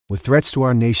With threats to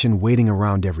our nation waiting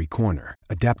around every corner,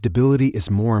 adaptability is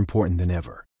more important than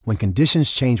ever. When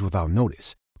conditions change without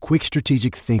notice, quick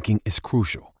strategic thinking is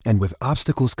crucial. And with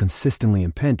obstacles consistently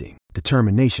impending,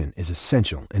 determination is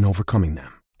essential in overcoming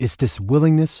them. It's this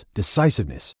willingness,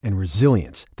 decisiveness, and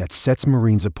resilience that sets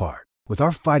Marines apart. With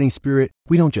our fighting spirit,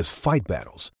 we don't just fight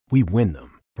battles, we win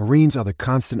them. Marines are the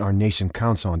constant our nation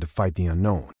counts on to fight the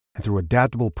unknown. And through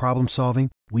adaptable problem solving,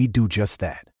 we do just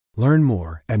that. Learn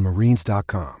more at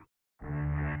marines.com.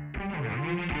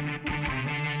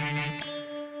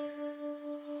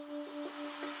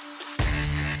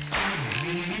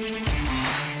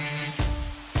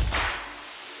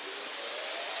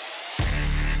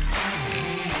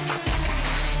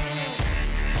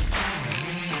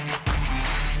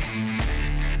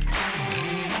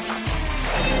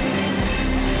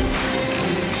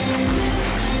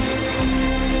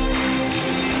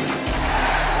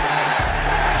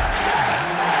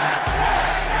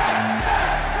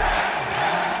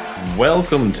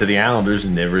 Welcome to the Islanders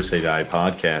Never Say Die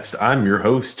podcast. I'm your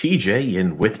host, TJ,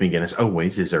 and with me again, as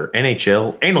always, is our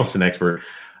NHL analyst and expert,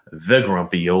 the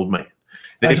Grumpy Old Man.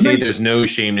 They say there's no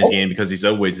shame in his game because he's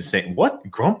always the same. What?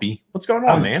 Grumpy? What's going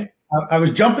on, man? I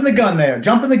was jumping the gun there.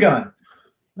 Jumping the gun.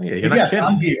 Oh, yeah, you're not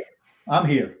kidding. I'm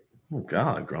here. Oh,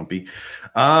 God, Grumpy.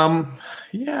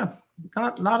 Yeah,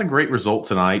 not a great result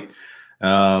tonight.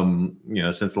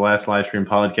 Since the last live stream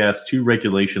podcast, 2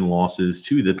 regulation losses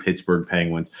to the Pittsburgh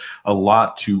Penguins. A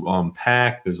lot to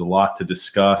unpack. There's a lot to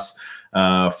discuss,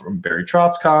 from Barry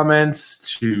Trotz's comments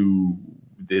to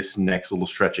this next little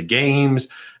stretch of games.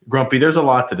 Grumpy, there's a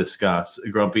lot to discuss.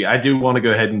 Grumpy, I do want to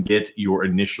go ahead and get your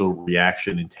initial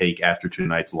reaction and take after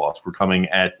tonight's loss. We're coming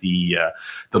at the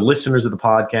listeners of the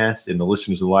podcast and the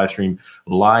listeners of the live stream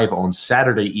live on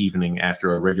Saturday evening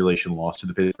after a regulation loss to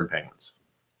the Pittsburgh Penguins.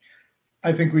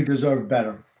 I think we deserve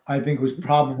better. I think it was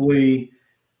probably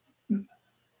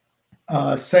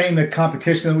saying the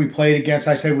competition that we played against,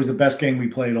 I say was the best game we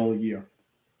played all year,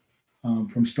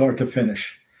 from start to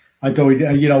finish. I thought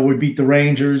we beat the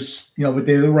Rangers, but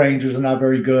the Rangers are not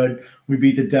very good. We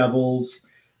beat the Devils,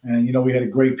 and, we had a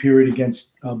great period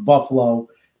against Buffalo.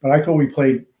 But I thought we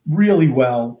played really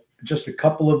well. Just a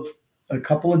couple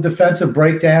of defensive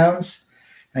breakdowns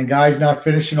and guys not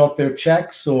finishing off their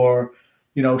checks or –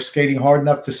 skating hard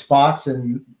enough to spots,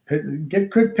 and give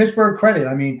Pittsburgh credit.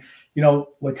 I mean,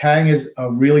 Letang is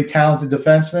a really talented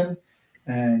defenseman,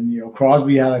 and,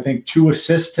 Crosby had, I think, 2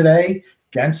 assists today.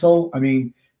 Gensel, I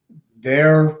mean,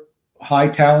 their high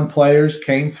talent players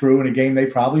came through in a game they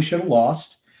probably should have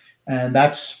lost. And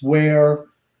that's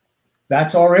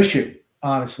our issue,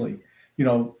 honestly.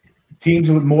 Teams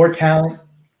with more talent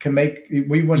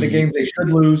we win the games they should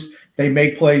lose. They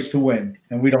make plays to win,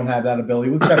 and we don't have that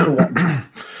ability, except for one.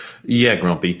 Yeah,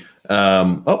 Grumpy.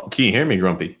 Can you hear me,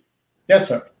 Grumpy? Yes,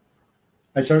 sir.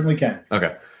 I certainly can.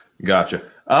 Okay, gotcha.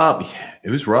 It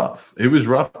was rough. It was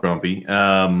rough, Grumpy.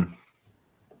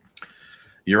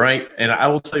 You're right, and I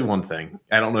will tell you one thing.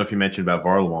 I don't know if you mentioned about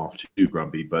Varlamov too,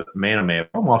 Grumpy, but man,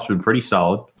 Varlamov's been pretty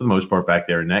solid for the most part back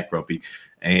there in net, Grumpy.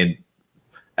 And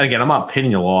again, I'm not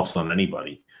pinning a loss on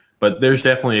anybody, but there's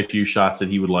definitely a few shots that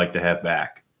he would like to have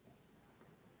back.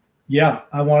 Yeah,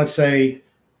 I want to say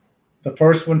the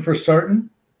first one for certain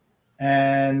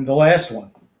and the last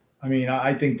one. I mean,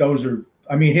 I think those are –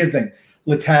 here's the thing.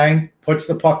 Letang puts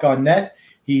the puck on net.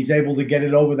 He's able to get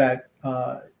it over that,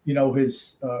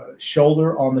 his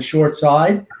shoulder on the short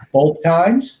side both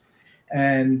times.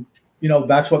 And,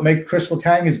 that's what makes Chris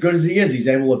Letang as good as he is. He's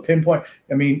able to pinpoint.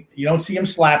 You don't see him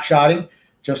slap shotting,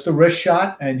 just a wrist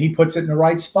shot, and he puts it in the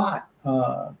right spot.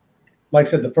 Like I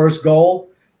said, the first goal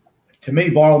 – to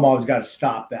me, Varlamov's got to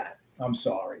stop that. I'm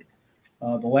sorry.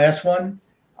 The last one,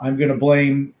 I'm going to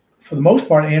blame, for the most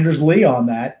part, Anders Lee on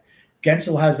that.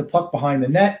 Gensel has the puck behind the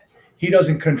net. He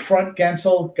doesn't confront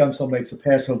Gensel. Gensel makes a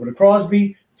pass over to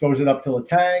Crosby, throws it up to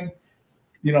Letang.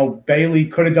 Bailey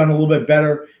could have done a little bit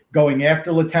better going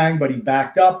after Letang, but he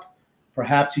backed up.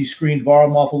 Perhaps he screened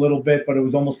Varlamov a little bit, but it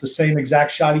was almost the same exact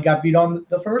shot he got beat on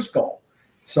the first goal.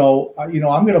 So, I'm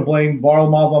going to blame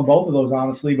Varlamov on both of those,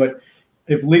 honestly, but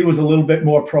if Lee was a little bit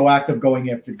more proactive going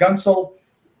after Gensel,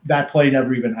 that play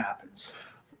never even happens.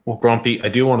 Well, Grumpy, I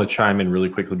do want to chime in really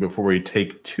quickly before we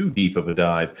take too deep of a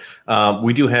dive.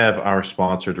 We do have our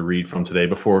sponsor to read from today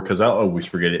because I'll always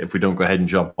forget it if we don't go ahead and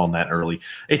jump on that early.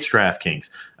 It's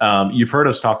DraftKings. You've heard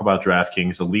us talk about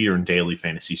DraftKings, a leader in daily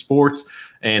fantasy sports,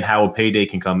 and how a payday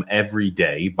can come every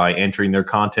day by entering their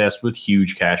contest with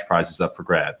huge cash prizes up for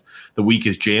grabs. The week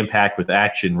is jam-packed with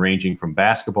action ranging from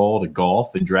basketball to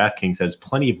golf, and DraftKings has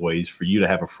plenty of ways for you to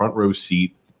have a front row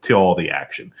seat to all the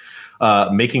action.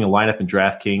 Making a lineup in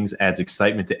DraftKings adds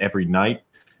excitement to every night.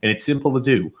 and it's simple to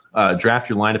do. Draft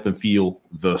your lineup and feel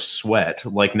the sweat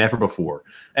like never before.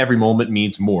 Every moment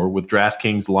means more with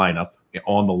DraftKings lineup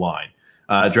on the line.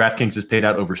 DraftKings has paid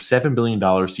out over $7 billion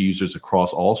to users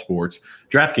across all sports.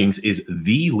 DraftKings is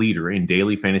the leader in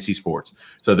daily fantasy sports,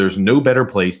 so there's no better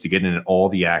place to get in all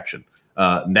the action.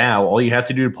 Now, all you have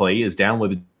to do to play is download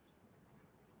the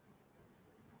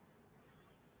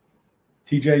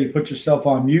TJ, you put yourself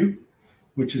on mute,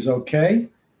 which is okay.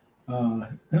 I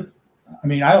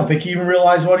don't think he even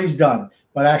realized what he's done,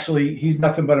 but actually he's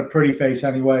nothing but a pretty face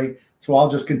anyway. So I'll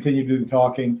just continue to do the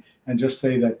talking and just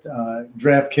say that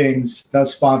DraftKings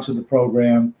does sponsor the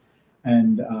program.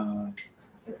 And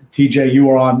TJ, you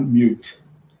are on mute,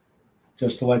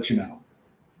 just to let you know.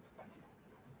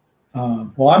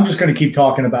 Well, I'm just going to keep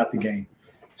talking about the game.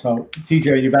 So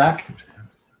TJ, you back?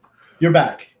 You're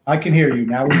back. I can hear you.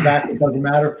 Now he's back. It doesn't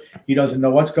matter. He doesn't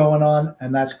know what's going on,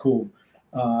 and that's cool.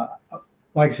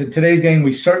 Like I said, today's game,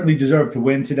 we certainly deserve to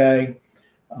win today.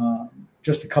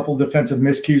 Just a couple of defensive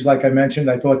miscues, like I mentioned.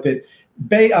 I thought that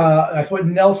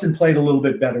Nelson played a little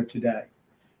bit better today.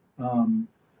 It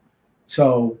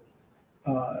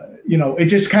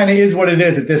just kind of is what it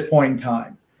is at this point in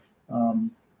time.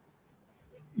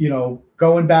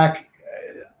 Going back,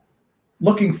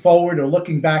 looking forward or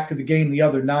looking back to the game the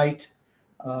other night,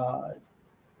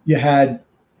 you had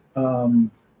I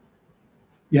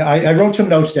wrote some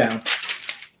notes down,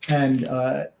 and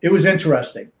it was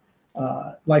interesting.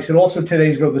 Like I said, also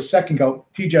today's go, the second go.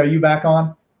 TJ, are you back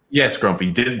on? Yes, Grumpy.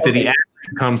 Did the ad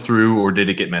come through, or did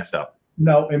it get messed up?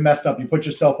 No, it messed up. You put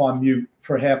yourself on mute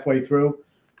for halfway through.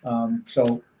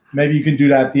 So maybe you can do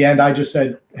that at the end. I just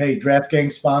said, hey,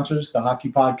 DraftKings sponsors the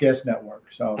Hockey Podcast Network.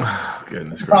 So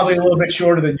goodness, probably a little bit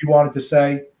shorter than you wanted to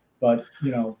say, but,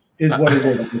 is what it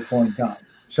is at this point in time.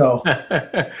 So,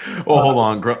 well, hold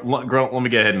on. Grunt, let me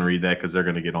go ahead and read that because they're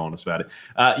going to get on us about it.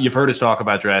 You've heard us talk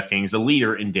about DraftKings, the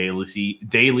leader in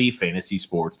daily fantasy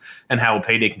sports, and how a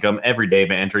payday can come every day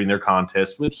by entering their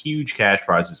contest with huge cash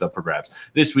prizes up for grabs.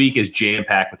 This week is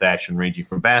jam-packed with action ranging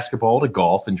from basketball to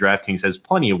golf, and DraftKings has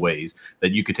plenty of ways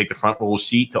that you can take the front row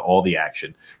seat to all the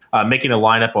action. Making a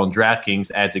lineup on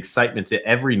DraftKings adds excitement to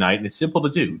every night, and it's simple to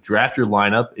do. Draft your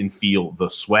lineup and feel the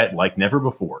sweat like never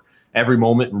before. Every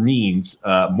moment means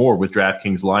more with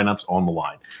DraftKings lineups on the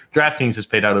line. DraftKings has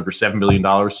paid out over $7 billion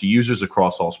to users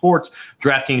across all sports.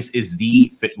 DraftKings is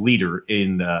the leader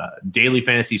in daily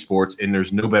fantasy sports, and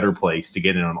there's no better place to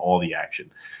get in on all the action.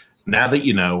 Now that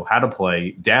you know how to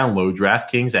play, download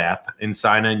DraftKings app and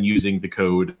sign in using the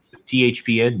code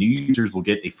THPN. New users will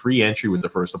get a free entry with their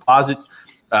first deposits.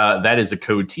 That is a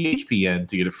code THPN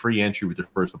to get a free entry with your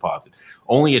first deposit.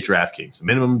 Only at DraftKings.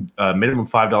 Minimum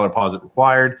 $5 deposit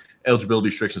required. Eligibility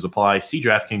restrictions apply. See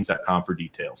DraftKings.com for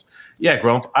details. Yeah,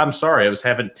 Grump, I'm sorry. I was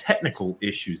having technical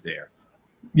issues there.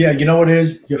 Yeah, you know what it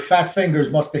is? Your fat fingers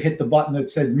must have hit the button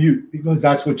that said mute, because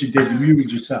that's what you did. You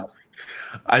muted yourself.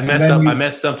 I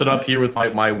messed something up here with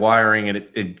my wiring, and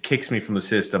it kicks me from the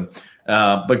system.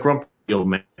 But Grump,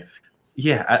 man,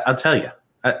 yeah, I'll tell you,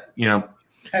 And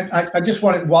I just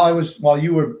wanted, while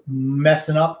you were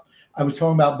messing up, I was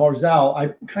talking about Barzal. I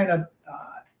kind of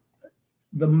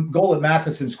the goal that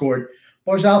Matheson scored,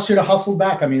 Barzal should have hustled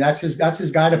back. I mean, that's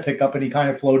his guy to pick up, and he kind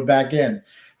of flowed back in.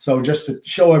 So just to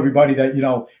show everybody that,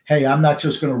 hey, I'm not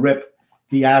just going to rip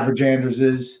the average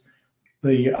Anderses,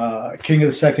 the king of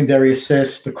the secondary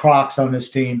assists, the Crocs on this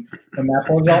team. And Matt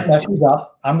Barzal messes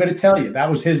up. I'm going to tell you,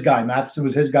 that was his guy. Matheson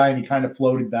was his guy, and he kind of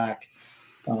floated back.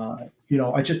 I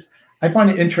find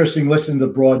it interesting listening to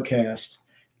the broadcast,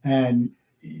 and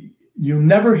you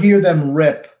never hear them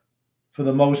rip, for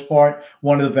the most part,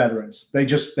 one of the veterans. They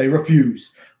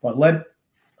refuse. But let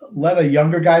a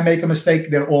younger guy make a mistake,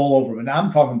 they're all over him. And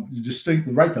I'm talking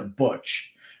distinctly right to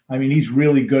Butch. I mean, he's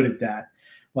really good at that.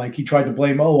 Like, he tried to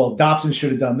blame, Dobson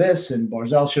should have done this and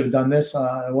Barzal should have done this.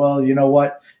 Well, you know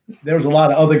what? There's a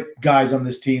lot of other guys on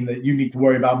this team that you need to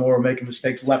worry about more, making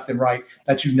mistakes left and right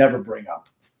that you never bring up.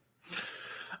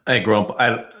 Hey, Grump,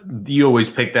 you always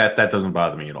pick that. That doesn't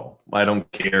bother me at all. I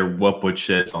don't care what Butch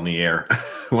says on the air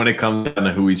when it comes down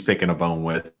to who he's picking a bone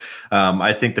with.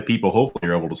 I think the people hopefully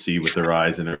are able to see with their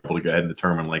eyes and are able to go ahead and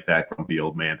determine like that, grumpy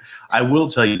old man. I will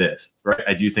tell you this, right?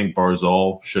 I do think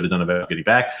Barzal should have done a better getting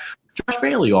back. Josh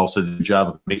Bailey also did a job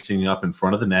of mixing up in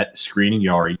front of the net, screening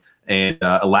Yari, and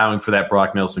allowing for that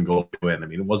Brock Nelson goal to go in. I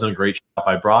mean, it wasn't a great shot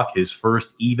by Brock. His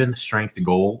first even strength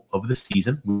goal of the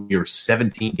season. We are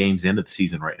 17 games into the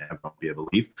season right now, I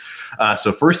believe.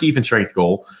 So first even strength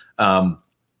goal. I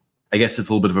guess it's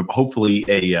a little bit of hopefully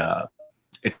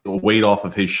it's a weight off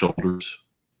of his shoulders,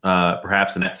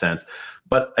 perhaps in that sense.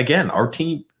 But again, our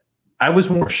team, I was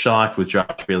more shocked with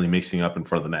Josh Bailey mixing up in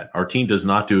front of the net. Our team does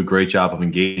not do a great job of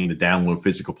engaging the down low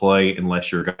physical play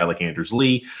unless you're a guy like Anders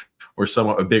Lee or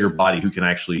a bigger body who can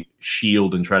actually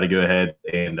shield and try to go ahead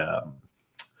and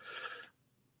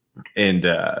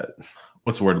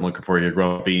what's the word I'm looking for here,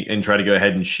 Grumpy, and try to go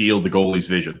ahead and shield the goalie's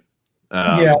vision.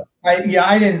 I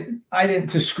didn't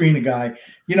to screen a guy.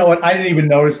 You know what? I didn't even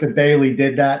notice that Bailey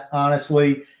did that,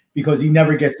 honestly, because he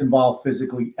never gets involved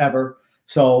physically ever.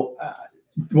 So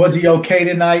was he okay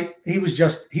tonight? He was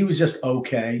just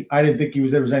okay. I didn't think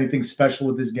there was anything special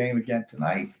with this game again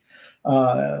tonight.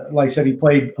 Like I said, he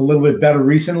played a little bit better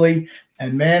recently,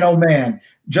 and man, oh man,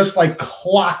 just like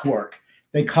clockwork,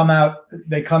 they come out,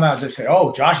 they say,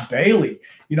 "Oh, Josh Bailey."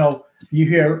 You know, you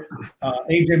hear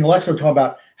AJ Malesko talk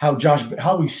about how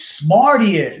smart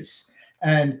he is,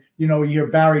 and you know, you hear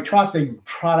Barry Trotz. They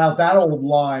trot out that old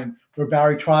line where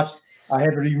Barry Trotz. I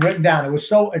have it written down. It's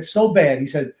so bad. He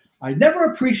said, "I never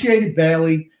appreciated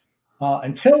Bailey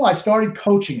until I started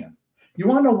coaching him." You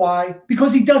want to know why?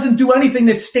 Because he doesn't do anything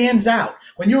that stands out.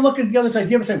 When you're looking at the other side,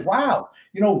 you ever say, "Wow,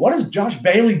 you know, what does Josh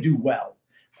Bailey do well?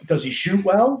 Does he shoot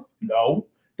well? No.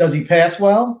 Does he pass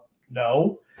well?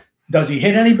 No. Does he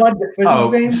hit anybody at physical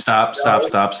games? Stop.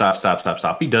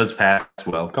 He does pass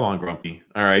well. Come on, Grumpy.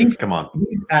 All right, come on.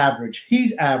 He's average.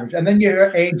 And then you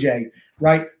hear AJ,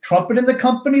 right, trumpeting the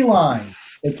company line.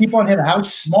 They keep on hitting how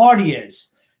smart he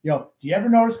is. You know, do you ever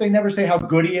notice they never say how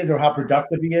good he is or how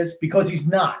productive he is? Because he's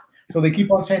not. So they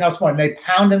keep on saying how smart. And they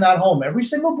pounding that home. Every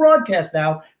single broadcast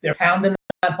now, they're pounding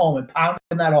that home and pounding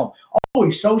that home. Oh,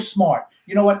 he's so smart.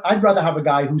 You know what? I'd rather have a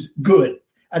guy who's good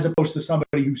as opposed to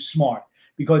somebody who's smart.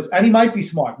 And he might be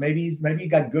smart. Maybe he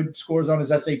got good scores on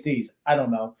his SATs. I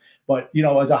don't know. But, you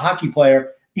know, as a hockey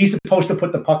player, he's supposed to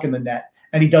put the puck in the net,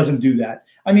 and he doesn't do that.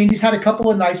 I mean, he's had a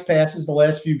couple of nice passes the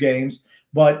last few games,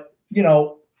 but, you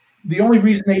know, the only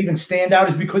reason they even stand out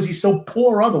is because he's so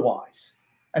poor otherwise.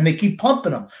 And they keep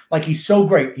pumping him like he's so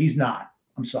great. He's not.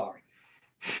 I'm sorry.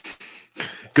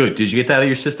 Good. Did you get that out of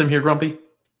your system here, Grumpy?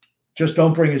 Just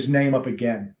don't bring his name up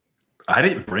again. I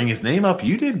didn't bring his name up.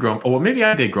 You did, Grumpy. Oh, well, maybe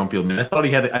I did, Grumpy. I thought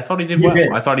he did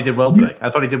well. I thought he did well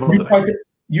today.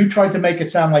 You tried to make it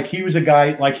sound like he was a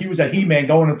guy, like he was a He-Man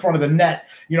going in front of the net,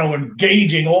 you know,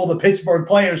 engaging all the Pittsburgh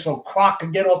players so Croc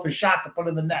could get off his shot to put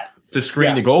in the net. To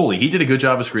screen the goalie. He did a good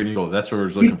job of screening the goalie. That's what I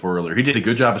was looking for earlier. He did a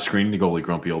good job of screening the goalie,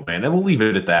 Grumpy Old Man. And we'll leave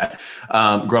it at that.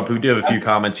 Grumpy, we do have a few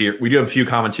comments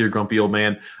here. Grumpy Old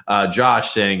Man.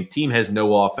 Josh saying, team has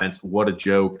no offense. What a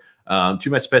joke. Too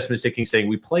much pessimistic saying,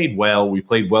 we played well. We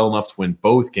played well enough to win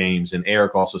both games. And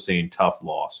Eric also saying, tough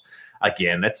loss.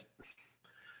 Again, that's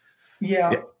 –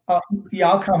 Yeah,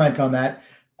 I'll comment on that.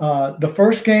 The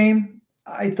first game,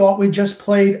 I thought we just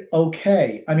played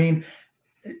okay. I mean,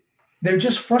 they're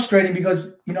just frustrating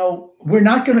because, you know, we're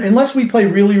not going to – unless we play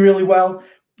really, really well,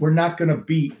 we're not going to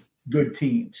beat good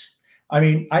teams. I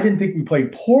mean, I didn't think we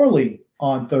played poorly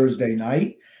on Thursday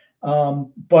night,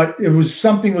 but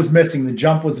something was missing. The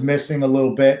jump was missing a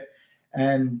little bit.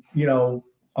 And, you know,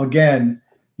 again,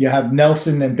 you have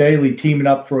Nelson and Bailey teaming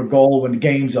up for a goal when the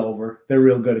game's over. They're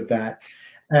real good at that.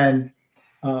 And,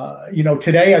 you know,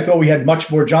 today I thought we had much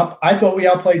more jump. I thought we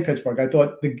outplayed Pittsburgh. I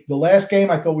thought the last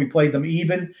game, I thought we played them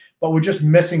even, but we're just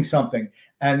missing something.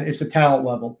 And it's the talent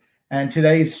level. And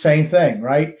today is the same thing,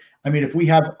 right? I mean, if we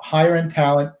have higher end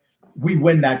talent, we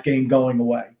win that game going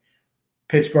away.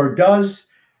 Pittsburgh does.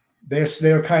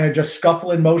 They're kind of just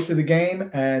scuffling most of the game,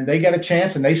 and they get a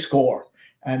chance and they score.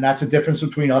 And that's the difference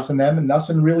between us and them, and us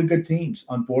and really good teams,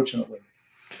 unfortunately.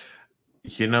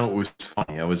 You know, it was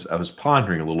funny. I was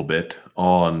pondering a little bit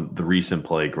on the recent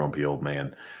play, Grumpy Old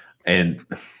Man. And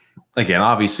again,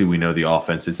 obviously we know the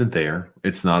offense isn't there.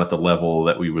 It's not at the level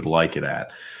that we would like it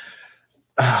at.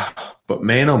 But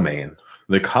man, oh man,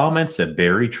 the comments that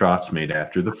Barry Trotz made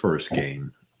after the first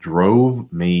game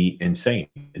drove me insane.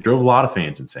 It drove a lot of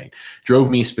fans insane. Drove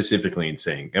me specifically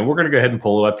insane. And we're going to go ahead and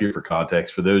pull it up here for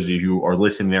context. For those of you who are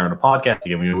listening there on a podcast,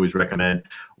 again, we always recommend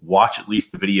watch at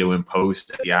least the video and post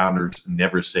at the Islanders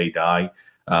Never Say Die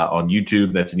on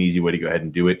YouTube. That's an easy way to go ahead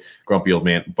and do it, Grumpy Old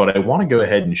Man. But I want to go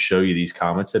ahead and show you these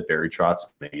comments that Barry Trotz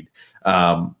made.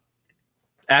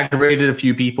 Aggravated a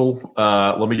few people.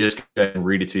 Let me just go ahead and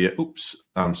read it to you. Oops,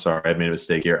 I'm sorry. I made a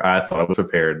mistake here. I thought I was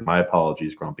prepared. My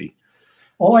apologies, Grumpy.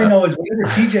 All I know is whenever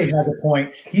TJ has a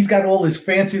point, he's got all his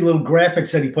fancy little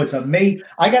graphics that he puts up.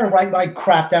 I got to write my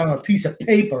crap down on a piece of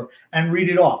paper and read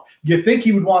it off. You think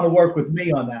he would want to work with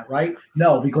me on that, right?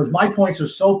 No, because my points are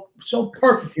so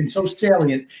perfect and so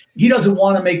salient. He doesn't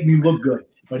want to make me look good.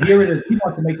 But here it is. He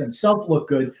wants to make himself look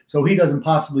good so he doesn't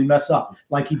possibly mess up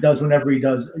like he does whenever he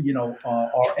does, you know,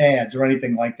 our ads or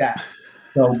anything like that.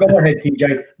 So go ahead,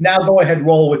 TJ. Now go ahead,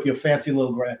 roll with your fancy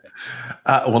little graphics.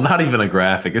 Well, not even a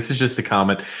graphic. This is just a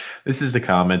comment. This is the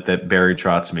comment that Barry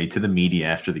Trotz made to the media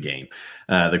after the game.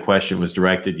 The question was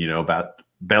directed, about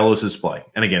Bellows' play.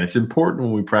 And again, it's important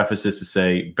when we preface this to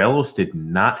say Bellows did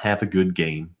not have a good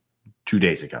game 2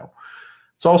 days ago.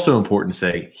 It's also important to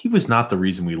say he was not the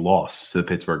reason we lost to the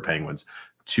Pittsburgh Penguins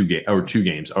two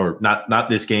games, or not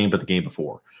this game, but the game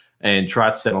before. And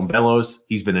Trotz said on Bellows,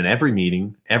 he's been in every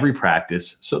meeting, every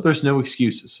practice, so there's no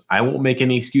excuses. I won't make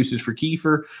any excuses for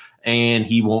Kiefer, and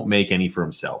he won't make any for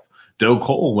himself. Doe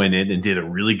Cole went in and did a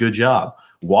really good job.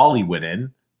 Wally went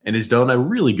in and has done a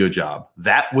really good job.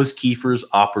 That was Kiefer's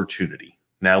opportunity.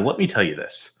 Now, let me tell you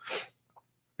this.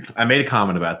 I made a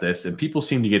comment about this, and people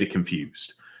seem to get it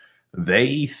confused.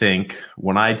 They think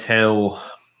when I tell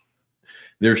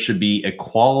there should be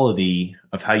equality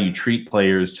of how you treat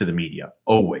players to the media.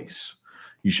 Always.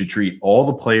 You should treat all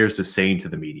the players the same to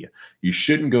the media. You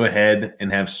shouldn't go ahead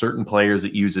and have certain players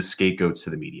that use as scapegoats to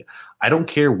the media. I don't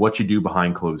care what you do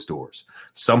behind closed doors.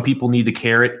 Some people need the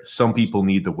carrot. Some people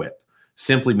need the whip.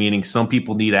 Simply meaning some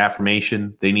people need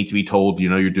affirmation. They need to be told,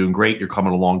 you're doing great. You're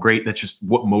coming along great. That's just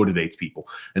what motivates people.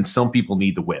 And some people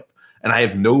need the whip. And I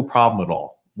have no problem at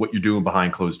all what you're doing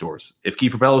behind closed doors. If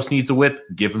Kiefer Bellows needs a whip,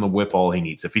 give him the whip all he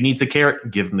needs. If he needs a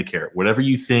carrot, give him the carrot. Whatever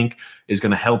you think is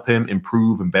going to help him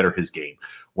improve and better his game.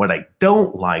 What I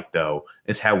don't like, though,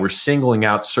 is how we're singling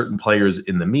out certain players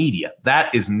in the media.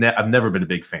 That is I've never been a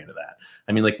big fan of that.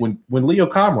 I mean, like when Leo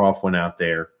Komarov went out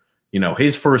there,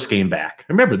 his first game back.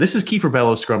 Remember, this is Kiefer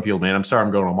Bellows, Scrumpy old man. I'm sorry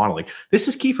I'm going on monologue. This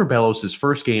is Kiefer Bellows'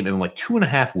 first game in like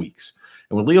 2.5 weeks.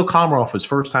 And when Leo Komarov, his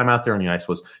first time out there on the ice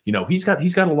was, he's got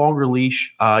a longer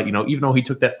leash. Even though he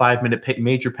took that 5-minute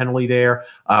major penalty there,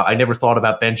 I never thought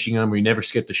about benching him. He never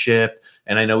skipped a shift.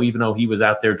 And I know even though he was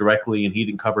out there directly and he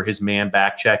didn't cover his man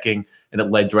back checking and it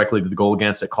led directly to the goal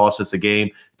against that cost us the game,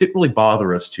 it didn't really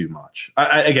bother us too much.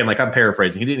 Again, like I'm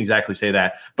paraphrasing. He didn't exactly say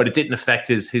that, but it didn't affect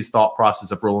his thought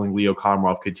process of rolling Leo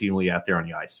Komarov continually out there on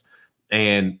the ice.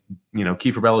 And,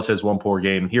 Kiefer Bellows has one poor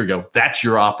game. Here you go. That's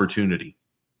your opportunity.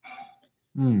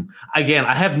 Again,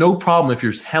 I have no problem if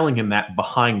you're telling him that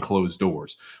behind closed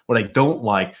doors. What I don't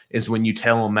like is when you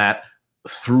tell him that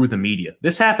through the media.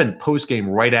 This happened post-game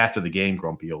right after the game,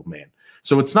 grumpy old man.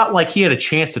 So it's not like he had a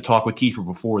chance to talk with Kiefer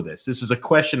before this. This was a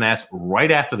question asked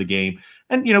right after the game.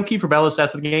 And, Kiefer Bellows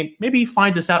after the game, maybe he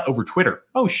finds this out over Twitter.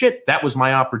 Oh, shit, that was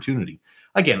my opportunity.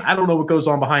 Again, I don't know what goes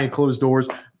on behind closed doors.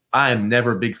 I am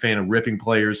never a big fan of ripping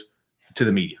players to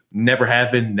the media. Never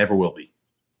have been, never will be.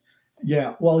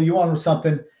 Yeah, well, you want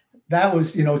something? That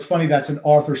was, it's funny, that's an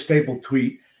Arthur Staple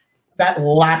tweet. That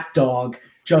lapdog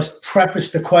just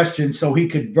prefaced the question so he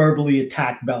could verbally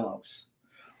attack Bellows.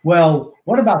 Well,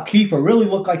 what about Kiefer? Really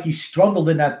looked like he struggled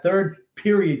in that third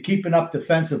period keeping up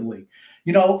defensively.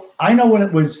 I know when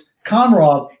it was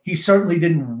Komarov, he certainly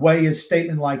didn't weigh his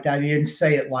statement like that. He didn't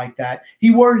say it like that.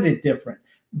 He worded it different.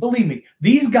 Believe me,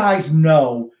 these guys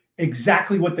know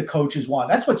exactly what the coaches want.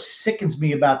 That's what sickens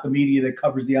me about the media that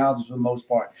covers the Islanders for the most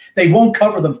part. They won't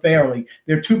cover them fairly.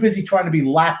 They're too busy trying to be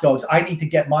lapdogs. I need to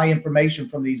get my information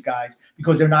from these guys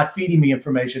because they're not feeding me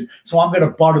information. So I'm going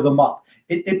to butter them up.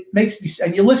 It makes me,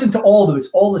 and you listen to all of it, it's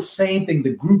all the same thing,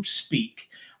 the group speak.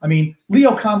 I mean,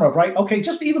 Leo Komarov, right? Okay,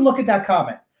 just even look at that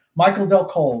comment. Michael Del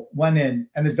Cole went in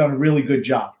and has done a really good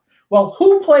job. Well,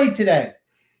 who played today?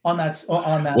 On that.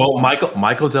 Well,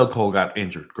 Michael Del Cole got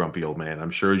injured, grumpy old man. I'm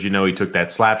sure, as you know, he took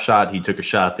that slap shot. He took a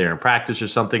shot there in practice or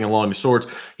something along the sorts.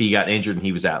 He got injured and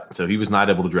he was out, so he was not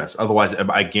able to dress. Otherwise,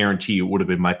 I guarantee you it would have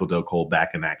been Michael Del Cole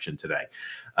back in action today.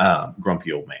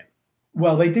 Grumpy old man.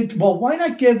 Well, they did. Well, why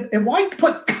not why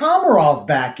put Komarov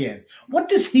back in? What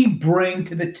does he bring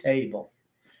to the table?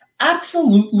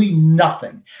 Absolutely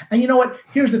nothing. And you know what?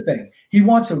 Here's the thing. He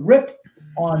wants a rip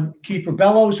on Kiefer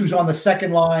Bellows, who's on the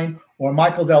second line, or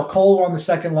Michael Del Cole on the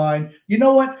second line. You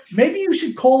know what? Maybe you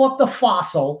should call up the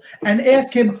fossil and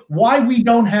ask him why we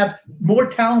don't have more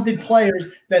talented players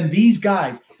than these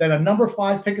guys, than a number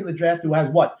 5 pick in the draft who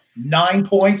has 9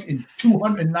 points in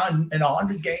 209 and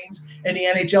 100 games in the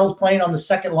NHL is playing on the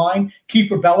second line.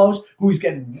 Kiefer Bellows,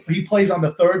 he plays on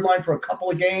the third line for a couple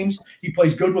of games. He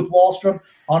plays good with Wahlstrom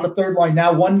on the third line.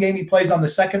 Now one game he plays on the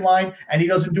second line and he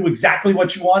doesn't do exactly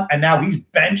what you want. And now he's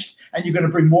benched and you're going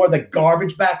to bring more of the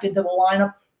garbage back into the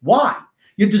lineup. Why?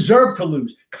 You deserve to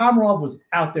lose. Komarov was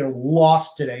out there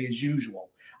lost today as usual.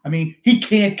 I mean, he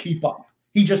can't keep up.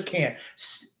 He just can't.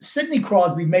 Sidney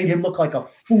Crosby made him look like a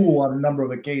fool on a number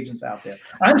of occasions out there.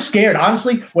 I'm scared.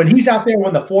 Honestly, when he's out there,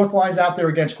 when the fourth line's out there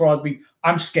against Crosby,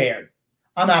 I'm scared.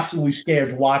 I'm absolutely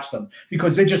scared to watch them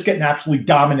because they're just getting absolutely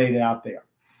dominated out there.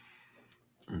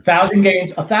 1,000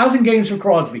 games for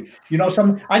Crosby. You know,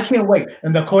 I can't wait.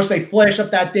 And of course, they flash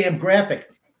up that damn graphic.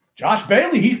 Josh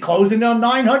Bailey, he's closing on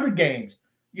 900 games.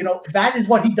 You know, that is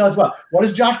what he does well. What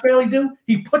does Josh Bailey do?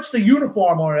 He puts the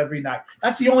uniform on every night.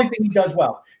 That's the only thing he does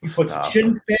well. He puts his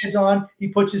shin pads on. He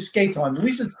puts his skates on. At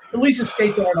least his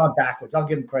skates aren't on backwards. I'll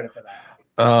give him credit for that.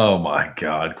 Oh, my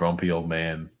God, grumpy old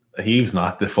man. He's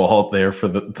not the fault there for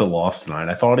the loss tonight.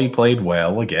 I thought he played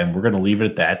well. Again, we're going to leave it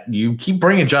at that. You keep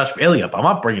bringing Josh Bailey up. I'm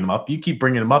not bringing him up. You keep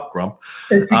bringing him up, Grump.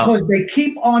 It's because they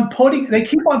keep on putting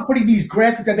these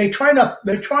graphics that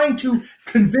they're trying to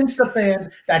convince the fans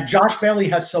that Josh Bailey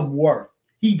has some worth.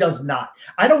 He does not.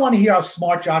 I don't want to hear how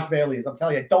smart Josh Bailey is. I'm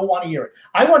telling you, I don't want to hear it.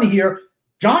 I want to hear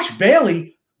Josh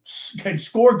Bailey can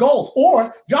score goals,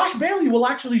 or Josh Bailey will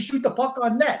actually shoot the puck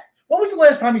on net. When was the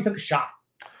last time he took a shot?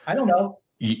 I don't know.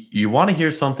 You want to hear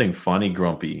something funny,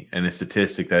 Grumpy, and a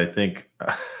statistic that I think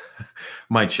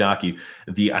might shock you.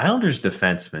 The Islanders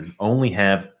defensemen only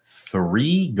have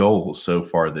 3 goals so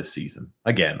far this season.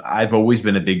 Again, I've always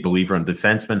been a big believer in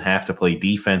defensemen have to play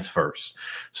defense first.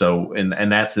 So in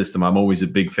that system, I'm always a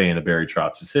big fan of Barry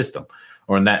Trotz's system.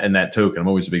 Or in that token, I'm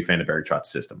always a big fan of Barry Trotz's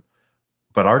system.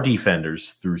 But our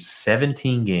defenders, through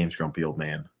 17 games, Grumpy old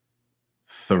man,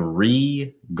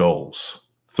 3 goals.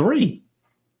 3.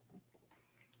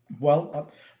 Well,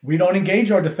 we don't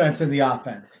engage our defense in the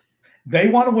offense. They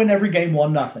want to win every game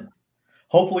 1-0.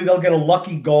 Hopefully they'll get a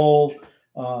lucky goal,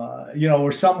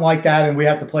 or something like that, and we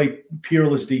have to play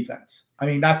peerless defense. I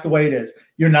mean, that's the way it is.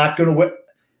 You're not going to win.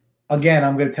 Again,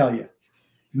 I'm going to tell you.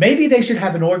 Maybe they should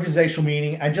have an organizational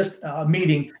meeting and just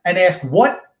and ask,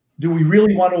 what do we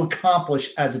really want to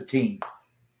accomplish as a team?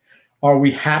 Are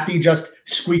we happy just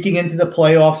squeaking into the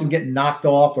playoffs and getting knocked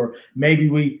off? Or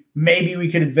maybe we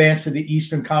could advance to the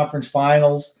Eastern Conference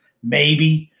Finals,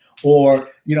 maybe. Or,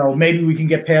 maybe we can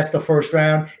get past the first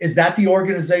round. Is that the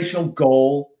organizational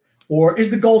goal? Or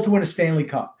is the goal to win a Stanley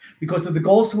Cup? Because if the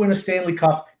goal is to win a Stanley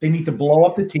Cup, they need to blow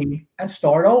up the team and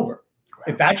start over.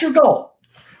 If that's your goal.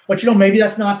 But, maybe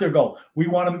that's not their goal.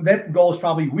 That goal is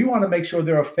probably, we want to make sure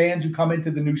there are fans who come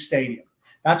into the new stadium.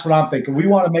 That's what I'm thinking. We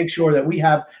want to make sure that we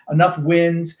have enough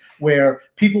wins where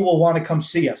people will want to come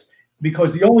see us,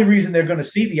 because the only reason they're going to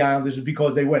see the Islanders is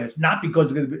because they win. It's not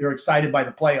because they're excited by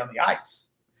the play on the ice,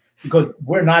 because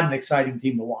we're not an exciting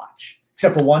team to watch,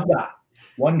 except for one guy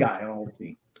on the whole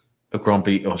team.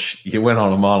 Grumpy, you went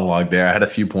on a monologue there. I had a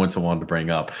few points I wanted to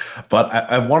bring up, but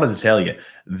I wanted to tell you,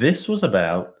 this was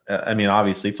about,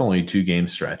 obviously it's only a 2-game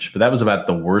stretch, but that was about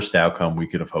the worst outcome we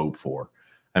could have hoped for.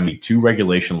 2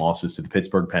 regulation losses to the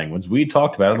Pittsburgh Penguins. We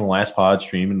talked about it in the last pod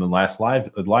stream and the last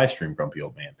live stream, Grumpy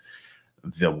old man.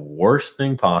 The worst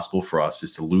thing possible for us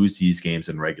is to lose these games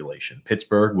in regulation.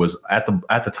 Pittsburgh was at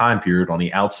the time period on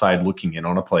the outside looking in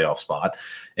on a playoff spot.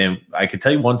 And I can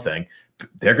tell you one thing,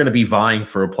 they're going to be vying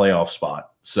for a playoff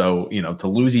spot. So, to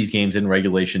lose these games in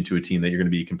regulation to a team that you're going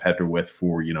to be a competitor with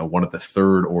for, one of the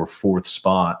 3rd or 4th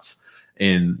spots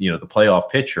in, the playoff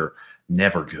picture,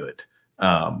 never good.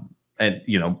 And,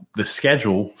 the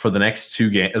schedule for the next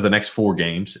 4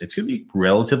 games, it's going to be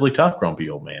relatively tough, Grumpy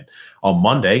old man. On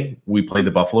Monday, we play the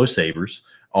Buffalo Sabres.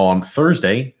 On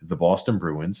Thursday, the Boston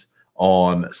Bruins.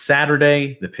 On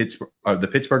Saturday, the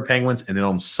Pittsburgh Penguins. And then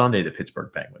on Sunday, the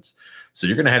Pittsburgh Penguins. So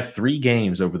you're going to have 3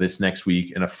 games over this next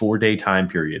week in a 4-day time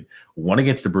period, 1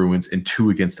 against the Bruins and 2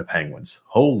 against the Penguins.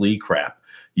 Holy crap.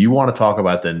 You want to talk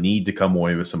about the need to come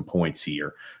away with some points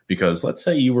here, because let's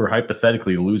say you were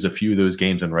hypothetically to lose a few of those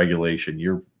games in regulation,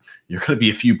 you're going to be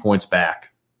a few points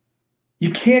back.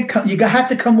 You have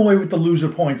to come away with the loser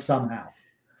points somehow.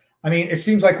 It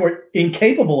seems like we're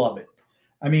incapable of it.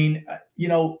 When they went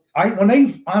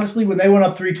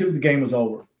up 3-2, the game was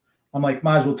over. I'm like,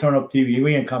 might as well turn up TV.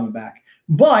 We ain't coming back.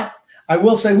 But I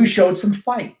will say we showed some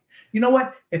fight. You know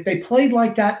what? If they played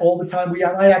like that all the time, we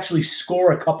might actually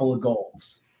score a couple of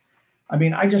goals. I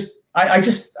know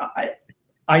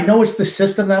it's the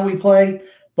system that we play,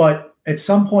 but at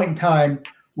some point in time,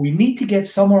 we need to get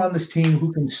someone on this team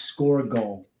who can score a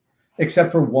goal,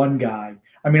 except for one guy.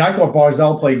 I thought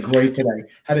Barzal played great today,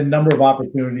 had a number of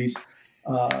opportunities.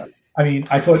 I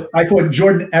thought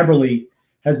Jordan Eberle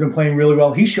has been playing really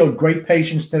well. He showed great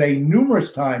patience today,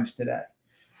 numerous times today.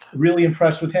 Really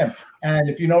impressed with him. And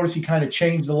if you notice, he kind of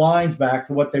changed the lines back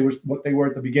to what they were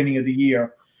at the beginning of the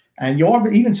year. And you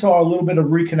even saw a little bit of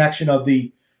reconnection of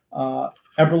the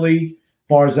Eberle,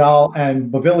 Barzal,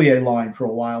 and Beauvillier line for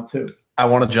a while too. I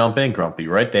want to jump in, Grumpy,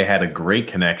 right? They had a great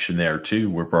connection there, too,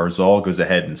 where Barzal goes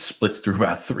ahead and splits through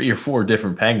about 3 or 4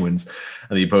 different Penguins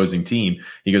of the opposing team.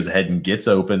 He goes ahead and gets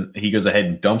open. He goes ahead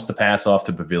and dumps the pass off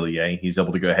to Beauvillier. He's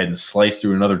able to go ahead and slice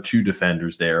through another 2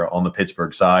 defenders there on the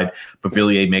Pittsburgh side.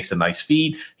 Beauvillier makes a nice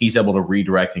feed. He's able to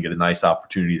redirect and get a nice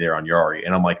opportunity there on Yari.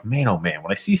 And I'm like, man, oh, man,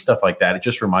 when I see stuff like that, it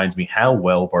just reminds me how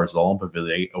well Barzal and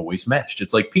Beauvillier always meshed.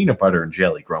 It's like peanut butter and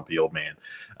jelly, Grumpy old man.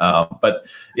 But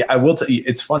yeah, I will tell you,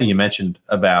 it's funny you mentioned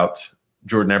about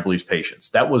Jordan Eberle's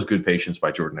patience. That was good patience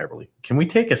by Jordan Eberle. Can we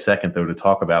take a second, though, to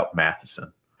talk about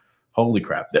Matheson? Holy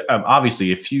crap.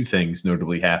 Obviously, a few things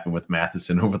notably happened with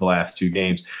Matheson over the last 2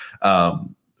 games.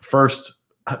 First,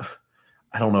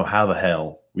 I don't know how the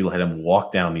hell we let him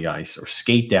walk down the ice or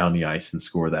skate down the ice and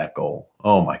score that goal.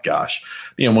 Oh, my gosh.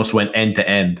 He almost went end to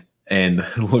end and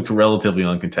looked relatively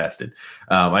uncontested.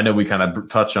 I know we kind of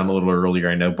touched on a little earlier.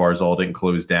 I know Barzal didn't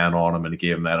close down on him and it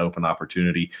gave him that open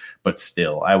opportunity, but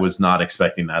still, I was not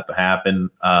expecting that to happen.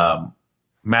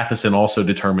 Matheson also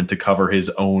determined to cover his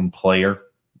own player,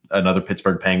 another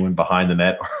Pittsburgh Penguin behind the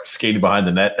net, or skating behind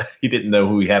the net. He didn't know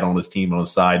who he had on his team on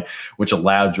his side, which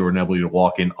allowed Jordan Eberle to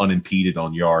walk in unimpeded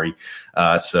on Yari.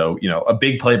 So, a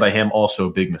big play by him, also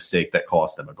a big mistake that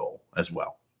cost them a goal as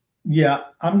well. Yeah,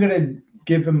 I'm going to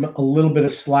give him a little bit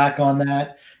of slack on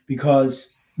that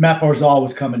because Matt Barzal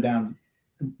was coming down.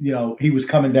 He was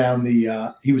coming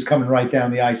right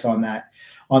down the ice on that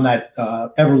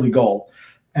Eberle goal.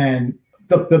 And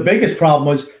the biggest problem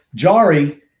was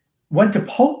Jari went to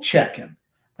poke check him.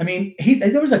 I mean,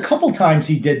 there was a couple times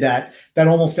he did that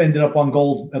almost ended up on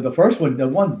goals. The first one, the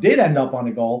one did end up on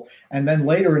a goal. And then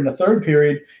later in the third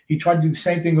period, he tried to do the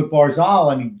same thing with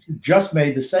Barzal, and he just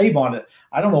made the save on it.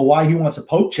 I don't know why he wants to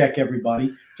poke check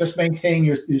everybody. Just maintain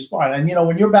your spot. And,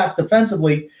 when you're back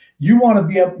defensively, you want to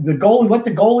be the goalie. Let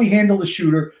the goalie handle the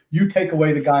shooter. You take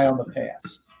away the guy on the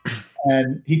pass.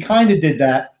 And he kind of did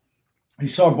that. He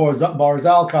saw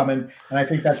Barzal coming, and I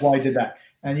think that's why he did that.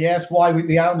 And you ask why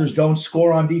the Islanders don't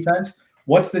score on defense.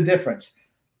 What's the difference?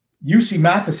 You see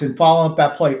Matheson following up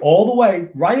that play all the way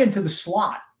right into the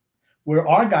slot, where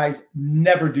our guys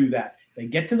never do that. They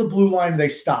get to the blue line and they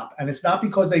stop. And it's not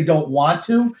because they don't want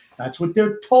to. That's what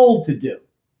they're told to do.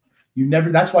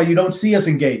 That's why you don't see us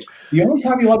engage. The only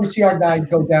time you'll ever see our guys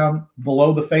go down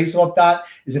below the faceoff dot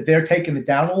is if they're taking it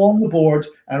down along the boards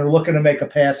and are looking to make a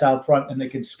pass out front and they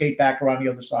can skate back around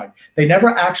the other side. They never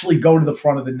actually go to the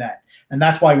front of the net. And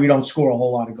that's why we don't score a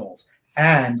whole lot of goals.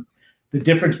 And the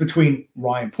difference between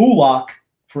Ryan Pulock,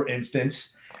 for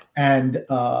instance, and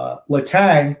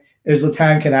Letang is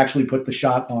Letang can actually put the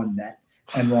shot on net,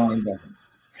 and Ryan doesn't.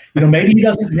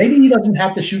 Maybe he doesn't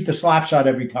have to shoot the slap shot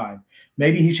every time.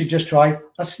 Maybe he should just try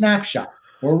a snapshot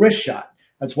or a wrist shot.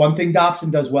 That's one thing Dobson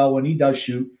does well when he does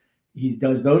shoot. He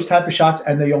does those type of shots,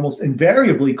 and they almost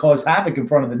invariably cause havoc in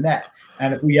front of the net.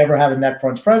 And if we ever have a net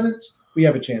front's presence, we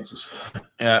have a chance to score.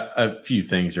 A few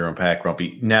things to unpack,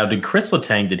 Grumpy. Now, did Chris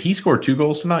Letang, did he score 2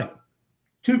 goals tonight?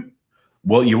 2.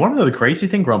 Well, you want to know the crazy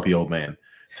thing, Grumpy old man?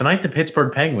 Tonight, the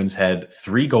Pittsburgh Penguins had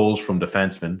 3 goals from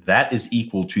defensemen. That is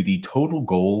equal to the total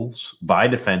goals by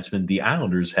defensemen the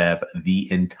Islanders have the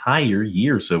entire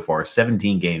year so far,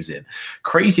 17 games in.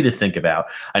 Crazy to think about.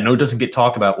 I know it doesn't get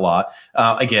talked about a lot.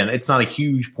 Again, it's not a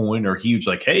huge point or huge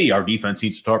like, hey, our defense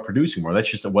needs to start producing more. That's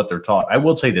just what they're taught. I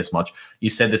will say this much. You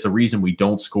said there's a reason we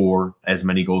don't score as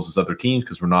many goals as other teams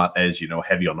because we're not as,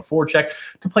 heavy on the forecheck.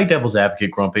 To play devil's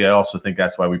advocate, Grumpy, I also think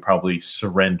that's why we probably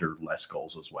surrender less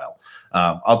goals as well.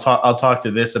 I'll talk to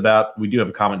this about, we do have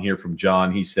a comment here from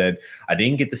John. He said, I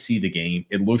didn't get to see the game.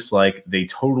 It looks like they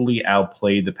totally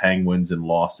outplayed the Penguins and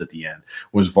lost at the end.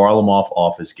 Was Varlamov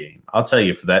off his game? I'll tell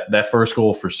you, for that first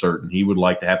goal for certain, he would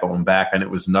like to have that one back, and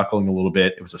it was knuckling a little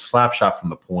bit. It was a slap shot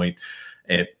from the point.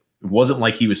 It wasn't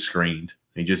like he was screened.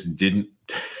 He just didn't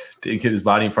get his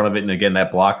body in front of it. And again,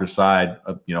 that blocker side,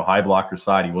 high blocker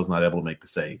side, he was not able to make the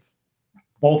save.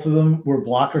 Both of them were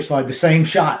blocker side, the same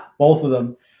shot, both of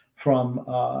them. From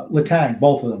Letang,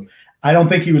 both of them. I don't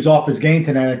think he was off his game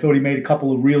tonight. I thought he made a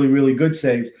couple of really, really good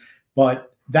saves.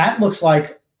 But that looks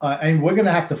like, and we're going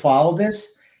to have to follow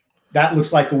this, that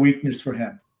looks like a weakness for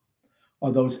him,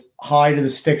 are those high to the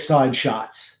stick side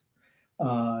shots.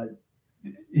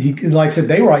 He, like I said,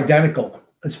 they were identical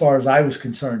as far as I was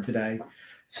concerned today.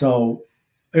 So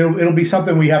it'll be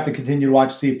something we have to continue to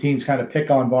watch, see if teams kind of pick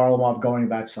on Varlamov going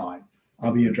that side.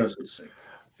 I'll be interested to see.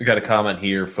 We got a comment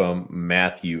here from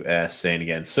Matthew S. saying,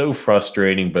 again, so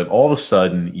frustrating, but all of a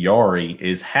sudden, Yari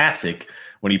is Hasek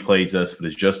when he plays us, but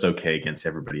is just okay against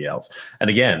everybody else. And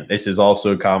again, this is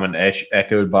also a comment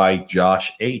echoed by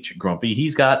Josh H. Grumpy.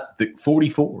 He's got the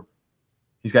 44.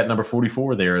 He's got number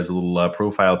 44 there as a little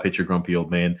profile picture, grumpy old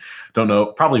man. Don't know,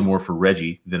 probably more for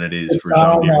Reggie than it is for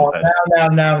John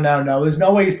No. There's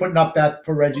no way he's putting up that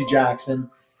for Reggie Jackson.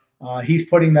 He's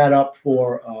putting that up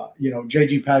for,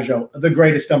 J.G. Pageau, the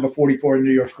greatest number 44 in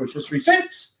New York sports history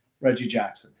since Reggie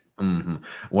Jackson. Mm-hmm.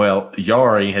 Well,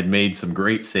 Yari had made some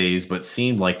great saves, but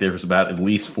seemed like there was about at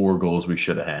least 4 goals we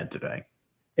should have had today.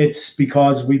 It's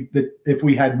because if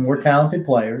we had more talented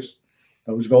players,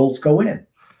 those goals go in.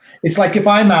 It's like if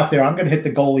I'm out there, I'm going to hit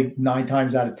the goalie 9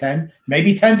 times out of 10,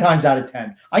 maybe 10 times out of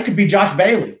 10. I could be Josh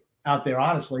Bailey out there,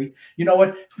 honestly. You know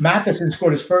what? Matheson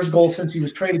scored his first goal since he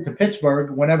was traded to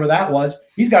Pittsburgh, whenever that was.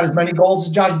 He's got as many goals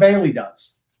as Josh Bailey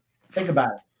does. Think about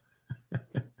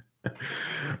it.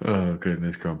 Oh,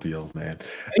 goodness, grumpy old man.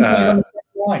 He's on the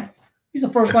first line. He's a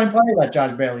first-line player, that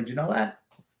Josh Bailey. Do you know that?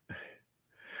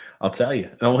 I'll tell you.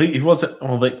 No, he wasn't.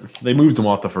 Well, they moved him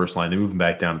off the first line. They moved him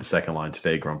back down to the second line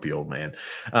today, grumpy old man.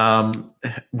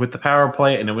 With the power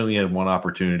play, and we only had one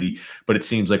opportunity, but it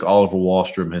seems like Oliver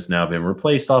Wahlstrom has now been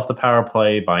replaced off the power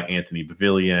play by Anthony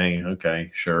Beauvillier. Okay,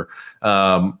 sure.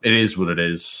 It is what it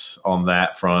is on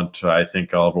that front. I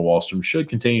think Oliver Wahlstrom should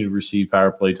continue to receive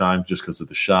power play time just because of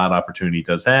the shot opportunity he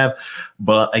does have.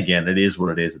 But again, it is what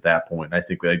it is at that point. I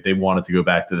think they wanted to go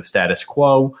back to the status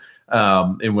quo.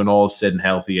 And when all is said and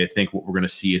healthy, I think what we're going to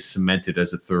see is cemented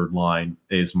as a third line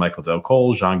is Michael Del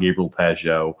Cole, Jean-Gabriel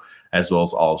Pageau, as well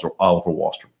as Oliver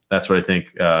Wahlstrom. That's what I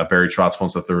think Barry Trotz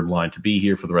wants the third line to be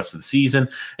here for the rest of the season.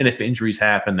 And if injuries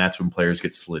happen, that's when players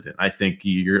get slid in. I think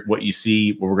what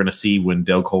we're going to see when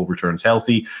Del Cole returns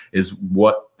healthy is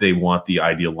what they want the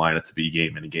ideal lineup to be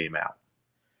game in and game out.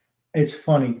 It's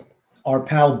funny. Our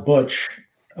pal Butch,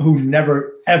 who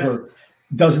never, ever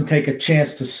doesn't take a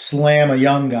chance to slam a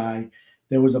young guy.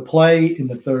 There was a play in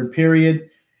the third period.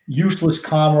 Useless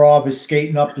Komarov is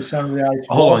skating up the center of the ice.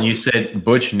 Hold on, you said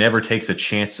Butch never takes a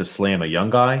chance to slam a young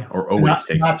guy, or always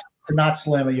takes to not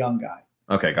slam a young guy.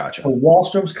 Okay, gotcha. So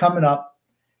Wahlstrom's coming up.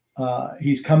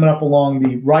 He's coming up along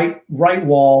the right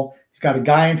wall. He's got a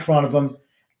guy in front of him,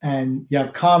 and you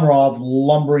have Komarov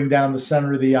lumbering down the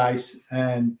center of the ice,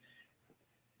 and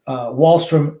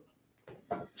Wahlstrom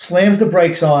slams the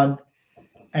brakes on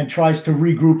and tries to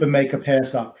regroup and make a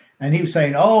pass up. And he was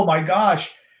saying, oh my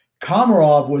gosh,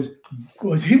 Komarov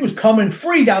was coming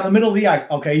free down the middle of the ice.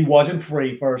 Okay, he wasn't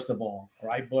free, first of all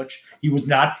right, Butch? He was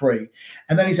not free.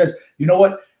 And then he says, you know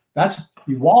what?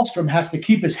 Wahlstrom has to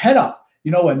keep his head up,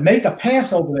 and make a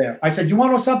pass over there. I said, you want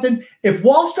to know something? If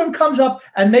Wahlstrom comes up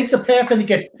and makes a pass and he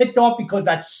gets picked off because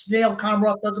that snail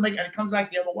Komarov doesn't make it and it comes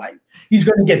back the other way, he's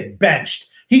going to get benched.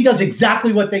 He does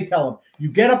exactly what they tell him. You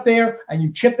get up there and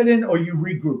you chip it in or you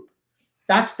regroup.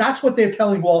 That's what they're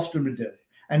telling Wahlstrom to do.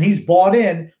 And he's bought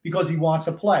in because he wants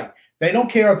to play. They don't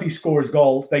care if he scores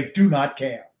goals. They do not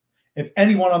care if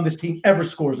anyone on this team ever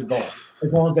scores a goal,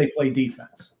 as long as they play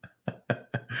defense.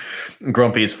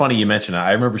 Grumpy, it's funny you mentioned it.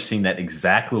 I remember seeing that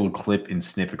exact little clip in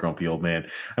Snippet, grumpy old man.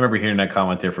 I remember hearing that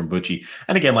comment there from Butchie.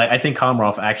 And again, I think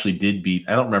Komarov actually did beat,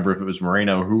 I don't remember if it was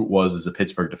Moreno or who it was as a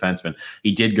Pittsburgh defenseman.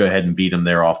 He did go ahead and beat him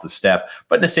there off the step.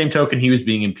 But in the same token, he was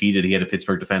being impeded. He had a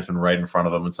Pittsburgh defenseman right in front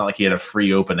of him. It's not like he had a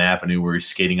free open avenue where he's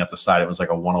skating up the side. It was like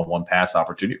a one-on-one pass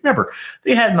opportunity. Remember,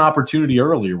 they had an opportunity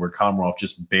earlier where Komarov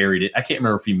just buried it. I can't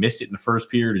remember if he missed it in the first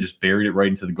period or just buried it right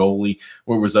into the goalie,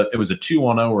 where it was a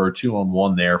 2-on-0 or a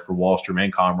 2-on-1 there for Wahlstrom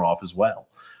and Komarov as well.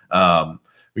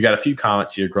 We got a few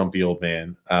comments here, grumpy old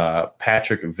man.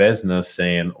 Patrick Vesna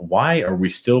saying, why are we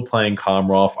still playing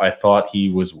Komarov? I thought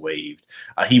he was waived.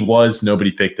 He was.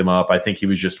 Nobody picked him up. I think he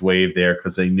was just waived there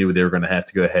because they knew they were going to have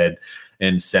to go ahead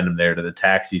and send him there to the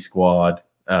taxi squad.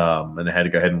 And they had to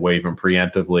go ahead and waive him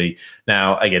preemptively.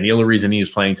 Now, again, the only reason he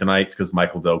was playing tonight is because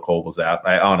Michael Del Cole was out.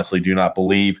 I honestly do not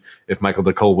believe if Michael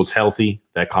Del Cole was healthy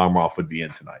that Komarov would be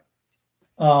in tonight.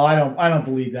 Oh, I don't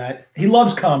believe that. He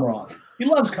loves Komarov.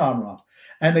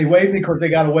 And they waive him because they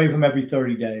got to waive him every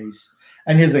 30 days.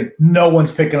 And here's the thing, no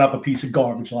one's picking up a piece of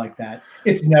garbage like that.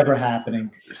 It's never happening.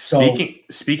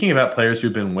 Speaking about players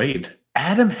who've been waived,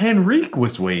 Adam Henrique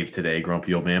was waived today,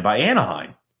 grumpy old man, by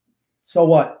Anaheim. So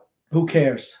what? Who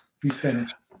cares? He's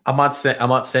finished. I'm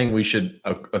not saying we should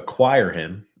acquire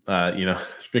him.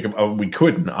 We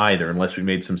couldn't either unless we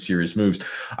made some serious moves.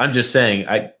 I'm just saying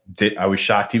I was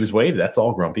shocked he was waived. That's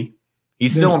all, grumpy.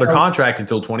 He's still under contract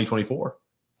until 2024.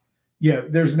 Yeah,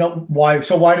 there's no why.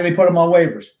 So why do they put him on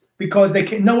waivers? Because they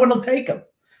can. No one will take him.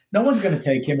 No one's going to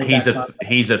take him. He's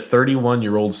a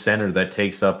 31-year-old center that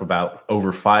takes up about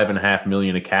over $5.5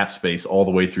 million of cap space all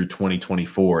the way through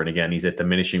 2024. And again, he's at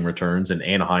diminishing returns. And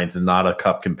Anaheim's not a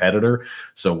cup competitor,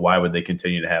 so why would they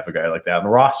continue to have a guy like that on the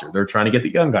roster? They're trying to get the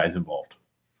young guys involved.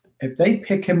 if they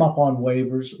pick him up on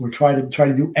waivers or try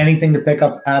to do anything to pick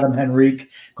up Adam Henrique,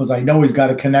 because I know he's got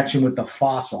a connection with the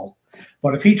fossil.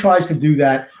 But if he tries to do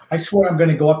that, I swear I'm going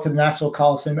to go up to the Nassau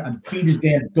Coliseum and beat his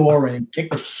damn door in and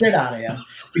kick the shit out of him.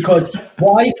 Because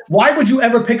why would you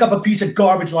ever pick up a piece of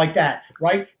garbage like that,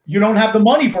 right? You don't have the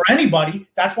money for anybody.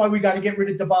 That's why we got to get rid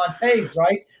of Devon Taves,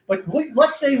 right? But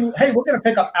let's say, hey, we're going to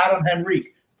pick up Adam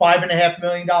Henrique, $5.5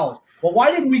 million. Well,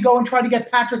 why didn't we go and try to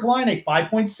get Patrick Laine,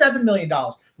 $5.7 million?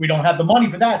 We don't have the money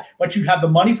for that, but you have the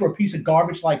money for a piece of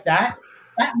garbage like that.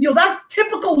 That's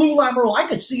typical Lou Lamoriello. I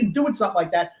could see him doing something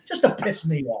like that just to piss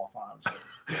me off, honestly.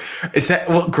 Is that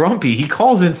Grumpy? He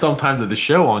calls in sometime to the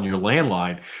show on your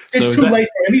landline. It's too late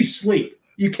for him. He's asleep.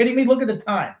 Are you kidding me? Look at the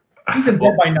time. He's in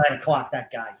bed by 9 o'clock.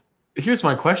 That guy. Here's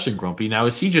my question, Grumpy. Now,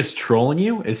 is he just trolling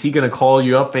you? Is he going to call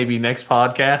you up maybe next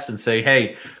podcast and say,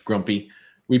 "Hey, Grumpy,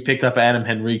 we picked up Adam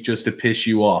Henrique just to piss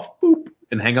you off," boop,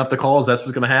 and hang up the calls? That's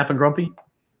what's going to happen, Grumpy?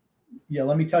 Yeah,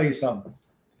 let me tell you something.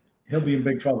 He'll be in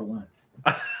big trouble then.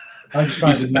 I'm just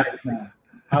trying to be nice now.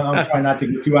 I'm trying not to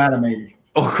get too animated.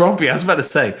 Oh, Grumpy, I was about to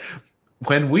say,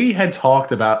 when we had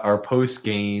talked about our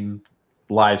post-game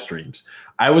live streams,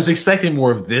 I was expecting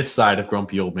more of this side of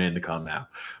Grumpy Old Man to come out.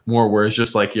 More where it's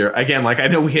just like I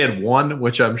know we had one,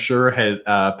 which I'm sure had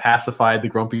pacified the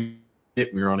Grumpy. We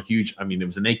were on it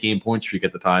was an 8-game point streak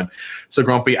at the time. So,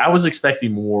 Grumpy, I was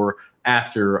expecting more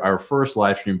after our first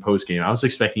live stream post-game. I was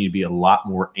expecting you to be a lot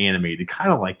more animated,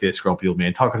 kind of like this, Grumpy Old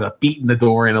Man, talking about beating the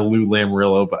door in a Lou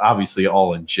Lamoriello, but obviously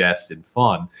all in jest and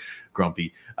fun,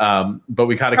 Grumpy. But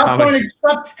we kind of commented.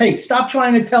 Stop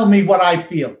trying to tell me what I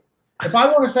feel. If I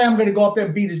want to say I'm going to go up there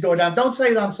and beat his door down, don't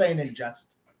say that I'm saying in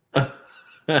jest.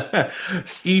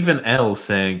 Stephen L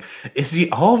saying, is the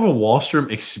Oliver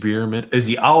experiment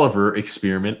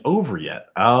over yet?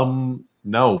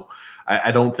 No,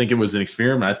 I don't think it was an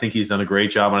experiment. I think he's done a great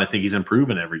job, and I think he's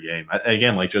improving every game.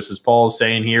 Again, like just as Paul is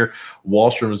saying here,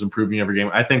 Wahlstrom is improving every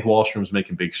game. I think Wahlstrom's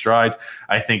making big strides.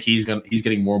 I think he's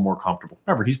getting more and more comfortable.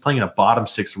 Remember, he's playing in a bottom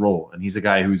 6 role, and he's a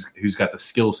guy who's got the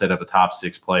skill set of a top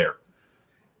 6 player.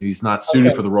 He's not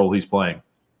suited for the role he's playing.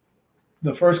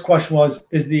 The first question was,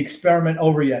 is the experiment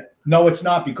over yet? No, it's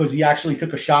not, because he actually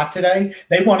took a shot today.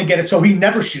 They want to get it so he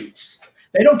never shoots.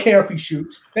 They don't care if he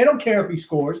shoots. They don't care if he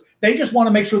scores. They just want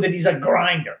to make sure that he's a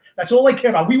grinder. That's all they care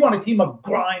about. We want a team of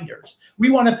grinders. We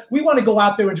want to go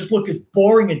out there and just look as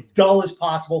boring and dull as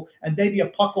possible, and maybe a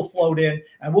puck will float in,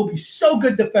 and we'll be so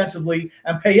good defensively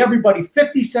and pay everybody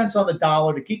 50 cents on the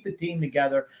dollar to keep the team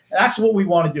together. And that's what we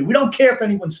want to do. We don't care if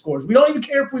anyone scores. We don't even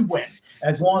care if we win,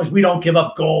 as long as we don't give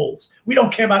up goals. We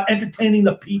don't care about entertaining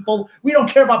the people. We don't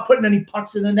care about putting any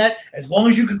pucks in the net. As long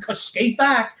as you can skate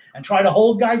back and try to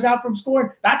hold guys out from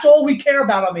scoring, that's all we care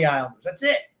about on the Islanders. That's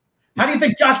it. How do you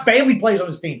think Josh Bailey plays on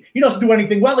his team? He doesn't do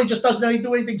anything well. He just doesn't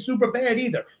do anything super bad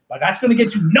either. But that's going to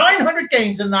get you 900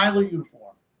 games in an Islander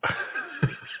uniform.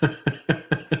 They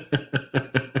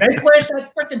flash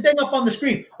that freaking thing up on the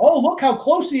screen. Oh, look how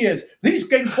close he is. He's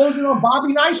getting closing on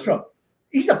Bobby Nystrom.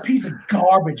 He's a piece of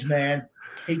garbage, man.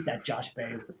 Hate that Josh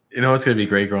Bailey. You know what's going to be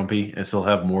great, Grumpy, is he'll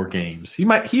have more games. You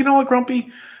know what, Grumpy?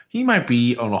 He might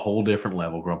be on a whole different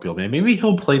level, Grumpy Old Man. Maybe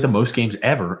he'll play the most games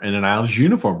ever in an Islanders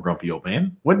uniform, Grumpy Old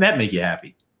Man. Wouldn't that make you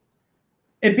happy?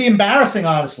 It'd be embarrassing,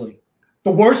 honestly.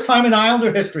 The worst time in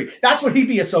Islander history. That's what he'd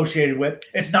be associated with.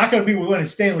 It's not going to be winning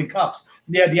Stanley Cups.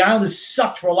 Yeah, the Islanders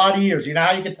sucked for a lot of years. You know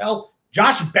how you can tell?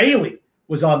 Josh Bailey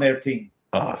was on their team.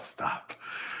 Oh, stop.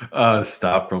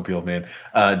 Stop, Grumpy Old Man.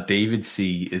 David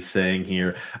C. is saying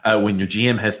here, when your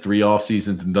GM has 3 off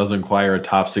seasons and doesn't acquire a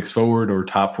top 6 forward or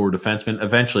top 4 defenseman,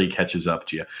 eventually it catches up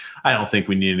to you. I don't think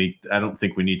we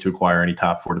need to acquire any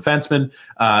top 4 defensemen.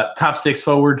 Top 6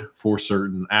 forward for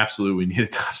certain. Absolutely, we need a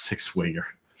top 6 winger.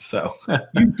 So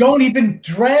you don't even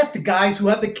draft the guys who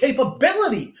have the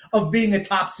capability of being a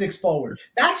top 6 forward.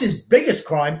 That's his biggest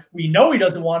crime. We know he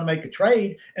doesn't want to make a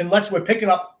trade unless we're picking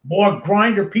up more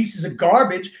grinder pieces of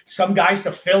garbage, some guys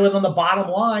to fill in on the bottom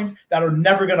lines that are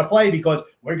never going to play, because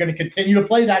we're going to continue to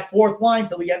play that 4th line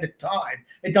till the end of time.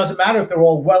 It doesn't matter if they're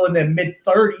all well in their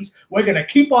mid-30s. We're going to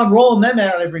keep on rolling them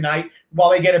out every night while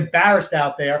they get embarrassed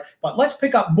out there. But let's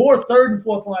pick up more 3rd and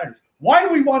 4th liners. Why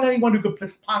do we want anyone who could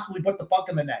possibly put the puck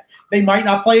in the net? They might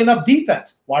not play enough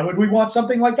defense. Why would we want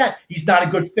something like that? He's not a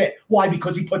good fit. Why?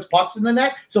 Because he puts pucks in the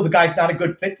net, so the guy's not a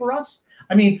good fit for us?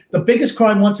 I mean, the biggest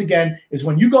crime, once again, is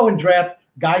when you go and draft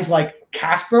guys like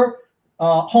Casper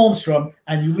Holmstrom,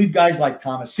 and you leave guys like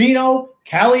Tomasino,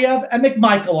 Kaliev, and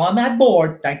McMichael on that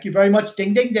board. Thank you very much.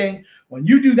 Ding, ding, ding. When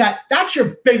you do that, that's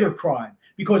your bigger crime.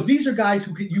 Because these are guys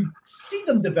who you see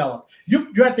them develop.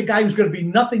 You're at the guy who's going to be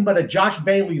nothing but a Josh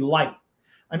Bailey light.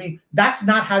 I mean, that's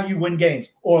not how you win games.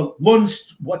 Or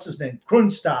what's his name?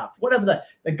 Krunstaff, whatever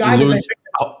the guy.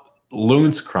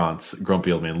 Lundkrantz,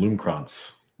 grumpy old man,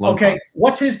 Lundkrantz. Okay,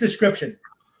 what's his description?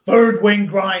 Third wing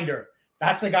grinder.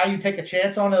 That's the guy you take a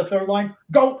chance on in the third line.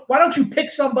 Go. Why don't you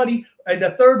pick somebody in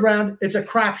the third round? It's a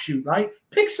crapshoot, right?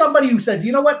 Pick somebody who says,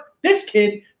 you know what? This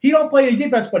kid, he don't play any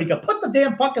defense, but he can put the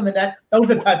damn puck in the net.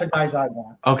 Those are the type of guys I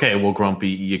want. Okay, well, Grumpy,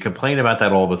 you complain about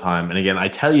that all the time. And again, I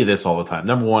tell you this all the time.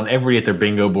 Number one, everybody at their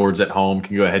bingo boards at home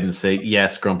can go ahead and say,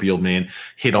 yes, Grumpy old man,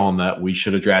 hit on that. We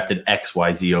should have drafted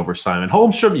XYZ over Simon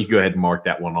Holmstrom. You go ahead and mark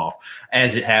that one off.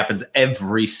 As it happens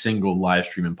every single live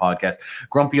stream and podcast.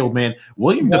 Grumpy old man,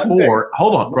 William Dufour,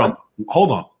 hold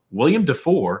on. William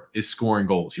Dufour is scoring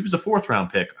goals. He was a 4th-round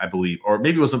pick, I believe, or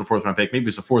maybe it wasn't a 4th-round pick. Maybe it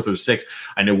was a 4th or 6th.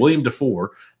 I know William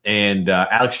Dufour and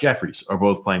Alex Jeffries are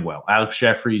both playing well. Alex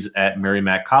Jeffries at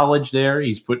Merrimack College there.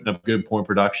 He's putting up good point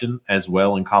production as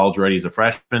well in college already as a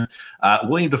freshman.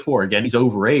 William Dufour, again, he's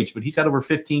overage, but he's got over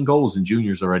 15 goals in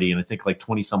juniors already, and I think like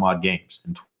 20-some-odd games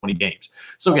in 20 games.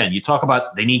 So, again, you talk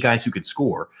about they need guys who can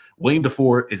score. William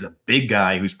Dufour is a big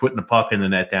guy who's putting the puck in the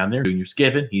net down there. Junior's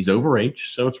given. He's overage,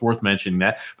 so it's worth mentioning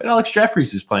that. But Alex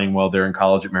Jeffries is playing well there in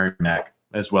college at Merrimack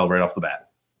as well right off the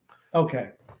bat. Okay.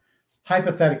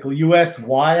 Hypothetically, you asked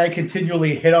why I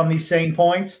continually hit on these same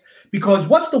points. Because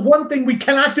what's the one thing we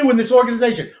cannot do in this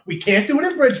organization? We can't do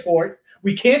it in Bridgeport.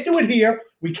 We can't do it here.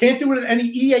 We can't do it in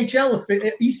any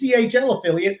ECHL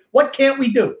affiliate. What can't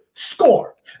we do?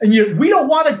 Score. And we don't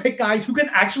want to pick guys who can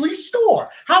actually score.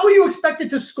 How are you expected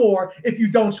to score if you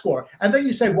don't score? And then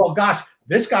you say, well, gosh,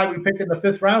 this guy we picked in the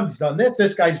 5th round has done this.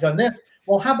 This guy's done this.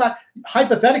 Well, how about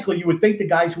hypothetically, you would think the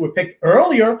guys who were picked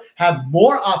earlier have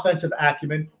more offensive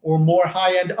acumen or more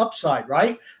high-end upside,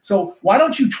 right? So why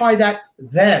don't you try that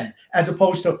then, as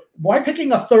opposed to why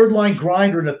picking a third-line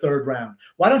grinder in the 3rd round?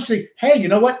 Why don't you say, hey, you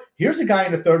know what? Here's a guy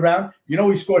in the 3rd round. You know,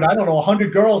 he scored,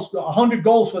 100 goals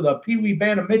for the Pee Wee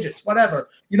Band of Midgets, whatever.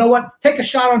 You know what? Take a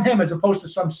shot on him as opposed to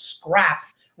some scrap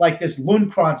like this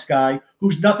Lundkrantz guy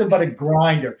who's nothing but a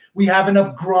grinder. We have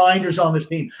enough grinders on this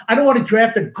team. I don't want to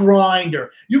draft a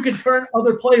grinder. You can turn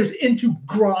other players into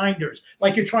grinders,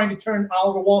 like you're trying to turn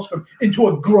Oliver Wahlstrom into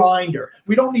a grinder.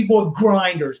 We don't need more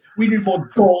grinders. We need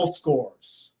more goal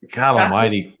scorers. God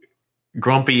almighty.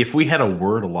 Grumpy, if we had a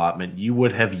word allotment, you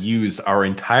would have used our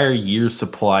entire year's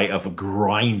supply of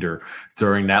grinder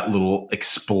during that little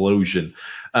explosion.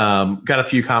 Got a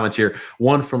few comments here.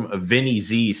 One from Vinny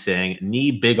Z saying,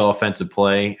 need big offensive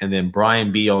play. And then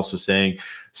Brian B also saying,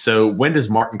 so when does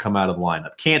Martin come out of the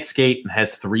lineup? Can't skate and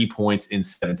has 3 points in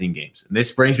 17 games. And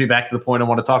this brings me back to the point I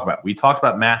want to talk about. We talked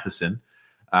about Matheson,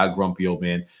 grumpy old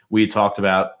man. We talked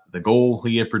about the goal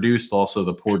he had produced, also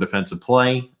the poor defensive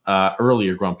play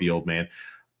earlier, grumpy old man.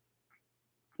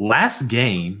 Last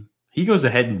game, he goes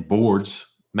ahead and boards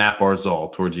Matt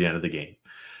Barzal towards the end of the game.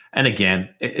 And again,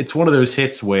 it's one of those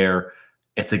hits where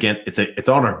it's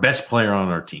on our best player on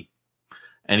our team.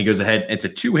 And he goes ahead. It's a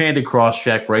two-handed cross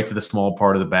check right to the small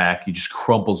part of the back. He just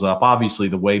crumples up. Obviously,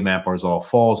 the way Matt Barzal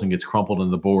falls and gets crumpled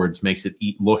in the boards makes it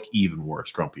look even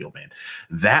worse, grumpy old man.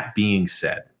 That being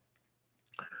said,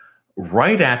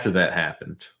 right after that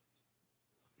happened,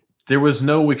 there was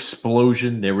no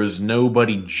explosion. There was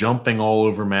nobody jumping all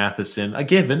over Matheson. A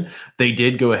given. They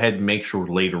did go ahead and make sure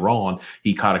later on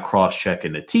he caught a cross check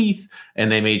in the teeth,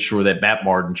 and they made sure that Matt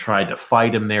Martin tried to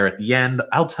fight him there at the end.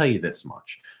 I'll tell you this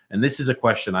much, and this is a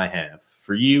question I have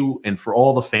for you and for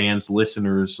all the fans,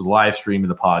 listeners, live stream,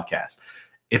 and the podcast.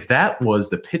 If that was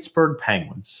the Pittsburgh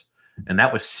Penguins and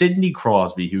that was Sidney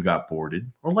Crosby who got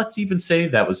boarded, or let's even say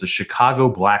that was the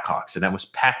Chicago Blackhawks and that was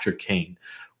Patrick Kane,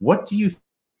 what do you think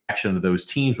the action of those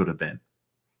teams would have been?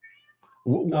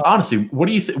 Honestly, what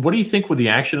do you think would the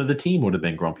action of the team would have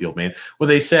been, grumpy old man? Well,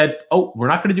 they said, oh, we're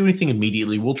not going to do anything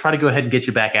immediately. We'll try to go ahead and get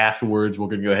you back afterwards. We're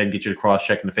going to go ahead and get you to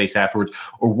cross-check in the face afterwards.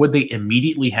 Or would they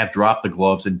immediately have dropped the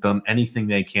gloves and done anything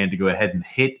they can to go ahead and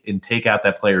hit and take out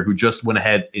that player who just went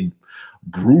ahead and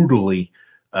brutally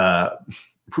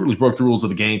broke the rules of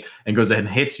the game and goes ahead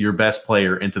and hits your best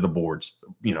player into the boards?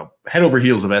 You know, head over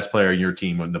heels the best player in your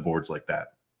team on the boards like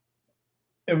that.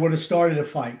 It would have started a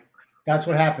fight. That's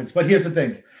what happens. But here's the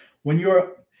thing. When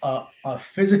you're a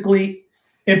physically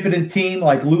impotent team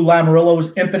like Lou Lamoriello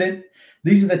is impotent,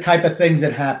 these are the type of things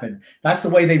that happen. That's the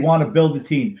way they want to build the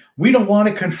team. We don't want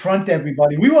to confront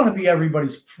everybody. We want to be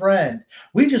everybody's friend.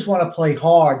 We just want to play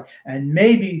hard, and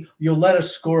maybe you'll let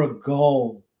us score a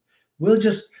goal. We'll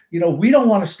just, we don't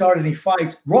want to start any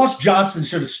fights. Ross Johnson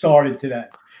should have started today.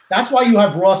 That's why you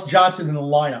have Ross Johnson in the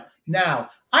lineup.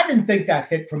 Now, I didn't think that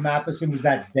hit from Matheson was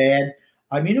that bad.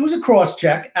 I mean, it was a cross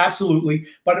check, absolutely,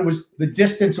 but it was the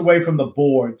distance away from the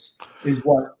boards is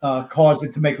what caused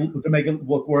it to make it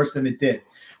look worse than it did.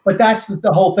 But that's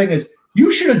the whole thing is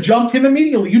you should have jumped him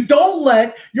immediately. You don't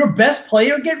let your best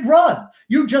player get run.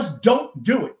 You just don't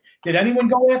do it. Did anyone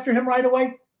go after him right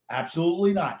away?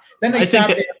 Absolutely not. Then they sat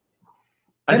there.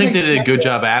 I think they did a good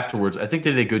job afterwards. I think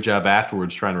they did a good job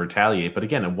afterwards trying to retaliate. But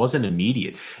again, it wasn't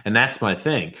immediate. And that's my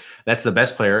thing. That's the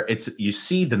best player. You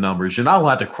see the numbers. You're not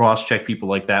allowed to cross-check people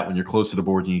like that when you're close to the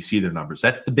boards and you see their numbers.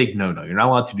 That's the big no-no. You're not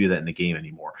allowed to do that in the game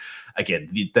anymore. Again,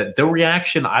 the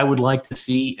reaction I would like to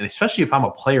see, and especially if I'm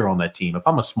a player on that team, if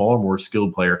I'm a smaller, more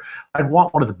skilled player, I'd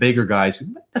want one of the bigger guys who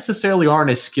necessarily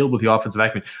aren't as skilled with the offensive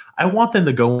acumen. I want them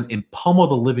to go in and pummel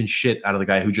the living shit out of the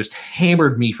guy who just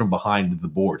hammered me from behind the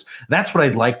boards. That's what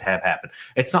I'd like to have happen.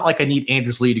 It's not like I need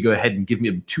Anders Lee to go ahead and give me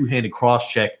a two-handed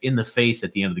cross-check in the face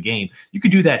at the end of the game. You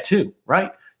could do that too,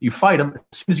 right? You fight him.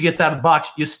 As soon as he gets out of the box,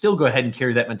 you still go ahead and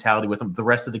carry that mentality with him the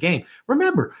rest of the game.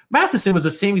 Remember, Matheson was the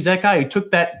same exact guy who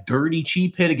took that dirty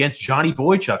cheap hit against Johnny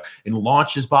Boychuk and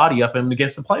launched his body up him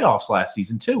against the playoffs last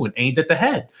season too and aimed at the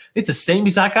head. It's the same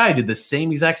exact guy, did the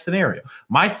same exact scenario.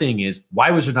 My thing is,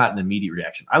 why was there not an immediate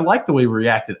reaction? I like the way we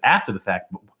reacted after the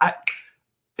fact, but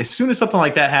as soon as something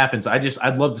like that happens,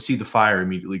 I'd love to see the fire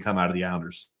immediately come out of the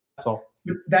Islanders. That's all.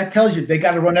 That tells you they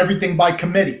got to run everything by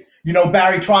committee. You know,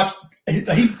 Barry Trotz,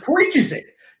 he preaches it.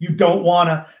 Don't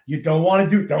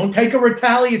take a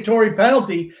retaliatory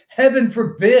penalty. Heaven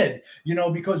forbid,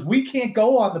 because we can't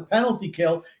go on the penalty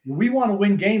kill. We want to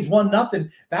win games 1-0.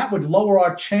 That would lower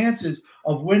our chances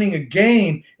of winning a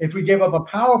game if we gave up a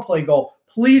power play goal.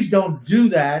 Please don't do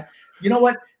that. You know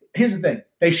what? Here's the thing.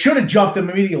 They should have jumped him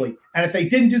immediately. And if they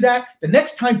didn't do that, the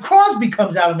next time Crosby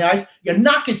comes out on the ice, you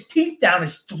knock his teeth down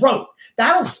his throat.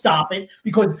 That'll stop it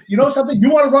because you know something? You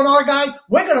want to run our guy?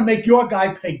 We're going to make your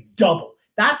guy pay double.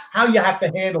 That's how you have to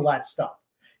handle that stuff.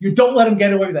 You don't let him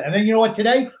get away with it. And then you know what?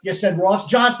 Today, you send Ross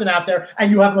Johnston out there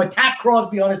and you have him attack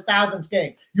Crosby on his 1000th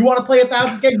game. You want to play a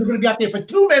 1000th game? You're going to be out there for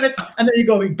 2 minutes and then you're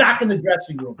going to be back in the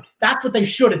dressing room. That's what they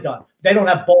should have done. They don't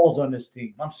have balls on this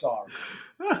team. I'm sorry.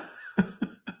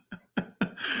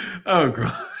 Oh,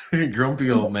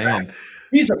 grumpy old man.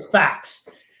 These are facts.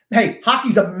 Hey,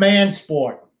 hockey's a man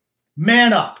sport.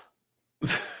 Man up.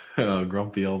 Oh,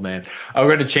 grumpy old man. Oh,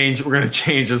 we're going to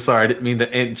change. I'm sorry. I didn't mean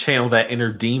to channel that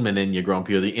inner demon in you,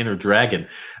 Grumpy, or the inner dragon.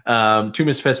 Too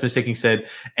Mistaking said,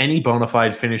 any bona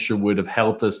fide finisher would have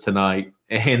helped us tonight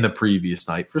and the previous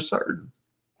night for certain.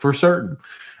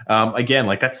 Again,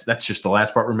 like that's just the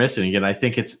last part we're missing. Again, I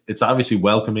think it's obviously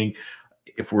welcoming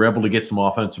if we're able to get some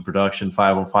offensive production,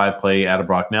 5-on-5 play out of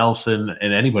Brock Nelson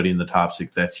and anybody in the top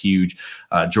six. That's huge.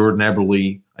 Jordan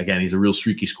Eberle, again, he's a real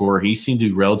streaky scorer. He seemed to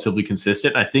be relatively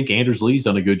consistent. I think Anders Lee's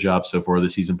done a good job so far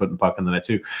this season putting the puck in the net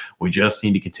too. We just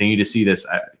need to continue to see this.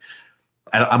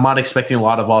 I'm not expecting a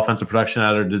lot of offensive production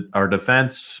out of our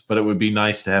defense, but it would be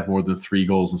nice to have more than 3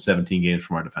 goals in 17 games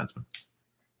from our defensemen.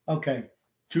 Okay.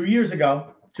 2 years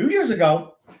ago,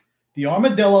 the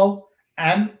Armadillo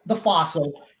and the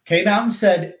Fossil came out and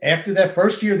said after their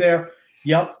first year there,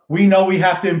 yep, we know we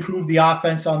have to improve the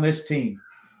offense on this team.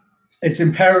 It's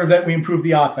imperative that we improve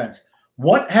the offense.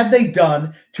 What have they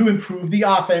done to improve the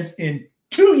offense in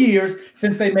 2 years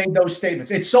since they made those statements?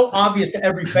 It's so obvious to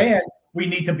every fan we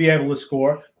need to be able to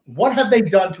score. What have they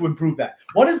done to improve that?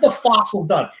 What has the Fossil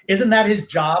done? Isn't that his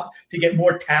job to get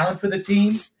more talent for the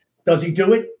team? Does he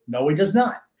do it? No, he does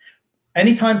not.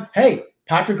 Anytime, hey,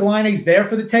 Patrick Laine's there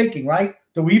for the taking, right?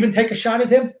 Do we even take a shot at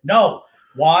him? No.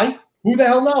 Why? Who the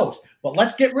hell knows? But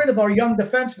let's get rid of our young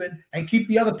defensemen and keep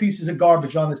the other pieces of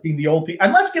garbage on this team, the old people.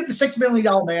 And let's give the $6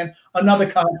 million man another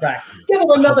contract. Give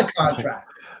him another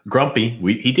contract. Grumpy,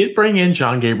 he did bring in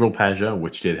Jean-Gabriel Pageau,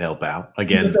 which did help out.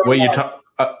 Again, what you talk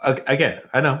again,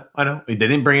 I know. They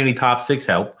didn't bring any top 6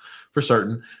 help for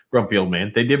certain. Grumpy old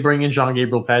man. They did bring in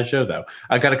Jean-Gabriel Pageau, though.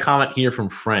 I got a comment here from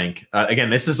Frank. Again,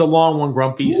 this is a long one,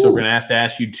 Grumpy, so we're going to have to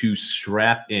ask you to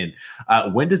strap in.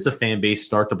 When does the fan base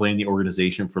start to blame the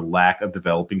organization for lack of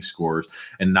developing scorers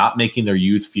and not making their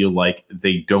youth feel like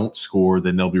they don't score,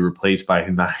 then they'll be replaced by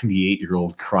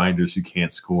 98-year-old grinders who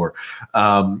can't score?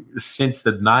 Since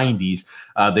the 90s,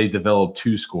 they've developed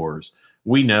 2 scorers.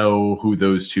 We know who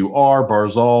those 2 are.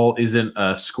 Barzal isn't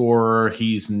a scorer.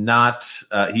 He's not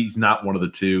one of the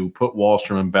 2. Put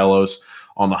Wahlstrom and Bellows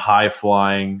on the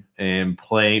high-flying and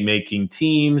play-making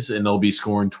teams, and they'll be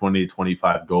scoring 20 to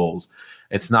 25 goals.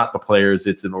 It's not the players.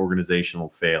 It's an organizational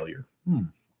failure.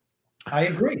 I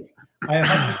agree. I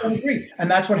 100% agree. And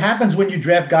that's what happens when you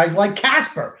draft guys like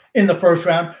Casper in the first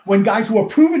round, when guys who are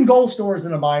proven goal scorers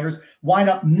in the minors wind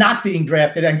up not being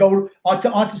drafted and go on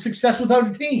to success with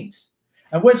other teams.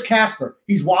 And where's Casper?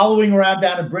 He's wallowing around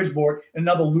down in Bridgeport in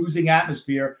another losing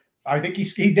atmosphere. I think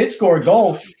he did score a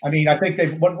goal. I mean, I think how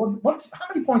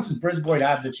many points does Bridgeport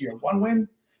have this year? One win?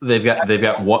 They've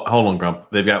got one. Hold on, Grump.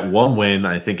 They've got one win,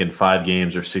 I think, in 5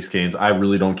 games or 6 games. I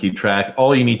really don't keep track.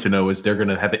 All you need to know is they're going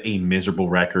to have a miserable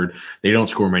record. They don't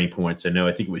score many points. I know.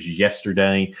 I think it was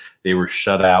yesterday they were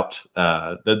shut out.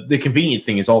 The convenient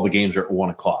thing is all the games are at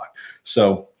 1:00.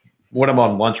 So when I'm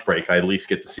on lunch break, I at least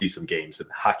get to see some games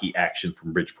and hockey action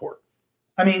from Bridgeport.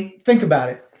 I mean, think about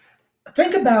it.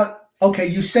 Okay,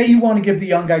 you say you want to give the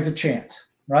young guys a chance,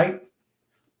 right?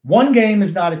 One game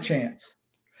is not a chance.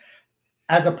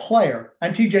 As a player,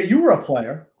 and TJ, you were a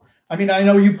player. I mean, I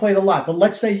know you played a lot, but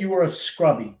let's say you were a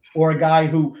scrubby or a guy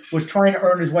who was trying to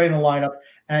earn his way in the lineup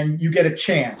and you get a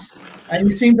chance and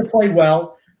you seem to play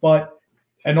well, but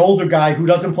an older guy who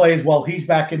doesn't play as well, he's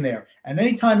back in there. And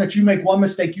anytime that you make one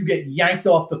mistake, you get yanked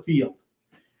off the field.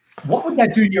 What would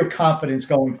that do to your confidence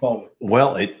going forward?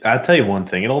 Well, I'll tell you one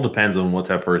thing. It all depends on what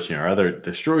type of person you are. Either it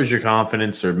destroys your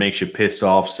confidence or makes you pissed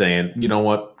off saying, you know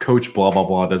what, coach blah, blah,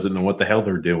 blah doesn't know what the hell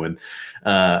they're doing.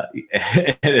 And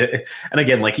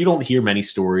again, like you don't hear many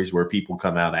stories where people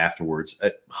come out afterwards.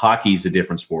 Hockey is a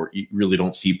different sport. You really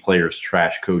don't see players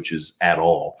trash coaches at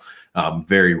all.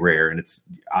 Very rare, and it's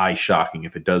eye-shocking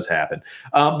if it does happen.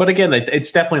 But again,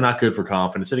 it's definitely not good for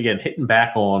confidence. And again, hitting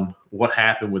back on what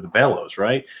happened with the Bellows,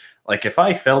 right? Like if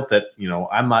I felt that,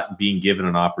 I'm not being given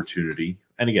an opportunity,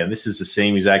 and again, this is the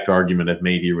same exact argument I've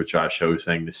made here with Josh Ho,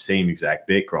 saying the same exact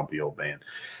bit, grumpy old man.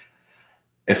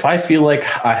 If I feel like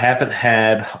I haven't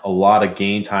had a lot of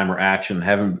game time or action,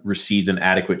 haven't received an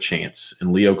adequate chance,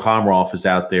 and Leo Komarov is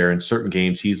out there in certain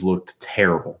games, he's looked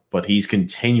terrible, but he's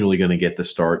continually going to get the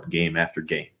start game after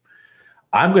game.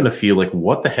 I'm going to feel like,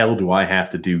 what the hell do I have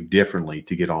to do differently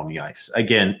to get on the ice?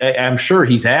 Again, I'm sure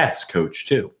he's asked Coach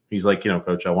too. He's like,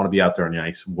 Coach, I want to be out there on the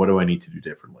ice. What do I need to do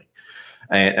differently?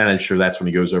 And I'm sure that's when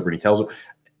he goes over and he tells him.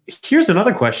 Here's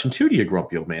another question too to you,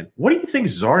 grumpy old man. What do you think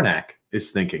Zarnak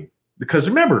is thinking? Because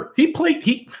remember, he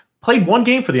played one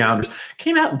game for the Islanders,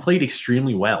 came out and played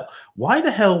extremely well. Why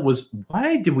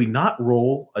did we not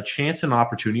roll a chance and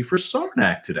opportunity for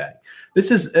Zarnak today? This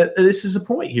is a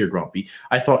point here, Grumpy.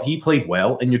 I thought he played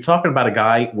well, and you're talking about a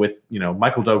guy with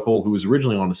Michael Dokol, who was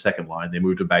originally on the second line. They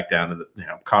moved him back down to the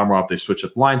Komarov. They switched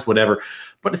up lines, whatever.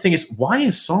 But the thing is, why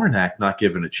is Zarnak not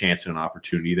given a chance and an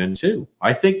opportunity then too?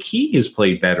 I think he has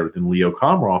played better than Leo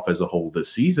Komarov as a whole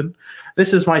this season.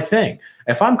 This is my thing.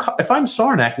 If I'm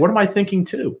Zarnak, what am I thinking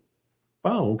too?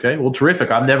 Oh, okay. Well,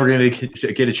 terrific. I'm never going to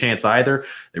get a chance either.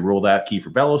 They rolled out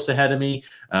Kiefer Bellows ahead of me.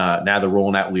 Now they're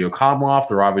rolling out Leo Komarov.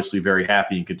 They're obviously very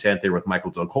happy and content there with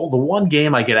Michael Dokol. The one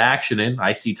game I get action in,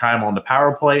 I see time on the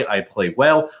power play. I play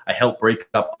well. I help break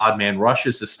up odd man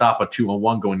rushes to stop a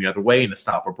 2-on-1 going the other way and to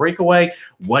stop a breakaway.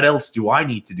 What else do I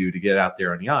need to do to get out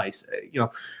there on the ice?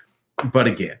 But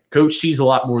again, Coach sees a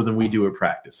lot more than we do at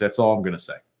practice. That's all I'm going to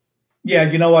say. Yeah,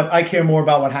 you know what? I care more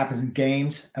about what happens in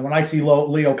games. And when I see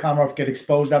Leo Komarov get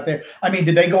exposed out there, I mean,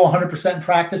 did they go 100% in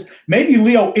practice? Maybe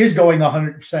Leo is going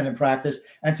 100% in practice.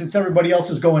 And since everybody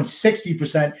else is going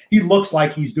 60%, he looks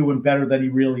like he's doing better than he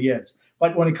really is.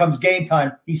 But when it comes game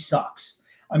time, he sucks.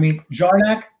 I mean,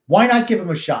 Zarnak, why not give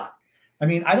him a shot? I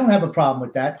mean, I don't have a problem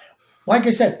with that. Like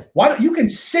I said, you can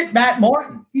sit Matt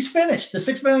Martin. He's finished. The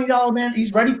 $6 million man,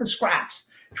 he's ready for scraps.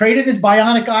 Traded his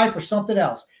bionic eye for something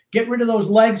else. Get rid of those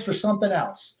legs for something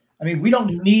else. I mean, we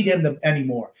don't need him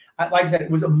anymore. Like I said, it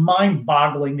was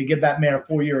mind-boggling to give that man a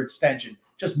 4-year extension.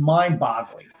 Just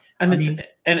mind-boggling. And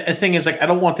the thing is, I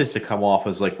don't want this to come off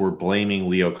as like we're blaming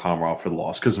Leo Komarov for the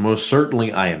loss, because most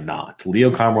certainly I am not. Leo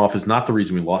Komarov is not the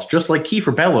reason we lost, just like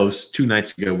Kiefer Bellows 2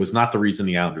 nights ago was not the reason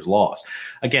the Islanders lost.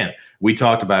 Again, we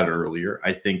talked about it earlier.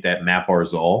 I think that Matt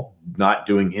Barzal not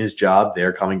doing his job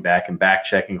there, coming back and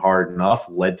back-checking hard enough,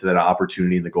 led to that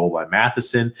opportunity in the goal by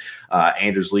Matheson.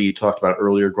 Anders Lee talked about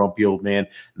earlier, grumpy old man,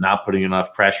 not putting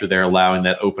enough pressure there, allowing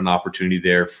that open opportunity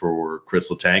there for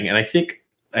Chris Letang. And I think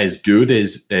as good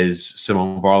as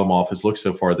Simon Varlamov has looked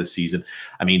so far this season,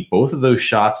 I mean, both of those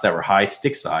shots that were high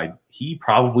stick side, he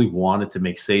probably wanted to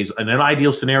make saves. In an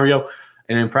ideal scenario,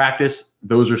 and in practice,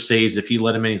 those are saves. If he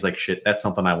let him in, he's like, shit, that's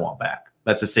something I want back.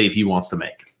 That's a save he wants to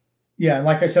make. Yeah, and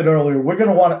like I said earlier, we're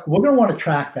gonna want to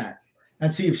track that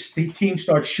and see if the team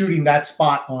starts shooting that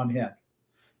spot on him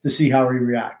to see how he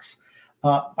reacts.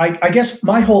 I guess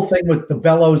my whole thing with the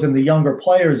Bellows and the younger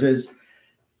players is,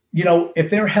 if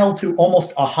they're held to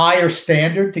almost a higher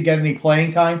standard to get any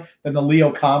playing time than the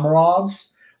Leo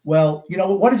Komarovs, well,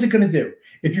 what is it going to do?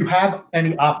 If you have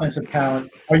any offensive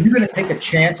talent, are you going to take a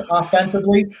chance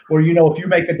offensively? Or, if you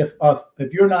make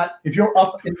if you're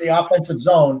up in the offensive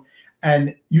zone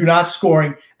and you're not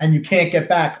scoring and you can't get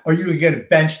back, are you going to get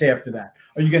benched after that?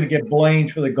 Are you going to get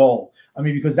blamed for the goal? I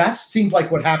mean, because that seems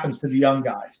like what happens to the young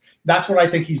guys. That's what I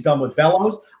think he's done with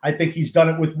Bellows. I think he's done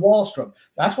it with Wahlstrom.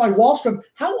 That's why Wahlstrom,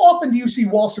 how often do you see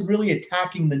Wahlstrom really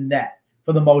attacking the net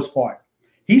for the most part?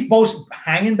 He's both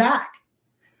hanging back.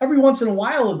 Every once in a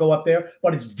while he'll go up there,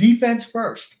 but it's defense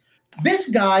first. This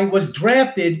guy was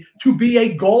drafted to be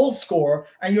a goal scorer,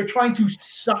 and you're trying to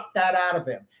suck that out of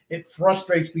him. It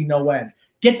frustrates me no end.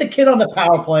 Get the kid on the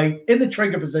power play in the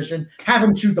trigger position. Have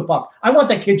him shoot the puck. I want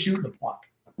that kid shooting the puck.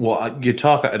 Well, you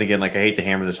talk, and again, like I hate to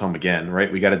hammer this home again,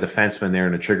 right? We got a defenseman there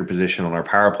in a trigger position on our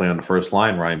power play on the first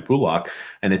line, Ryan Pulock,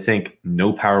 and I think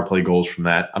no power play goals from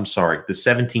that. I'm sorry. The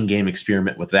 17-game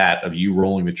experiment with that of you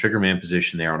rolling the trigger man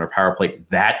position there on our power play,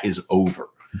 that is over.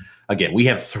 Again, we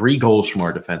have 3 goals from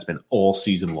our defensemen all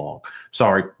season long.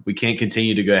 Sorry, we can't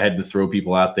continue to go ahead and throw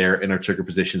people out there in our trigger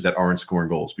positions that aren't scoring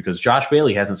goals because Josh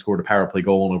Bailey hasn't scored a power play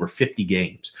goal in over 50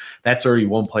 games. That's already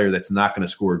one player that's not going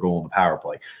to score a goal in the power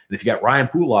play. And if you got Ryan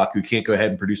Pulock, who can't go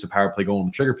ahead and produce a power play goal in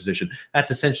the trigger position, that's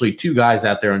essentially 2 guys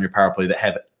out there on your power play that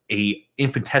have a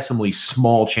infinitesimally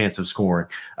small chance of scoring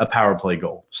a power play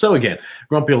goal. So again,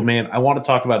 Grumpy Old Man, I want to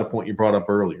talk about a point you brought up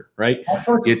earlier, right?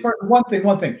 First,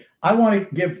 one thing. I want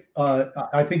to give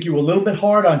I think you were a little bit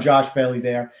hard on Josh Bailey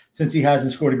there since he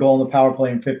hasn't scored a goal in the power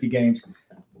play in 50 games.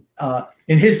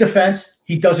 In his defense,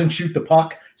 he doesn't shoot the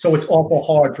puck, so it's awful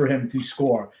hard for him to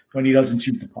score when he doesn't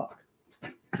shoot the puck.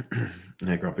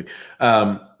 Hey, Grumpy.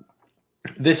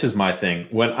 This is my thing.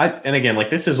 And again, like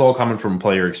this is all coming from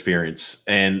player experience,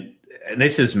 and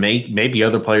this is maybe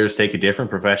other players take it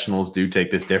different. Professionals do take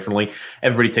this differently.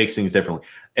 Everybody takes things differently.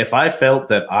 If I felt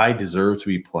that I deserved to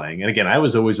be playing, and again, I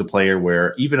was always a player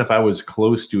where even if I was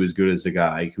close to as good as the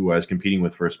guy who I was competing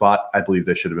with for a spot, I believe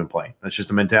they should have been playing. That's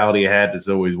just a mentality I had, as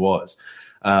always was.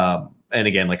 And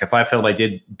again, like if I felt I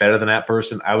did better than that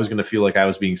person, I was going to feel like I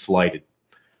was being slighted.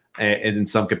 And in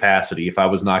some capacity, if I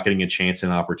was not getting a chance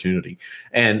and opportunity.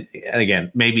 And again,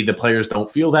 maybe the players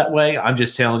don't feel that way. I'm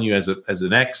just telling you as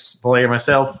an ex-player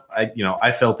myself,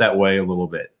 I felt that way a little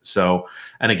bit. So,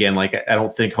 and again, like I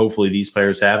don't think hopefully these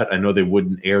players have it. I know they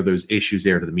wouldn't air those issues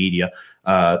there to the media.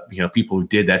 People who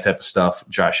did that type of stuff,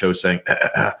 Josh Ho saying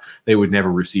they would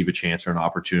never receive a chance or an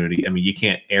opportunity. I mean, you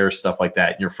can't air stuff like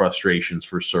that in your frustrations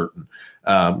for certain.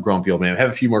 Grumpy Old Man. I have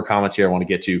a few more comments here I want to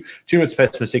get to. 2 minutes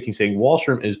pessimistic saying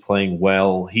Wahlstrom is playing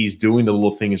well. He's doing the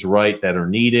little things right that are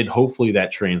needed. Hopefully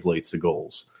that translates to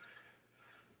goals.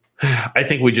 I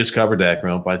think we just covered that,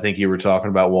 Grump. I think you were talking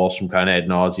about Wahlstrom kind of ad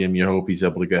nauseum. You hope he's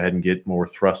able to go ahead and get more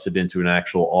thrusted into an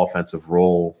actual offensive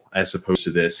role as opposed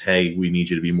to this, hey, we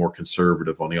need you to be more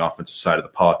conservative on the offensive side of the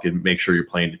puck and make sure you're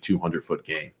playing the 200-foot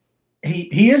game.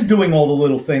 He is doing all the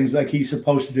little things like he's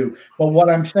supposed to do. But what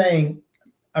I'm saying,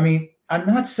 I mean, I'm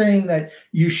not saying that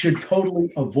you should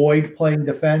totally avoid playing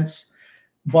defense,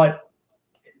 but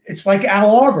it's like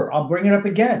Al Arbor. I'll bring it up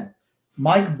again.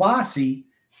 Mike Bossy,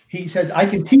 he said, I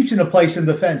can teach him to play some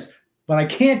defense, but I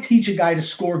can't teach a guy to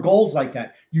score goals like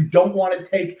that. You don't want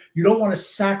to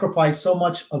sacrifice so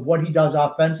much of what he does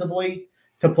offensively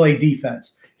to play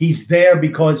defense. He's there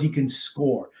because he can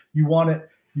score. You want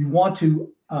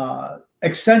to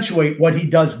accentuate what he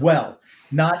does well,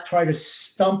 not try to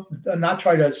squash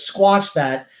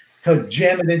that to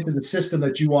jam it into the system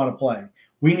that you want to play.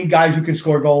 We need guys who can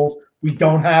score goals. We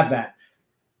don't have that.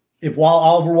 If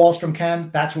Oliver Wahlstrom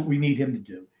can, that's what we need him to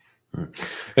do. Got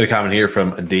a comment here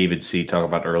from David C. talking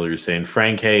about earlier saying,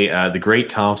 Frank, hey, the great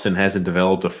Thompson hasn't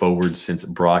developed a forward since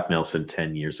Brock Nelson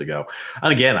 10 years ago.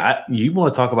 And again, you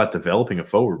want to talk about developing a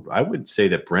forward. I would say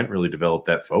that Brent really developed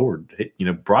that forward.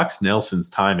 Brock Nelson's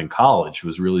time in college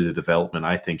was really the development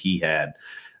I think he had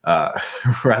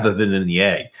rather than in the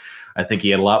A. I think he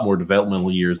had a lot more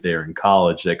developmental years there in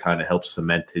college that kind of helped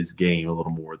cement his game a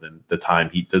little more than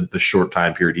the short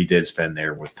time period he did spend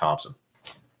there with Thompson.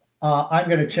 I'm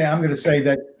going to say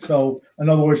that. So, in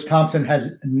other words, Thompson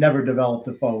has never developed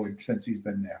a forward since he's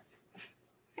been there.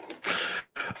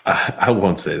 I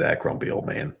won't say that, Grumpy Old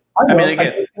Man. I mean,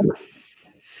 again,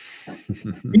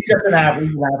 he's just an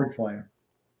average player.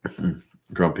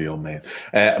 Grumpy Old Man.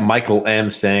 Michael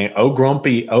M. saying,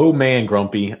 oh man,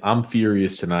 Grumpy, I'm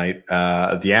furious tonight.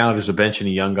 The Islanders are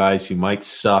benching young guys who might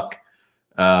suck.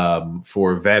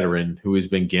 For a veteran who has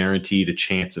been guaranteed a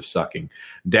chance of sucking.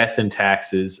 Death and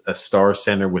taxes, a star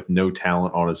center with no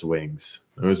talent on his wings.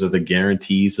 Those are the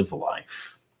guarantees of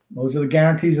life. Those are the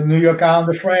guarantees of the New York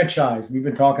Islanders franchise. We've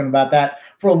been talking about that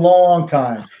for a long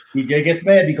time. DJ gets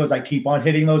mad because I keep on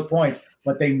hitting those points,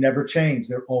 but they never change.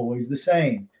 They're always the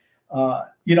same.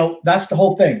 That's the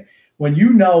whole thing. When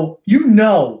you know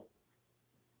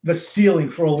the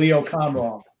ceiling for a Leo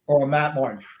Komarov or a Matt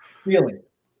Martin. ceiling,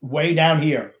 way down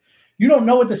here. You don't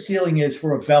know what the ceiling is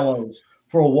for a Bellows,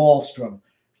 for a Wahlstrom.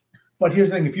 But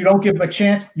here's the thing. If you don't give them a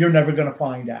chance, you're never going to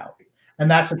find out. And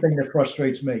that's the thing that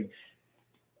frustrates me.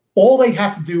 All they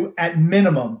have to do at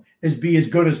minimum is be as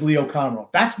good as Leo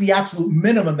Komarov. That's the absolute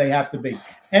minimum they have to be.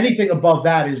 Anything above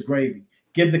that is gravy.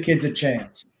 Give the kids a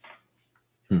chance.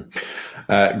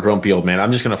 Grumpy old man.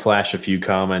 I'm just going to flash a few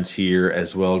comments here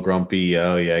as well. Grumpy,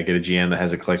 oh yeah, I get a GM that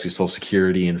has a collected Social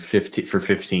Security for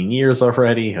 15 years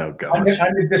already. Oh gosh, I'm going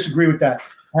to disagree with that.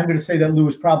 I'm going to say that Lou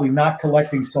is probably not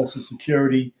collecting Social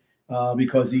Security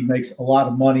because he makes a lot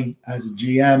of money as a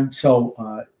GM. So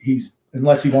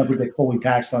unless he wants to get fully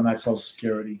taxed on that Social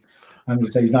Security, I'm going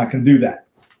to say he's not going to do that.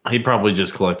 He probably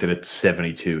just collected at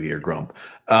 72 here, Grump.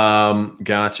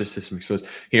 Gotcha. System exposed.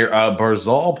 Here,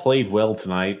 Barzal played well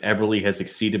tonight. Eberle has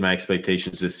exceeded my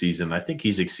expectations this season. I think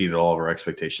he's exceeded all of our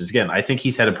expectations. Again, I think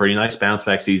he's had a pretty nice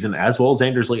bounce-back season, as well as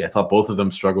Anders Lee. I thought both of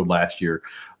them struggled last year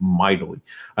mightily.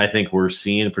 I think we're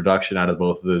seeing production out of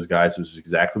both of those guys, which is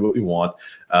exactly what we want.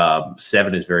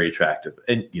 7 is very attractive.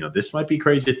 And, this might be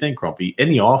crazy to think, Grumpy. In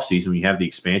the offseason, we have the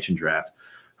expansion draft.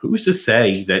 Who's to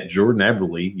say that Jordan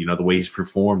Eberle, the way he's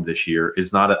performed this year,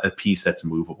 is not a piece that's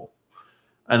movable?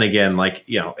 And again,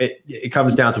 it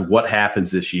comes down to what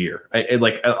happens this year.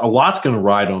 A lot's going to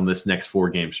ride on this next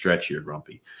 4-game stretch here,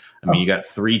 Grumpy. I mean, you got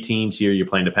 3 teams here. You're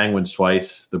playing the Penguins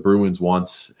twice, the Bruins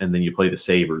once, and then you play the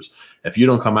Sabres. If you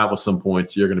don't come out with some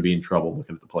points, you're going to be in trouble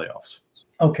looking at the playoffs.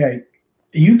 Okay.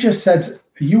 You just said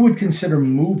you would consider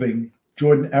moving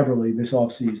Jordan Eberle this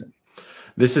offseason.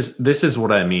 This is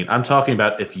what I mean. I'm talking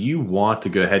about if you want to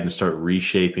go ahead and start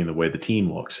reshaping the way the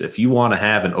team looks, if you want to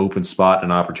have an open spot,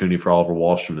 an opportunity for Oliver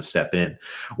Wahlstrom to step in,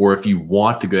 or if you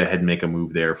want to go ahead and make a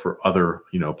move there for other,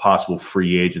 possible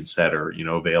free agents that are,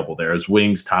 available there as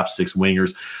wings, top 6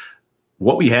 wingers.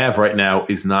 What we have right now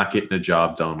is not getting a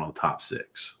job done on top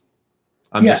 6.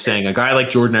 I'm just saying a guy like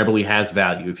Jordan Eberle has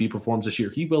value. If he performs this year,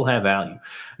 he will have value.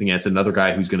 Again, it's another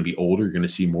guy who's going to be older. You're going to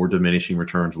see more diminishing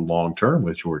returns long-term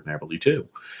with Jordan Eberle too.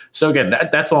 So again,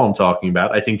 that's all I'm talking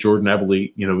about. I think Jordan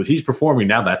Eberle, if he's performing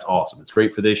now, that's awesome. It's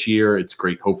great for this year. It's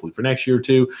great, hopefully, for next year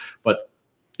too. But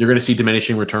you're going to see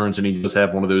diminishing returns, and he does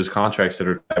have one of those contracts that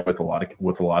are with a lot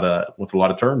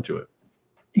of term to it.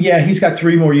 Yeah, he's got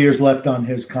 3 more years left on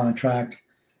his contract.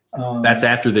 That's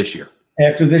after this year.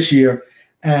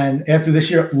 And after this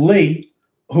year, Lee,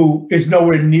 who is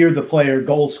nowhere near the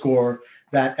goal scorer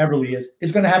that Eberle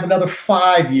is going to have another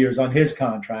 5 years on his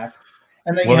contract.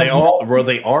 And then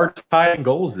they are tied in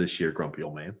goals this year, Grumpy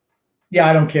old man. Yeah,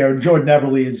 I don't care. Jordan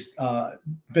Eberle has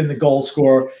been the goal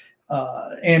scorer.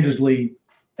 Anders Lee,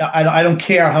 I don't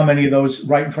care how many of those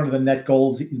right in front of the net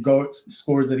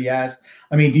scores that he has.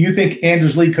 I mean, do you think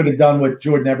Anders Lee could have done what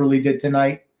Jordan Eberle did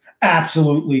tonight?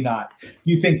 Absolutely not.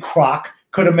 You think Kroc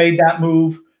could have made that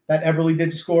move that Eberle did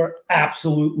to score?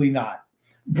 Absolutely not.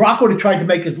 Brock would have tried to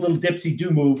make his little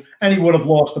dipsy-do move, and he would have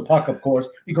lost the puck, of course,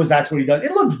 because that's what he does.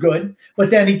 It looks good,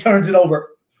 but then he turns it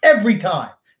over every time.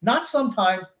 Not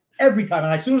sometimes, every time.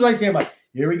 And as soon as I see him, I'm like,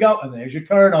 here we go, and there's your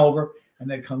turnover, and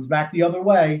then it comes back the other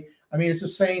way. I mean, it's the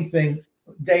same thing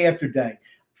day after day.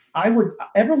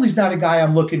 Eberle's not a guy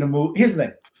I'm looking to move. Here's the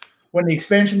thing. When the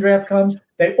expansion draft comes,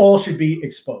 they all should be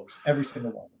exposed, every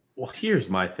single one. Well, here's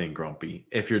my thing, Grumpy.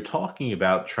 If you're talking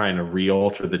about trying to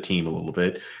re-alter the team a little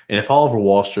bit, and if Oliver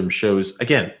Wahlstrom shows,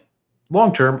 again,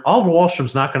 long-term, Oliver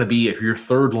Wahlstrom's not going to be your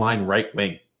third-line right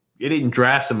wing. You didn't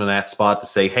draft him in that spot to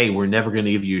say, hey, we're never going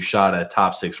to give you a shot at a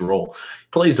top 6 role. He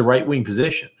plays the right wing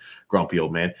position, Grumpy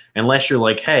old man. Unless you're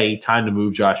like, hey, time to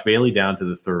move Josh Bailey down to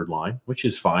the third line, which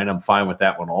is fine. I'm fine with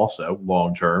that one also,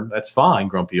 long-term. That's fine,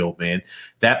 Grumpy old man.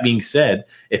 That being said,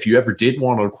 if you ever did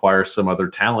want to acquire some other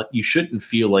talent, you shouldn't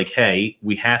feel like, hey,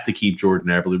 we have to keep Jordan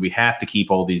Eberle. We have to keep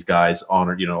all these guys on,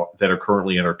 that are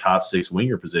currently in our top 6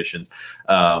 winger positions.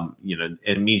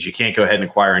 It means you can't go ahead and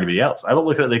acquire anybody else. I don't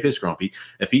look at it like this, Grumpy.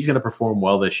 If he's going to perform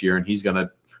well this year and he's going to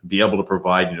be able to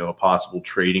provide, a possible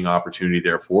trading opportunity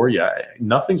there for you,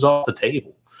 nothing's off the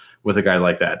table with a guy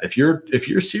like that. If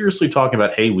you're seriously talking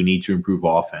about, hey, we need to improve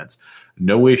offense,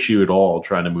 no issue at all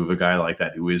trying to move a guy like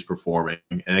that who is performing.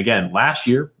 And again, last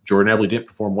year, Jordan Eberle didn't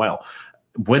perform well.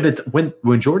 When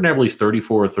Jordan Eberle is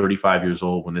 34 or 35 years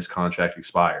old, when this contract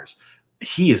expires,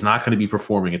 he is not going to be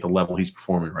performing at the level he's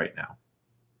performing right now.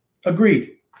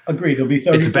 Agreed. He'll be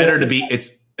 34.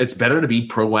 it's better to be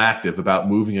proactive about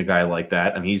moving a guy like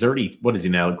that. I mean, he's already, what is he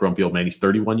now, grumpy old man? He's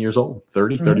 31 years old,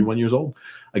 31 years old.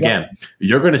 Again,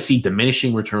 you're going to see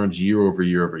diminishing returns year over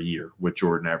year with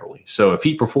Jordan Eberle. So if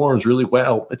he performs really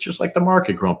well, it's just like the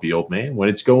market, grumpy old man. When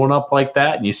it's going up like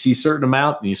that and you see a certain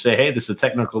amount and you say, hey, this is a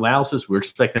technical analysis, we're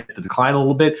expecting it to decline a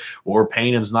little bit, or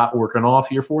Paynham's not working off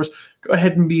here for us, go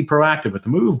ahead and be proactive with the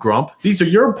move, Grump. These are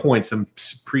your points I'm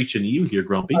preaching to you here,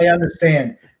 Grumpy. I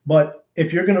understand, but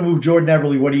if you're going to move Jordan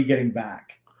Eberle, what are you getting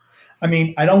back? I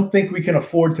mean, I don't think we can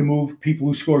afford to move people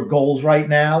who score goals right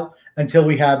now until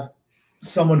we have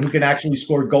someone who can actually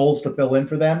score goals to fill in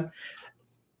for them.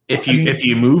 If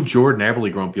you move Jordan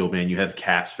Eberle, grumpy old man, you have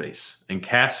cap space. And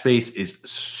cap space is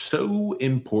so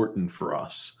important for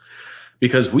us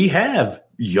because we have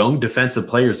young defensive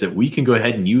players that we can go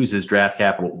ahead and use as draft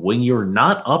capital. When you're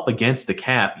not up against the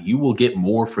cap, you will get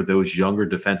more for those younger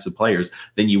defensive players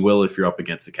than you will if you're up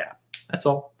against the cap. That's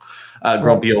all.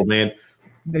 Grumpy old man.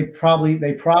 They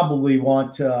probably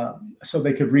want so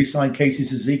they could re-sign Casey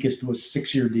Cizikas to a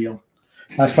 6-year deal.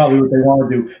 That's probably what they want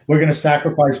to do. We're going to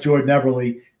sacrifice Jordan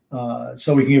Eberle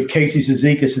so we can give Casey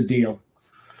Cizikas a deal.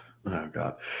 Oh,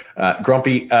 God.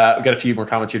 Grumpy, we've got a few more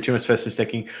comments here. Too much fast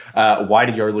sticking. Why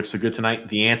did Yard look so good tonight?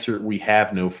 The answer, we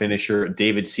have no finisher.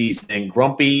 David C. saying,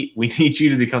 Grumpy, we need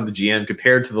you to become the GM.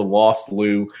 Compared to the lost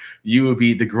Lou, you would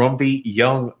be the grumpy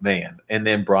young man. And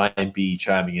then Brian B.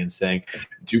 chiming in saying,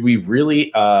 do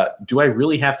I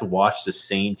really have to watch the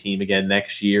same team again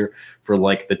next year for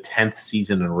like the 10th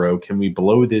season in a row? Can we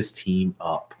blow this team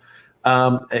up?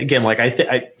 Again, like I've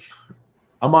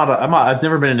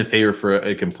never been in favor for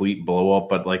a complete blow up,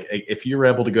 but like if you're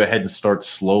able to go ahead and start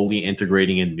slowly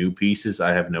integrating in new pieces,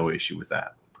 I have no issue with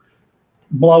that.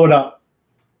 Blow it up.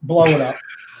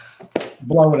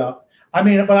 I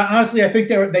mean, but honestly, I think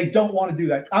they don't want to do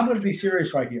that. I'm going to be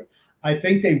serious right here. I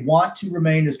think they want to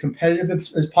remain as competitive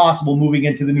as possible moving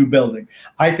into the new building.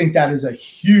 I think that is a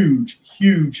huge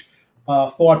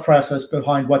thought process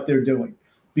behind what they're doing,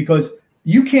 because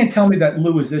you can't tell me that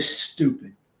Lou is this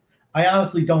stupid. I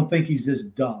honestly don't think he's this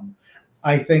dumb.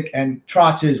 I think, and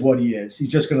Trotz is what he is.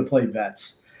 He's just going to play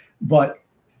vets. But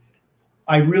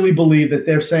I really believe that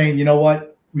they're saying, you know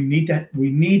what? We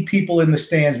need people in the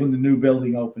stands when the new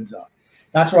building opens up.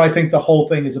 That's what I think the whole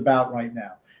thing is about right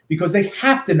now, because they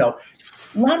have to know.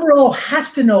 Lamoriello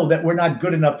has to know that we're not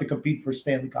good enough to compete for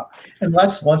Stanley Cup.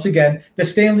 Unless, once again,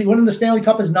 winning the Stanley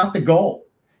Cup is not the goal.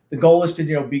 The goal is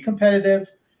to, be competitive,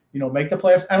 make the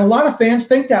playoffs. And a lot of fans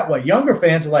think that way. Younger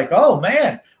fans are like, oh,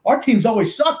 man, our teams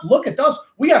always suck. Look at us.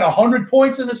 We had 100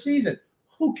 points in a season.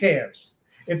 Who cares?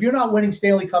 If you're not winning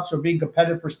Stanley Cups or being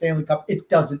competitive for Stanley Cup, it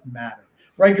doesn't matter.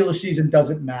 Regular season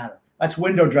doesn't matter. That's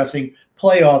window dressing.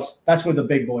 Playoffs, that's where the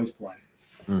big boys play.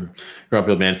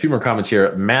 Grumpy old man. A few more comments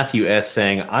here. Matthew S.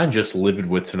 saying, I'm just livid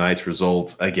with tonight's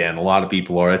result. Again, a lot of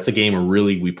people are. It's a game where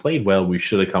really we played well. We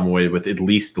should have come away with at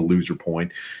least the loser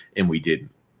point, and we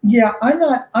didn't. Yeah,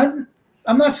 I'm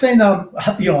not saying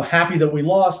I'm happy that we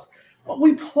lost, but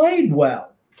we played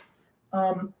well.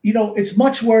 It's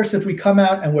much worse if we come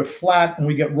out and we're flat and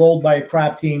we get rolled by a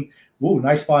crap team. Ooh,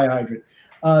 nice fire hydrant.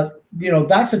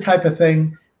 That's the type of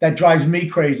thing that drives me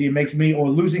crazy. It makes me, or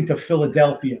losing to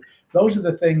Philadelphia. Those are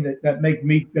the things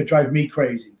that drive me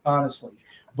crazy, honestly.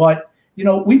 But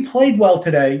we played well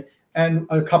today, and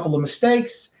a couple of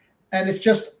mistakes. And it's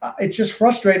just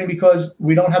frustrating because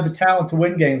we don't have the talent to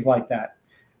win games like that.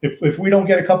 If we don't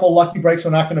get a couple of lucky breaks,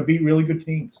 we're not going to beat really good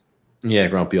teams. Yeah,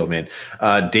 grumpy old man.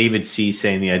 David C.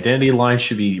 saying the identity line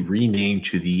should be renamed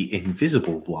to the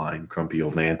invisible line, grumpy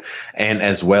old man. And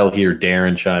as well here,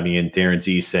 Darren chiming in. Darren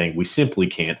Z saying we simply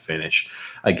can't finish.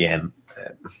 Again,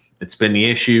 it's been the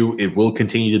issue. It will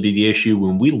continue to be the issue.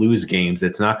 When we lose games,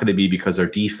 it's not going to be because our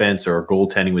defense or our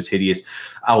goaltending was hideous,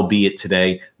 albeit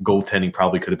today goaltending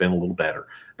probably could have been a little better.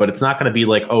 But it's not going to be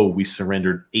like, oh, we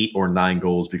surrendered 8 or 9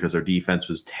 goals because our defense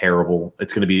was terrible.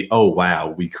 It's going to be, oh, wow,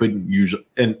 we couldn't usually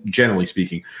 – and generally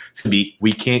speaking, it's going to be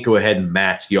we can't go ahead and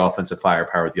match the offensive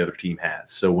firepower the other team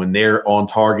has. So when they're on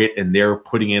target and they're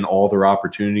putting in all their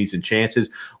opportunities and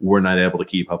chances, we're not able to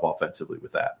keep up offensively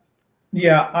with that.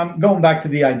 Yeah, I'm going back to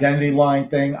the identity line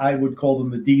thing. I would call them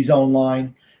the D-zone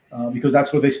line because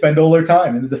that's where they spend all their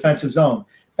time, in the defensive zone.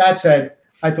 That said,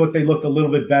 I thought they looked a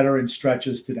little bit better in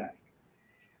stretches today.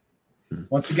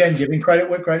 Once again, giving credit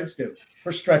where credit's due.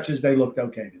 For stretches, they looked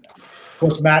okay today. Of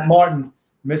course, Matt Martin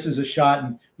misses a shot,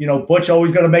 and, Butch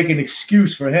always going to make an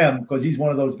excuse for him because he's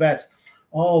one of those vets.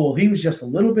 Oh, well, he was just a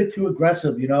little bit too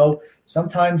aggressive,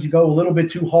 Sometimes you go a little bit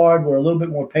too hard where a little bit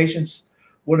more patience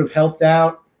would have helped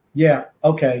out. Yeah,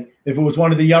 okay. If it was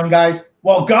one of the young guys,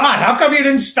 well, God, how come you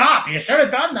didn't stop? You should have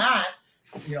done that.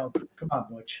 Come on,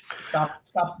 Butch.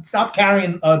 Stop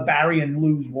carrying Barry and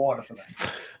Lou's water for them.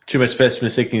 Too much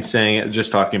pessimistic is saying,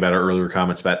 just talking about our earlier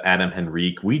comments about Adam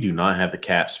Henrique. We do not have the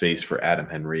cap space for Adam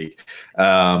Henrique.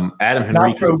 Adam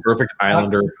Henrique is a perfect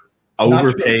Islander,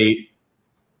 overpaid.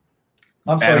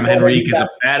 I'm sorry,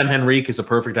 Adam Henrique is a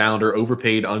perfect Islander,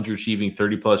 overpaid, underachieving,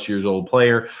 30-plus years old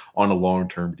player on a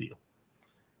long-term deal.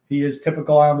 He is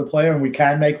typical Islander player, and we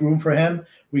can make room for him.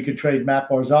 We could trade Matt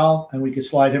Barzal, and we could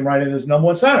slide him right in as number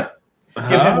one center.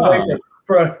 Give him away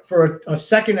for a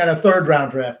second and a third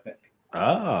round draft pick.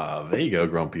 There you go,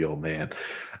 grumpy old man.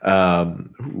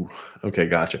 Okay,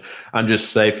 gotcha. I'm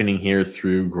just siphoning here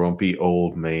through grumpy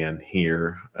old man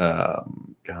here.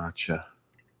 Gotcha.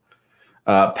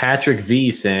 Patrick V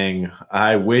saying,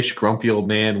 I wish grumpy old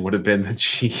man would have been the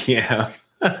GM.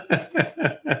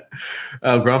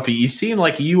 Grumpy, you seem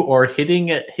like you are hitting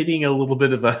a little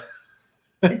bit of a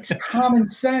It's common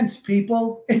sense,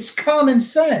 people. It's common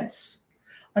sense.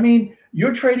 I mean,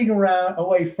 you're trading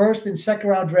away first and second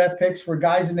round draft picks for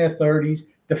guys in their 30s,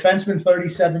 defenseman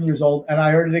 37 years old, and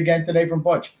I heard it again today from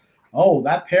Butch. Oh,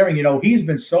 that pairing, he's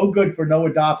been so good for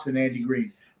Noah Dobson, Andy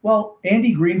Green. Well,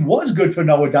 Andy Green was good for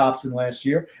Noah Dobson last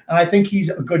year, and I think he's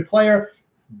a good player,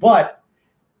 but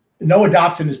Noah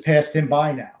Dobson has passed him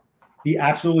by now. He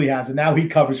absolutely has, and now he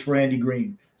covers for Andy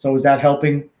Green. So is that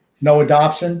helping Noah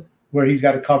Dobson, where he's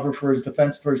got to cover for his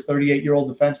 38-year-old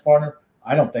defense partner?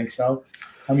 I don't think so.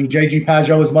 I mean, J.G.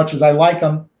 Pageau, as much as I like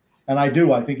him, and I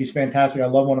do, I think he's fantastic. I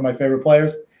love one of my favorite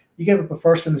players. You gave up a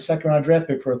first and a second round draft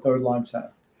pick for a third line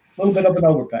center. A little bit of an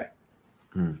overpay.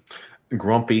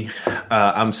 Grumpy,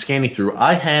 I'm scanning through.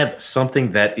 I have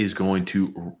something that is going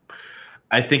to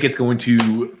 – I think it's going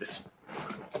to –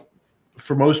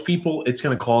 for most people, it's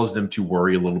going to cause them to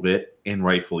worry a little bit, and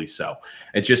rightfully so.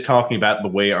 It's just talking about the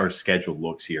way our schedule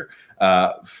looks here.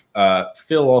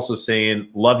 Phil also saying,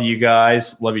 love you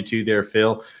guys. Love you too there,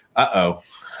 Phil. Uh-oh.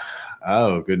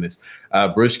 Oh, goodness.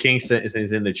 Bruce King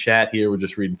is in the chat here. We're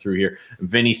just reading through here.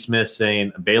 Vinny Smith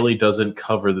saying, Bailey doesn't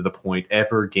cover the point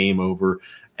ever. Game over.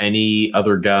 Any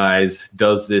other guys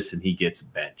does this, and he gets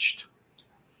benched.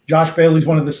 Josh Bailey's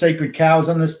one of the sacred cows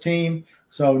on this team,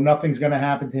 so nothing's going to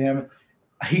happen to him.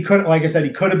 He could, like I said, he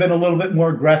could have been a little bit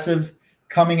more aggressive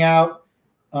coming out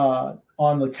on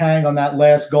Letang on that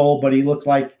last goal, but he looks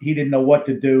like he didn't know what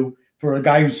to do. For a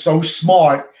guy who's so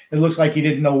smart, it looks like he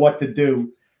didn't know what to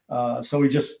do. So he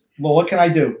just, what can I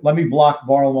do? Let me block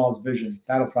Varlamov's vision.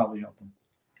 That'll probably help him.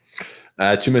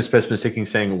 2 minutes pessimistic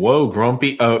saying, whoa,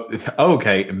 Grumpy. Oh,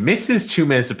 okay. Mrs. 2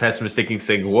 minutes of pessimistic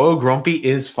saying, whoa, Grumpy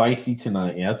is feisty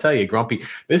tonight. Yeah, I'll tell you, Grumpy,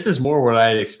 this is more what I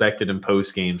had expected in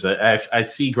post games. I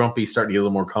see Grumpy starting to get a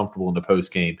little more comfortable in the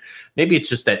post game. Maybe it's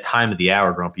just that time of the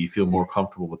hour, Grumpy. You feel more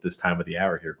comfortable with this time of the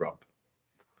hour here, Grump.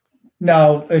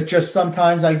 No, it's just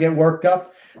sometimes I get worked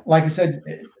up. Like I said,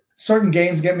 certain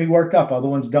games get me worked up. Other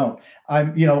ones don't.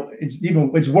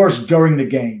 It's worse during the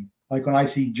game. Like when I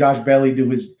see Josh Bailey do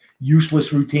his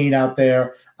useless routine out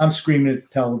there, I'm screaming at the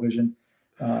television,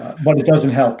 but it doesn't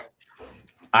help.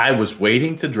 I was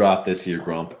waiting to drop this here,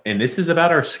 Grump, and this is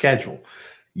about our schedule.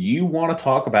 You want to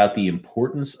talk about the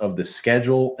importance of the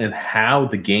schedule and how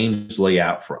the games lay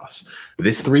out for us.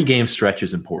 This 3-game stretch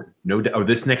is important.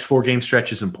 This next 4-game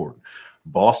stretch is important.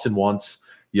 Boston once,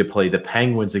 you play the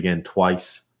Penguins again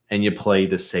twice, and you play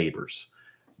the Sabres.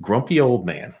 Grumpy old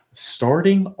man.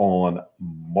 Starting on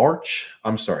March the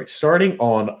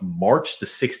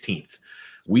 16th,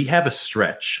 we have a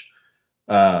stretch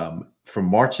from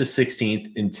March the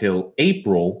 16th until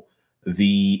April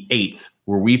the 8th,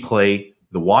 where we play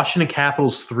the Washington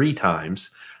Capitals 3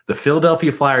 times, the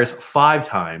Philadelphia Flyers 5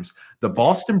 times, the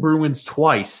Boston Bruins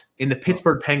twice, and the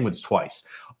Pittsburgh Penguins twice.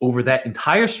 Over that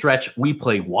entire stretch, we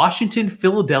play Washington,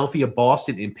 Philadelphia,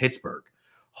 Boston, and Pittsburgh.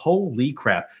 Holy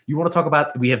crap. You want to talk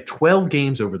about, we have 12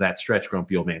 games over that stretch,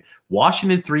 Grumpy old man.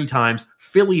 Washington 3 times,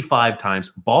 Philly 5 times,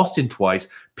 Boston twice,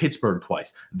 Pittsburgh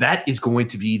twice. That is going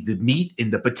to be the meat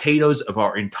and the potatoes of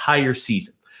our entire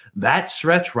season. That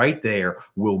stretch right there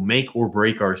will make or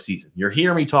break our season. You're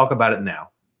hearing me talk about it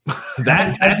now.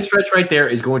 that stretch right there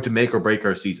is going to make or break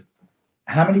our season.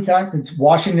 How many times? It's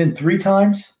Washington 3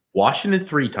 times? Washington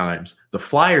 3 times, the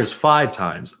Flyers 5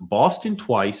 times, Boston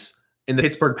twice, and the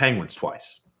Pittsburgh Penguins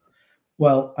twice.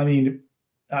 Well, I mean,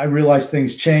 I realize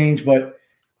things change, but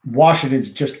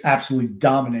Washington's just absolutely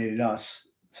dominated us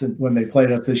when they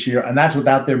played us this year, and that's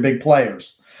without their big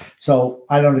players. So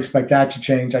I don't expect that to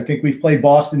change. I think we've played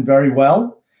Boston very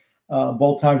well.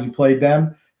 Both times we played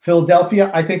them. Philadelphia,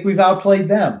 I think we've outplayed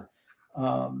them.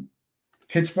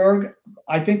 Pittsburgh,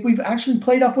 I think we've actually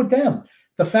played up with them.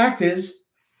 The fact is,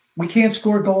 we can't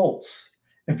score goals.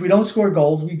 If we don't score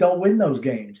goals, we don't win those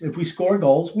games. If we score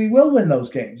goals, we will win those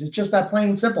games. It's just that plain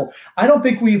and simple. I don't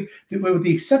think with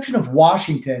the exception of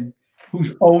Washington,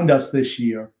 who's owned us this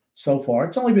year so far,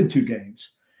 it's only been 2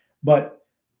 games. But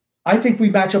I think we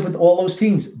match up with all those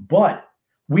teams. But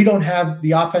we don't have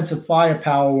the offensive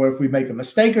firepower where if we make a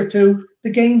mistake or two, the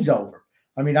game's over.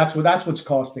 I mean, that's what's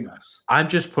costing us. I'm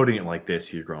just putting it like this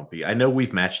here, Grumpy. I know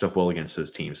we've matched up well against those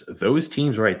teams. Those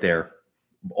teams right there,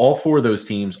 all 4 of those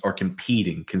teams are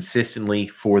competing consistently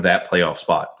for that playoff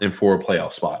spot and for a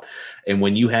playoff spot. And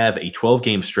when you have a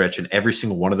 12-game stretch and every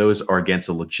single one of those are against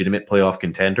a legitimate playoff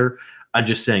contender, I'm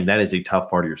just saying that is a tough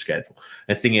part of your schedule.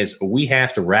 The thing is, we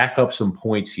have to rack up some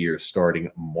points here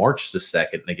starting March the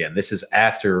 2nd. And again, this is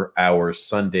after our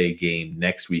Sunday game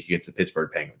next week against the Pittsburgh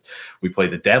Penguins. We play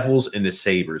the Devils and the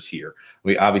Sabres here.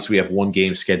 We have 1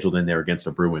 game scheduled in there against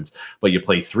the Bruins, but you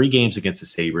play 3 games against the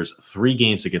Sabres, 3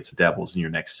 games against the Devils in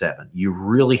your next 7. You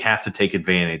really have to take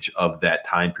advantage of that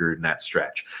time period and that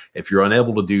stretch. If you're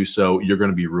unable to do so, you're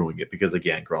going to be ruining it because,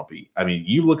 again, Grumpy, I mean,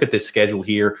 you look at this schedule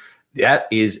here, that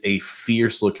is a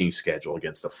fierce-looking schedule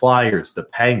against the Flyers, the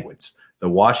Penguins, the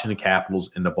Washington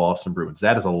Capitals, and the Boston Bruins.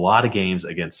 That is a lot of games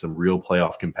against some real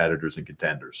playoff competitors and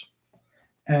contenders.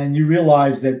 And you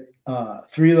realize that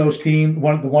 3 of those teams,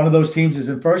 one of those teams is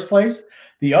in first place.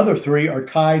 The other 3 are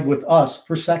tied with us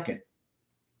for second.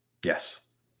 Yes.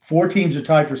 4 teams are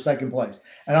tied for second place.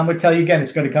 And I'm going to tell you again,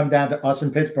 it's going to come down to us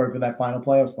and Pittsburgh for that final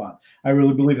playoff spot. I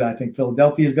really believe that. I think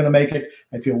Philadelphia is going to make it.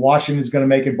 I feel Washington is going to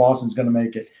make it. Boston's going to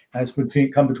make it. And it's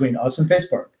come between us and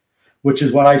Pittsburgh, which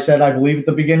is what I said, I believe, at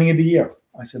the beginning of the year.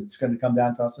 I said it's going to come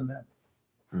down to us and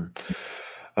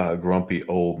them. Grumpy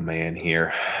old man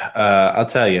here. I'll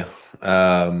tell you.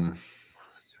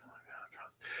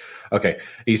 Okay,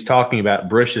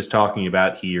 Brish is talking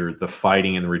about here the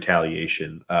fighting and the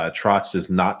retaliation. Trotz does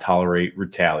not tolerate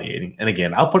retaliating. And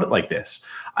again, I'll put it like this.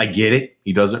 I get it.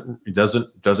 He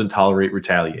doesn't tolerate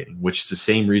retaliating, which is the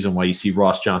same reason why you see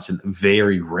Ross Johnson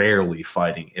very rarely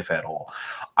fighting, if at all.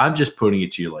 I'm just putting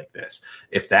it to you like this.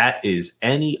 If that is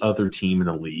any other team in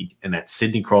the league, and that's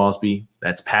Sidney Crosby,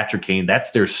 that's Patrick Kane,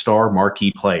 that's their star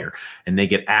marquee player, and they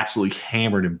get absolutely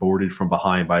hammered and boarded from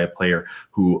behind by a player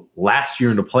who last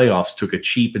year in the playoffs took a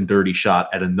cheap and dirty shot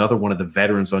at another one of the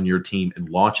veterans on your team and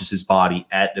launches his body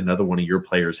at another one of your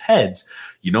players' heads,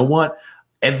 you know what?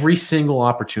 Every single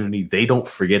opportunity, they don't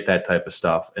forget that type of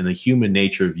stuff. And the human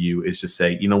nature of you is to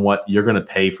say, you know what, you're going to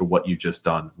pay for what you've just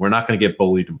done. We're not going to get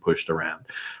bullied and pushed around.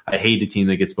 I hate a team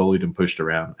that gets bullied and pushed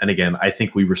around. And again, I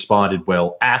think we responded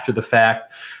well after the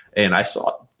fact. And I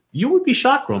saw, you would be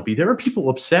shocked, Grumpy. There are people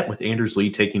upset with Anders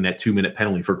Lee taking that 2-minute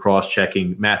penalty for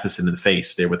cross-checking Matheson in the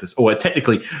face there with this. Oh,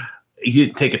 technically, he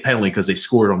didn't take a penalty because they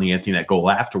scored on the empty net goal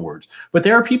afterwards. But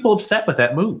there are people upset with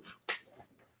that move.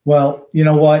 Well, you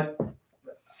know what?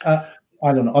 I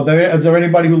don't know. Is there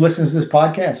anybody who listens to this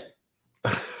podcast?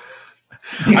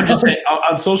 I'm just saying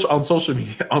on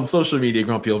social media,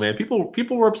 Grumpy old man,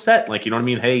 people were upset. Like, you know what I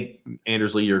mean? Hey,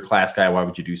 Anders Lee, you're a class guy. Why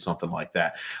would you do something like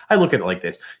that? I look at it like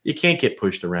this. You can't get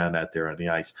pushed around out there on the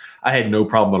ice. I had no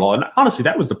problem at all. And honestly,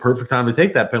 that was the perfect time to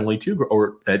take that penalty too,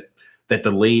 or that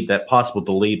possible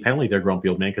delayed penalty there, Grumpy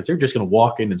old man, because they're just going to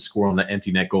walk in and score on the empty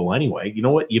net goal anyway. You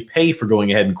know what? You pay for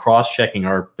going ahead and cross-checking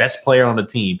our best player on the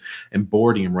team and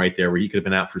boarding him right there where he could have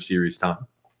been out for serious time.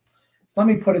 Let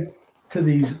me put it to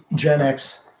these Gen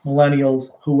X, millennials,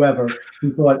 whoever,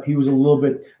 who thought he was a little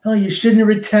bit, oh, you shouldn't have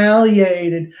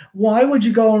retaliated. Why would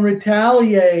you go and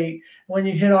retaliate when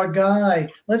you hit our guy?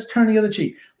 Let's turn the other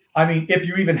cheek. I mean, if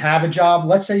you even have a job,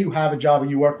 let's say you have a job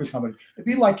and you work for somebody. It'd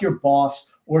be like your boss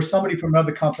or somebody from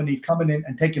another company coming in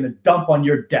and taking a dump on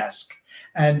your desk.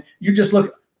 And you just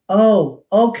look, oh,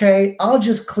 okay, I'll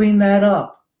just clean that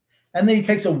up. And then he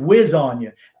takes a whiz on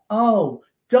you. Oh,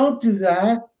 don't do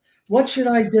that. What should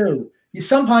I do?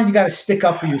 Sometimes you got to stick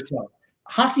up for yourself.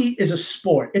 Hockey is a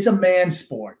sport. It's a man's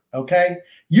sport, okay?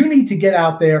 You need to get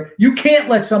out there. You can't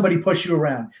let somebody push you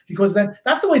around because then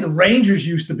that's the way the Rangers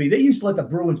used to be. They used to let the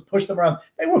Bruins push them around.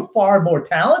 They were far more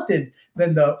talented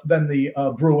than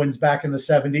the Bruins back in the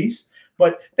 70s,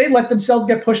 but they let themselves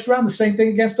get pushed around. The same thing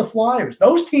against the Flyers.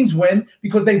 Those teams win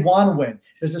because they want to win.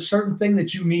 There's a certain thing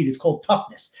that you need. It's called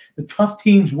toughness. The tough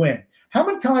teams win. How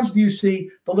many times do you see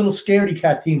the little scaredy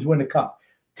cat teams win the cup?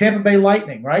 Tampa Bay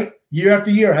Lightning, right? Year after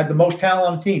year had the most talent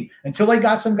on the team. Until they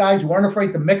got some guys who weren't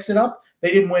afraid to mix it up, they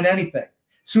didn't win anything. As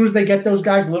soon as they get those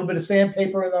guys, a little bit of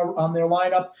sandpaper on their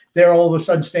lineup, they're all of a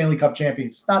sudden Stanley Cup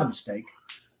champions. It's not a mistake.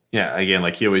 Yeah, again,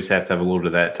 like you always have to have a little bit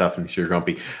of that toughness here,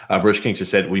 Grumpy. Bruce King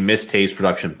just said, we missed Taves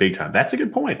production big time. That's a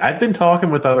good point. I've been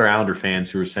talking with other Islander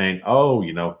fans who are saying, oh,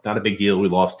 not a big deal. We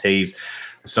lost Taves.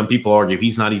 Some people argue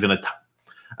he's not even and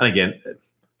again,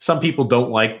 Some people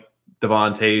don't like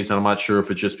Devon Toews, and I'm not sure if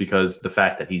it's just because the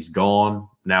fact that he's gone.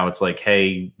 Now it's like,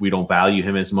 hey, we don't value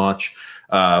him as much.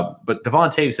 But Devon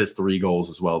Toews has 3 goals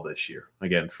as well this year.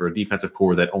 Again, for a defensive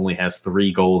core that only has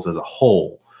 3 goals as a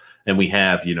whole, and we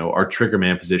have, our trigger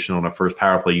man position on our first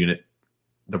power play unit,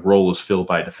 the role is filled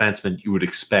by a defenseman. You would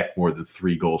expect more than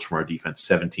 3 goals from our defense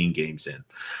 17 games in.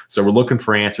 So we're looking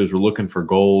for answers. We're looking for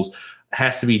goals.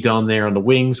 Has to be done there on the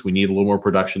wings. We need a little more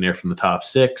production there from the top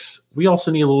 6. We also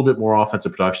need a little bit more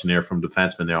offensive production there from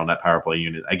defensemen there on that power play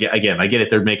unit. I get it.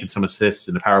 They're making some assists,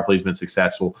 and the power play's been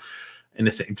successful. In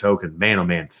the same token, man, oh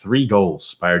man, 3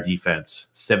 goals by our defense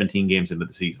 17 games into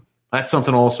the season. That's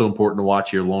something also important to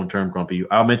watch here long-term, Grumpy.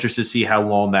 I'm interested to see how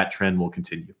long that trend will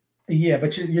continue. Yeah,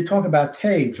 but you're talking about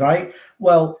Toews, right?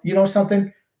 Well, you know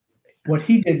something? What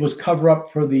he did was cover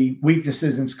up for the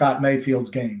weaknesses in Scott Mayfield's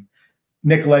game.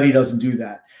 Nick Leddy doesn't do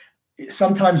that.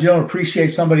 Sometimes you don't appreciate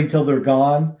somebody till they're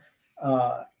gone.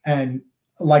 And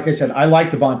like I said, I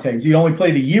like Devon Toews. He only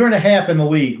played a year and a half in the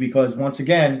league because, once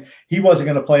again, he wasn't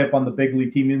going to play up on the big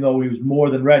league team, even though he was more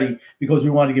than ready, because we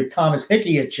wanted to give Thomas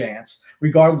Hickey a chance,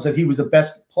 regardless that he was the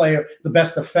best player, the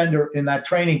best defender in that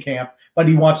training camp, but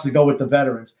he wants to go with the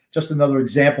veterans. Just another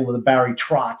example of the Barry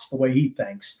Trotz, the way he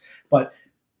thinks. But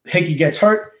Hickey gets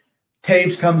hurt.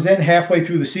 Toews comes in halfway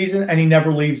through the season, and he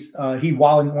never leaves. He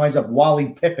winds up Wally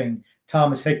Pipping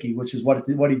Thomas Hickey, which is what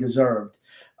he deserved.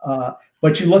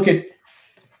 But you look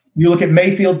at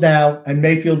Mayfield now and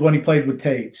Mayfield when he played with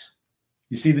Toews.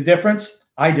 You see the difference?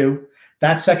 I do.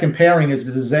 That second pairing is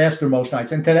a disaster most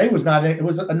nights. And today was not. It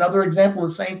was another example of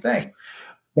the same thing.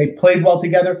 They played well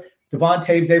together. Devon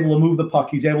Toews able to move the puck.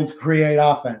 He's able to create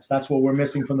offense. That's what we're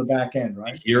missing from the back end,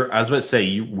 right? I was about to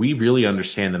say, we really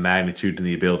understand the magnitude and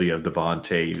the ability of Devon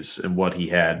Toews and what he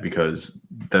had, because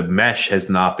the mesh has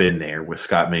not been there with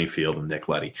Scott Mayfield and Nick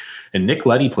Leddy. And Nick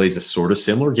Leddy plays a sort of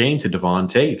similar game to Devon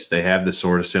Toews. They have this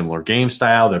sort of similar game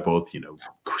style. They're both,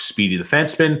 speedy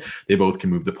defensemen. They both can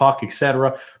move the puck,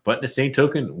 etc. But in the same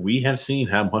token, we have seen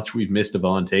how much we've missed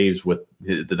Devon Toews with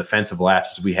the defensive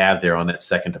lapses we have there on that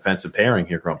second defensive pairing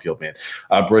here, Grumpy Old Man.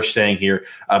 Brush saying here,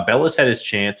 Bellis had his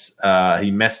chance.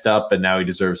 He messed up, and now he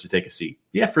deserves to take a seat.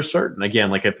 Yeah, for certain.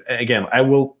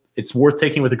 It's worth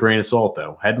taking with a grain of salt,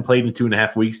 though. Hadn't played in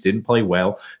 2.5 weeks, didn't play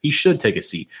well. He should take a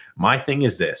seat. My thing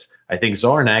is this. I think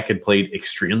Zarnak had played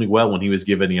extremely well when he was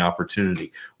given the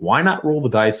opportunity. Why not roll the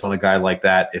dice on a guy like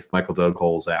that if Michael Doug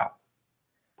Cole's out?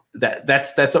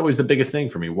 That's always the biggest thing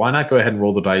for me. Why not go ahead and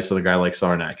roll the dice on a guy like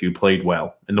Zarnak, who played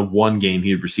well in the one game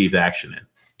he had received action in?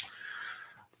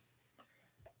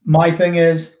 My thing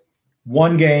is,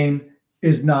 one game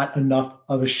is not enough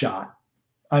of a shot.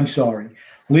 I'm sorry.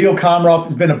 Leo Komarov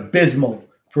has been abysmal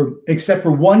except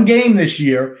for one game this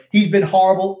year. He's been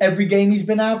horrible every game he's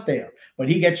been out there, but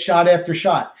he gets shot after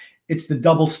shot. It's the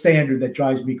double standard that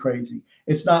drives me crazy.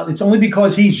 It's only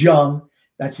because he's young.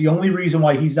 That's the only reason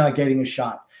why he's not getting a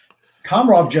shot.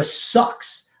 Komarov just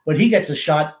sucks, but he gets a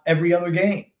shot every other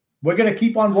game. We're going to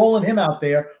keep on rolling him out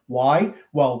there. Why?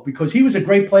 Well, because he was a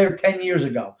great player 10 years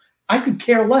ago. I could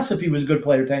care less if he was a good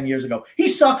player 10 years ago. He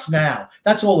sucks now.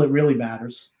 That's all that really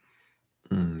matters.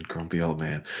 Grumpy old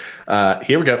man.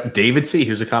 Here we go. David C.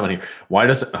 Here's a comment here. Why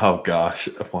doesn't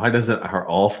our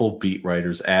awful beat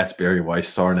writers ask Barry why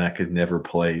Sarnak never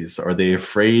plays? Are they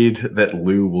afraid that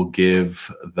Lou will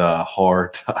give him a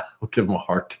hard time?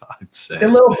 They're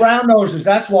little brown nosers.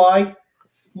 That's why.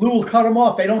 Lou will cut him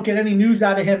off. They don't get any news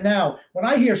out of him now. When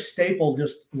I hear Staple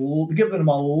just giving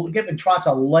Trotz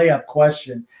a layup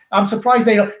question, I'm surprised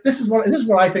they don't. This is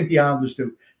what I think the Islanders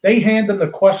do. They hand them the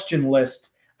question list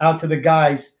out to the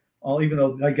guys. Well, even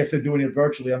though I guess they're doing it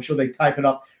virtually, I'm sure they type it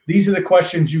up. These are the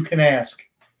questions you can ask.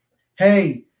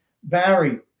 Hey,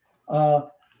 Barry,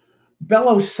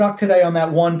 Bellows sucked today on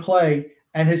that one play,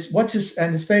 and his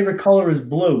favorite color is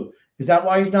blue. Is that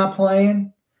why he's not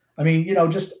playing? I mean,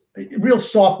 just real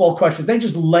softball questions. They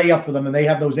just lay up for them, and they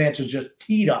have those answers just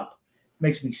teed up.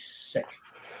 Makes me sick.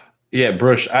 Yeah,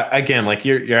 Brush. Again, like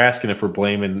you're asking if we're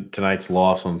blaming tonight's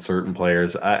loss on certain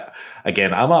players. I'm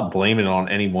not blaming it on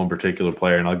any one particular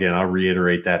player. And again, I'll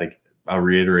reiterate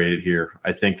it here.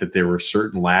 I think that there were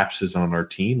certain lapses on our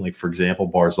team. Like, for example,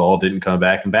 Barzal didn't come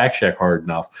back and back check hard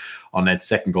enough on that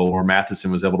second goal where Matheson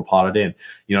was able to pot it in.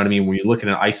 You know what I mean? When you're looking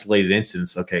at isolated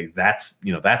incidents, okay, that's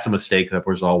a mistake that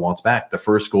Barzal wants back. The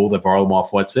first goal that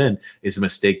Varlamov lets in is a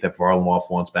mistake that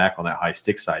Varlamov wants back on that high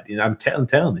stick side. And I'm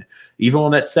telling you, even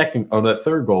on that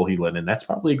third goal he let in, that's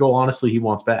probably a goal, honestly, he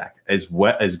wants back. As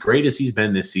great as he's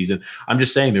been this season, I'm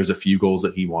just saying there's a few goals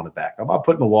that he wanted back. I'm not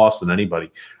putting a loss on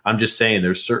anybody. I'm just saying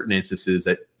there's certain instances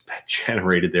that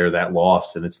generated that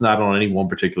loss, and it's not on any one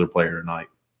particular player tonight.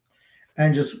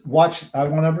 and just watch. I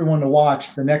want everyone to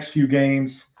watch the next few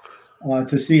games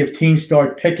to see if teams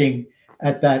start picking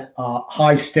at that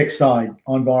high stick side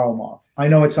on Varlamov. I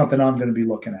know it's something I'm going to be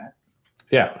looking at.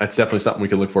 Yeah, that's definitely something we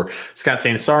can look for. Scott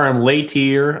saying, sorry, I'm late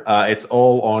here. It's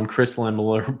all on Chris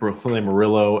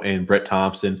Lamoriello and Brett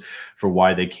Thompson for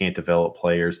why they can't develop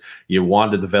players. You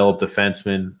want to develop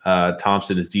defensemen.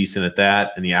 Thompson is decent at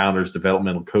that, and the Islanders'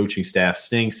 developmental coaching staff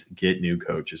stinks. Get new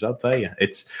coaches. I'll tell you.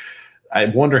 I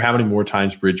wonder how many more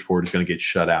times Bridgeport is going to get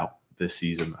shut out this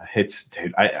season.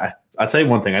 I'll tell you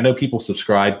one thing. I know people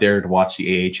subscribe there to watch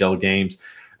the AHL games.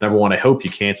 Number one, I hope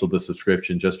you canceled the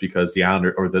subscription just because the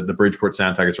Islander or the Bridgeport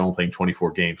Sound Tigers are only playing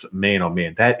 24 games. Man, oh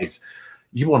man, that is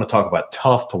 – you want to talk about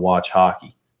tough to watch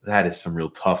hockey. That is some real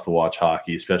tough to watch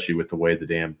hockey, especially with the way the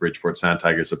damn Bridgeport Sound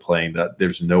Tigers are playing.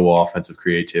 There's no offensive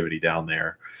creativity down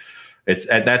there.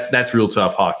 That's real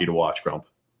tough hockey to watch, Grump.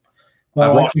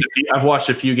 Well, I've watched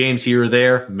a few games here or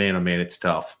there. Man, oh man, it's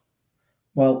tough.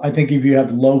 Well, I think if you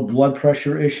have low blood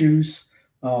pressure issues,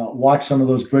 watch some of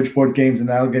those Bridgeport games and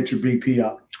that'll get your BP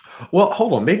up. Well,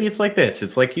 hold on. Maybe it's like this.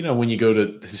 It's like, when you go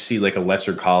to see like a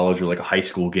lesser college or like a high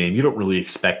school game, you don't really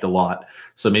expect a lot.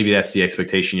 So maybe that's the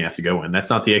expectation you have to go in. That's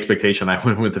not the expectation I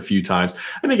went with a few times.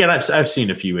 And again, I've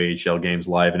seen a few AHL games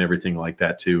live and everything like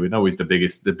that too. And always the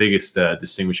biggest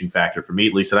distinguishing factor for me,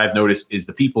 at least that I've noticed, is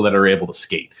the people that are able to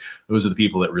skate. Those are the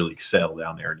people that really excel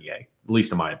down there in the A, at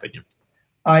least in my opinion.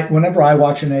 Whenever I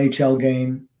watch an AHL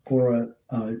game or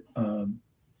a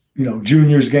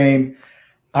juniors game,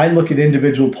 I look at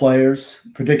individual players,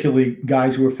 particularly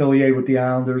guys who are affiliated with the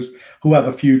Islanders who have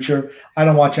a future. I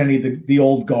don't watch any of the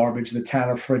old garbage, the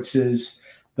Tanner Fritzes,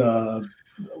 the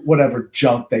whatever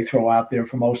junk they throw out there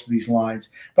for most of these lines.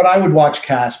 But I would watch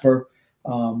Casper,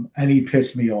 and he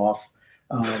pissed me off.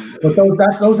 But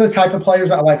those are the type of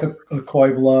players I like. A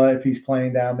Koivula, if he's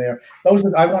playing down there.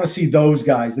 I want to see those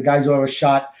guys, the guys who have a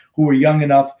shot, who are young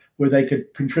enough where they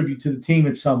could contribute to the team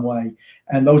in some way.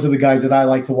 And those are the guys that I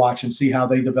like to watch and see how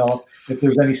they develop, if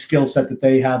there's any skill set that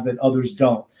they have that others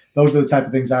don't. Those are the type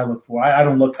of things I look for. I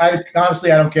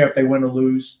honestly, I don't care if they win or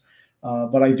lose,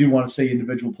 but I do want to see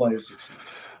individual players succeed.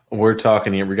 We're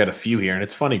talking here. We got a few here, and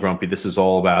it's funny, Grumpy. This is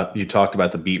all about, you talked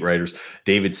about the beat writers.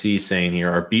 David C. saying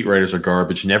here, our beat writers are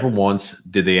garbage. Never once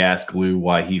did they ask Lou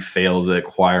why he failed at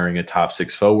acquiring a top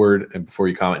six forward. And before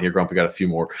you comment here, Grumpy, got a few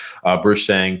more. Bruce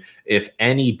saying, if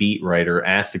any beat writer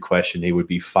asked a question, they would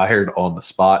be fired on the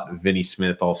spot. Vinny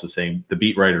Smith also saying the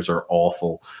beat writers are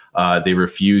awful. They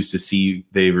refuse to see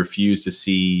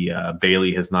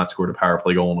Bailey has not scored a power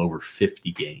play goal in over 50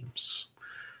 games.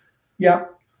 Yeah.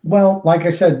 Well, like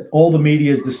I said, all the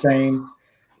media is the same.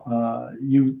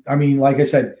 Like I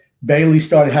said, Bailey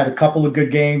had a couple of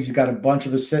good games. He's got a bunch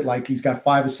of assists. Like he's got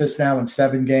 5 assists now in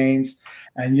 7 games.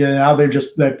 And now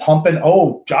they're pumping.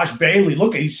 Oh, Josh Bailey,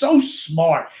 look, he's so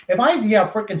smart. If I idea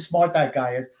how freaking smart that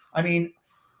guy is, I mean,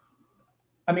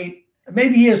 maybe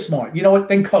he is smart. You know what?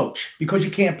 Then coach, because you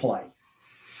can't play.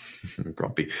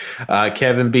 Grumpy.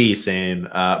 Kevin B saying,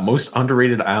 most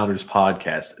underrated Islanders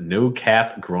podcast, no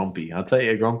cap Grumpy. I'll tell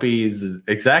you, Grumpy is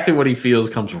exactly what he feels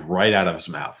comes right out of his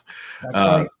mouth. That's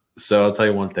right. So I'll tell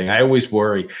you one thing. I always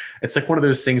worry. It's like one of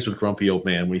those things with Grumpy Old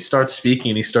Man. When he starts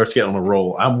speaking and he starts getting on a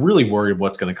roll, I'm really worried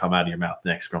what's going to come out of your mouth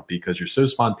next, Grumpy, because you're so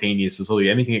spontaneous. It's literally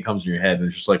anything that comes in your head. And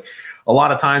it's just like a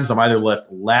lot of times I'm either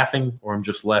left laughing or I'm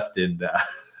just left in.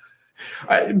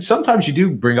 Sometimes you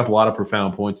do bring up a lot of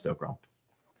profound points, though, Grump.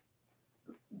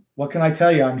 What can I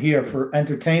tell you? I'm here for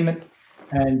entertainment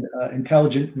and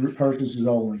intelligent purposes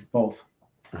only, both.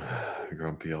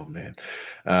 Grumpy old man.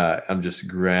 I'm just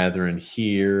gathering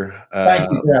here. Thank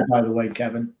you for that, by the way,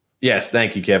 Kevin. Yes,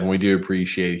 thank you, Kevin. We do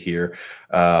appreciate it here.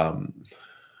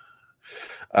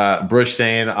 Brush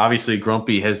saying, obviously,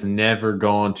 Grumpy has never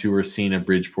gone to or seen a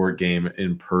Bridgeport game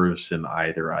in person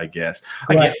either, I guess.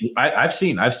 Right. I've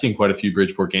seen quite a few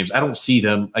Bridgeport games. I don't see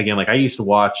them. Again, like I used to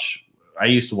watch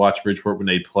Bridgeport when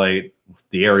they played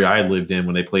the area I lived in,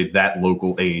 when they played that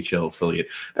local AHL affiliate.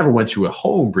 Never went to a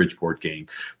home Bridgeport game,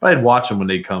 but I'd watch them when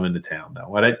they'd come into town,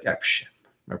 though. I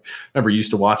remember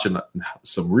used to watching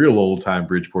some real old-time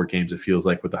Bridgeport games, it feels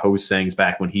like, with the host sayings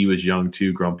back when he was young,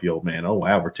 too, Grumpy old man. Oh,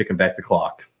 wow, we're ticking back the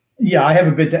clock. Yeah, I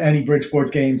haven't been to any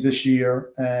Bridgeport games this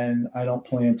year, and I don't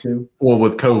plan to. Well,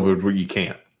 with COVID, you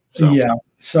can't. So. Yeah,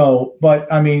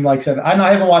 but, I mean, like I said,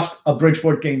 I haven't watched a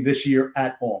Bridgeport game this year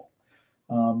at all.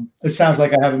 It sounds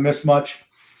like I haven't missed much,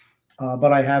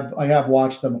 but I have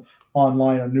watched them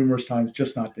online on numerous times,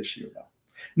 just not this year, though.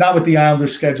 Not with the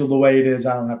Islanders schedule the way it is.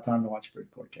 I don't have time to watch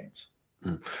Bridgeport games.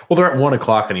 Well, they're at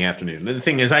 1:00 in the afternoon. The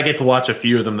thing is, I get to watch a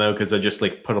few of them though, because I just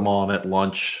like put them on at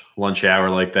lunch lunch hour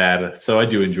like that. So I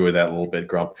do enjoy that a little bit,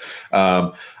 Grump.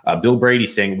 Bill Brady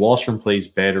saying Wahlstrom plays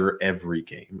better every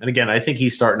game. And again, I think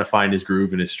he's starting to find his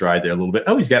groove and his stride there a little bit.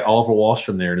 Oh, he's got Oliver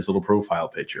Wahlstrom there in his little profile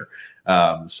picture.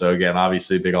 So again,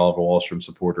 obviously a big Oliver Wahlstrom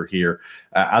supporter here.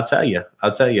 I'll tell you,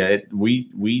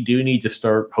 we do need to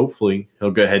start. Hopefully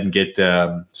he'll go ahead and get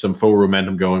some forward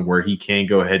momentum going where he can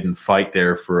go ahead and fight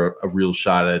there for a real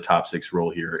shot at a top 6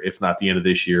 role here. If not the end of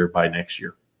this year, by next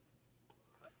year.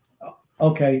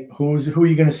 Okay, who are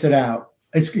you going to sit out?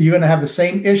 You're going to have the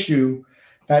same issue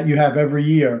that you have every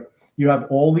year. You have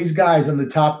all these guys on the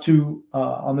top two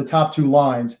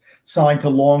lines signed to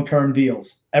long-term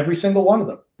deals, every single one of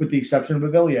them, with the exception of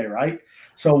Bavillier, right?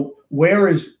 So where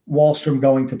is Wahlstrom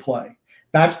going to play?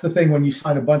 That's the thing when you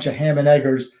sign a bunch of ham and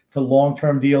eggers to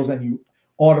long-term deals and you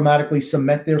automatically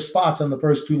cement their spots on the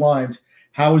first 2 lines.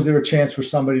 How is there a chance for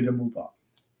somebody to move up?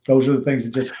 Those are the things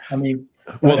that just, I mean.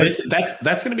 Well, that's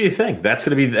going to be a thing. That's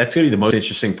going to be the most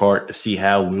interesting part to see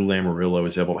how Lou Lamoriello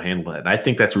is able to handle it. And I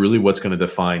think that's really what's going to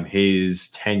define his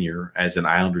tenure as an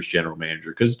Islanders general manager.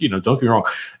 Because, don't get me wrong,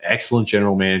 excellent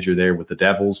general manager there with the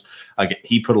Devils. Again,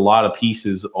 he put a lot of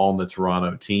pieces on the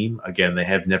Toronto team. Again, they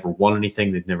have never won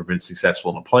anything. They've never been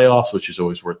successful in the playoffs, which is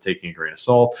always worth taking a grain of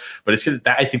salt. But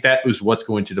I think that was what's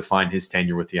going to define his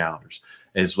tenure with the Islanders.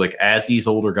 Is like as these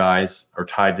older guys are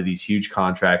tied to these huge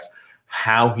contracts,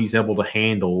 how he's able to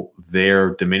handle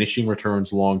their diminishing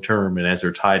returns long term, and as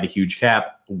they're tied to huge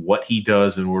cap, what he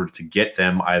does in order to get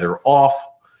them either off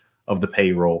of the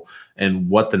payroll and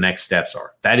what the next steps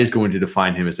are. That is going to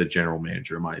define him as a general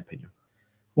manager, in my opinion.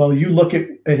 Well, you look at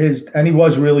his, and he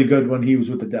was really good when he was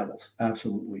with the Devils,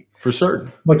 absolutely. For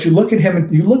certain. But you look at him,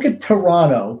 and you look at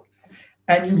Toronto,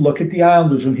 and you look at the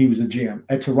Islanders when he was a GM.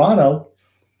 At Toronto,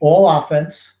 all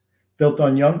offense, built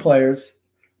on young players,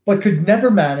 but could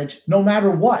never manage, no matter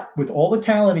what, with all the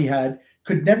talent he had,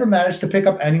 could never manage to pick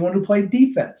up anyone who played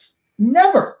defense.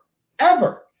 Never,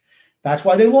 ever. That's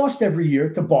why they lost every year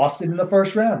to Boston in the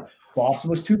first round. Boston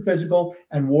was too physical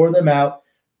and wore them out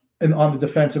on the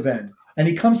defensive end. And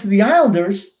he comes to the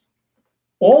Islanders,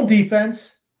 all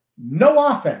defense, no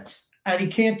offense, and he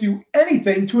can't do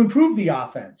anything to improve the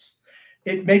offense.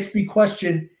 It makes me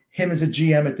question him as a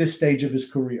GM at this stage of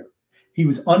his career. He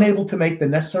was unable to make the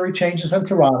necessary changes in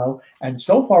Toronto, and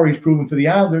so far he's proven for the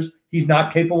Islanders he's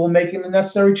not capable of making the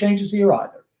necessary changes here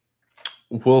either.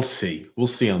 We'll see. We'll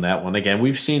see on that one. Again,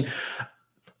 we've seen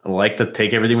 – I like to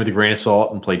take everything with a grain of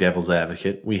salt and play devil's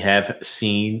advocate. We have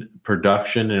seen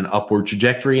production and an upward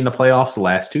trajectory in the playoffs the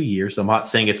last 2 years. I'm not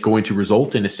saying it's going to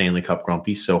result in a Stanley Cup,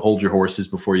 Grumpy, so hold your horses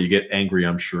before you get angry,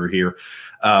 I'm sure, here.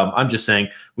 I'm just saying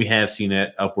we have seen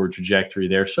that upward trajectory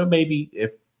there. So maybe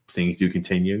if things do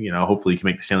continue, hopefully you can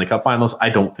make the Stanley Cup finals. I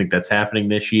don't think that's happening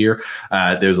this year.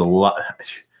 There's a lot.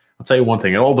 I'll tell you one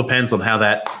thing. It all depends on how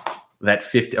that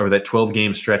 50 or that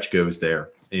 12-game stretch goes there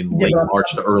in late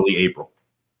March to early April.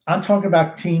 I'm talking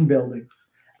about team building.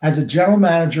 As a general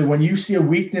manager, when you see a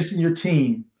weakness in your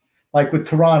team, like with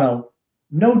Toronto,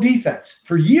 no defense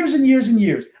for years and years and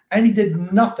years, and he did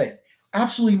nothing,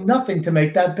 absolutely nothing to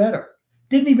make that better.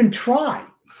 Didn't even try.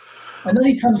 And then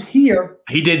he comes here.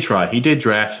 He did try. He did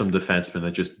draft some defensemen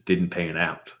that just didn't pan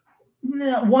out.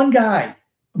 No, one guy,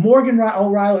 Morgan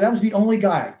O'Reilly, that was the only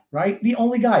guy, right? The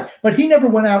only guy. But he never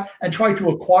went out and tried to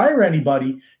acquire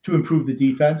anybody to improve the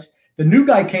defense. The new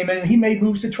guy came in and he made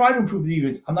moves to try to improve the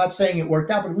defense. I'm not saying it worked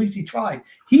out, but at least he tried.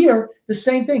 Here, the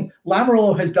same thing.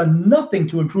 Lamoriello has done nothing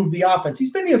to improve the offense.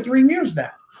 He's been here 3 years now.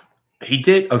 He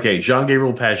did. Okay,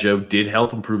 Jean-Gabriel Pageau did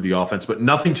help improve the offense, but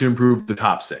nothing to improve the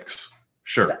top 6.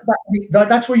 Sure.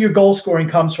 That's where your goal scoring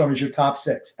comes from, is your top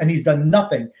 6. And he's done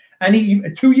nothing.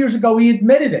 And 2 years ago, he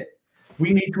admitted it.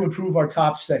 We need to improve our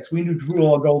top 6. We need to improve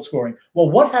our goal scoring. Well,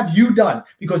 what have you done?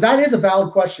 Because that is a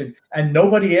valid question, and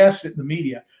nobody asked it in the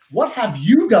media. What have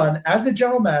you done as the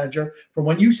general manager from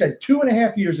when you said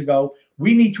 2.5 years ago,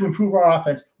 we need to improve our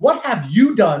offense? What have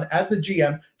you done as the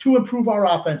GM to improve our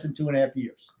offense in 2.5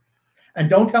 years? And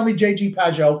don't tell me J.G.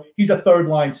 Pageau, he's a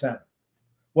third-line center.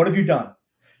 What have you done?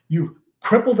 You've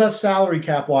crippled us salary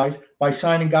cap-wise by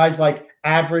signing guys like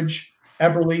Average,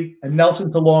 Eberle, and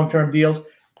Nelson to long-term deals,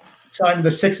 signing the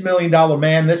 $6 million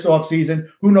man this offseason.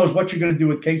 Who knows what you're going to do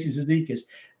with Casey Cizikas?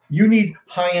 You need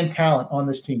high-end talent on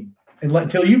this team. And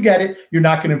until you get it, you're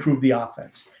not going to improve the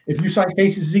offense. If you sign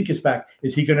Casey Cizikas back,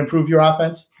 is he going to improve your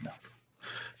offense? No.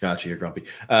 Gotcha, you're grumpy.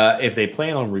 If they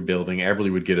plan on rebuilding,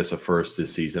 Eberle would get us a first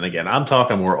this season. Again, I'm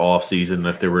talking more off-season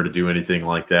if they were to do anything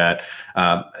like that.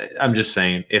 I'm just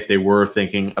saying if they were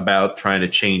thinking about trying to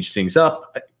change things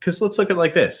up, because let's look at it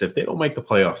like this. If they don't make the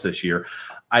playoffs this year,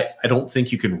 I don't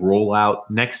think you can roll out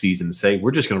next season and say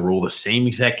we're just going to roll the same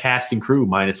exact cast and crew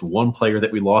minus one player that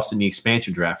we lost in the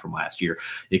expansion draft from last year.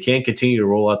 You can't continue to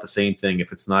roll out the same thing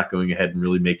if it's not going ahead and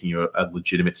really making you a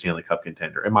legitimate Stanley Cup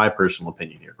contender, in my personal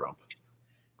opinion here, Grump. Do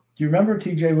you remember,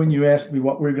 TJ, when you asked me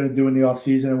what we were going to do in the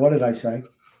offseason, and what did I say?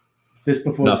 This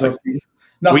before the offseason?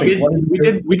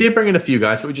 Nothing. We did bring in a few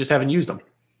guys, but we just haven't used them.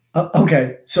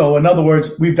 Okay. So in other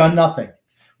words, we've done nothing.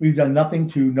 We've done nothing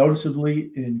to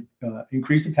noticeably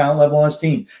increase the talent level on his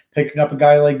team. Picking up a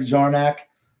guy like Zarnak,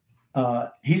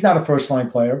 he's not a first-line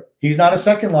player. He's not a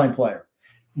second-line player.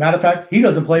 Matter of fact, he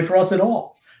doesn't play for us at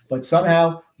all. But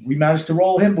somehow we managed to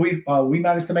roll him. We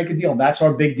managed to make a deal. And that's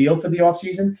our big deal for the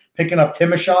offseason. Picking up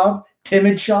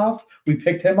Timidshov. We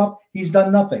picked him up. He's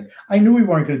done nothing. I knew we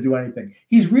weren't going to do anything.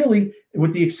 He's really,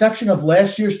 with the exception of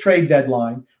last year's trade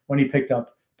deadline when he picked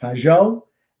up Pajot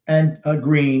and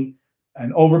Green,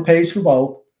 and overpays for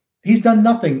both, he's done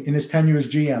nothing in his tenure as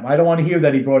GM. I don't want to hear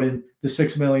that he brought in the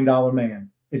 $6 million man.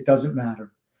 It doesn't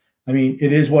matter. I mean,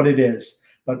 it is what it is.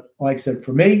 But like I said,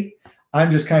 for me,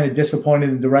 I'm just kind of disappointed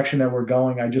in the direction that we're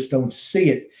going. I just don't see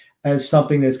it as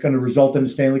something that's going to result in the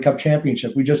Stanley Cup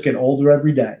championship. We just get older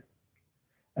every day.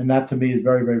 And that to me is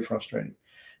very, very frustrating.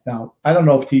 Now, I don't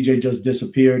know if TJ just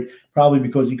disappeared, probably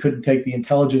because he couldn't take the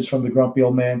intelligence from the grumpy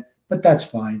old man. But that's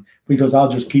fine, because I'll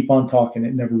just keep on talking.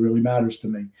 It never really matters to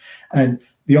me. And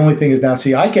the only thing is now,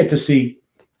 see, I get to see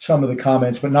some of the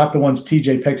comments, but not the ones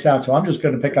TJ picks out. So I'm just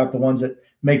going to pick out the ones that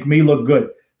make me look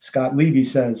good. Scott Levy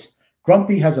says,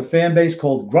 Grumpy has a fan base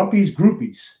called Grumpy's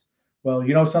Groupies. Well,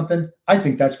 you know something? I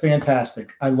think that's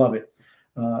fantastic. I love it.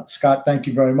 Scott, thank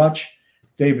you very much.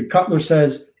 David Cutler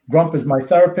says, Grump is my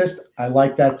therapist. I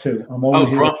like that too. I'm always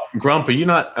Grumpy. You're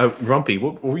not Grumpy.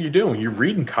 What were you doing? You're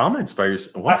reading comments by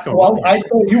yourself. What's going on?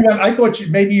 I thought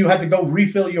maybe you had to go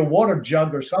refill your water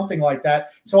jug or something like that.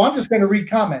 So I'm just going to read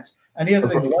comments. And here's the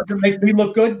thing: the ones that make me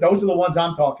look good, those are the ones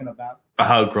I'm talking about.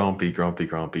 Oh, Grumpy.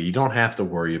 You don't have to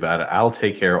worry about it. I'll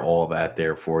take care of all that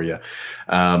there for you.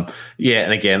 And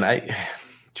again,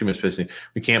 too much business.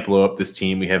 We can't blow up this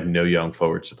team. We have no young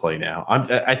forwards to play now.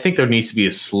 I think there needs to be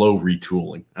a slow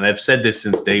retooling. And I've said this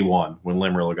since day one when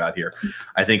Lamoriello got here.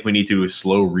 I think we need to do a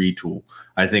slow retool.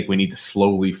 I think we need to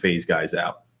slowly phase guys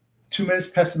out. 2 minutes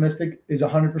pessimistic is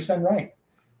 100% right.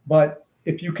 But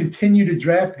if you continue to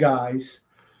draft guys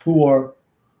who are,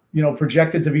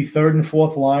 projected to be third and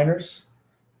fourth liners,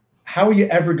 how are you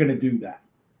ever going to do that?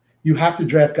 You have to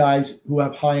draft guys who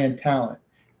have high-end talent.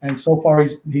 And so far,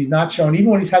 he's not shown, even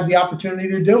when he's had the opportunity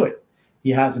to do it, he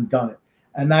hasn't done it.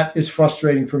 And that is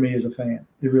frustrating for me as a fan.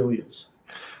 It really is.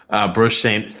 Bruce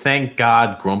saying, thank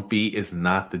God Grumpy is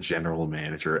not the general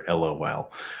manager,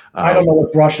 LOL. I don't know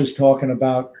what Brush is talking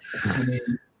about. I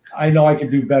mean, I know I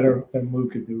could do better than Lou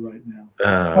could do right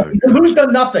now. Lou's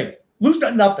done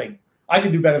nothing. I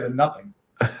could do better than nothing.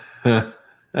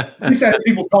 He said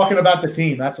people talking about the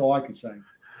team. That's all I could say.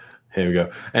 Here we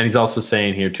go. And he's also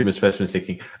saying here, too much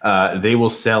pessimistic, they will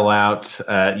sell out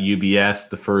UBS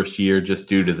the first year just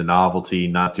due to the novelty,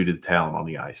 not due to the talent on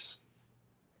the ice.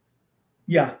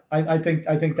 Yeah, I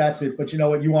think that's it. But you know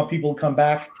what? You want people to come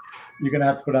back, you're going to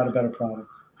have to put out a better product.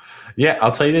 Yeah,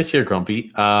 I'll tell you this here,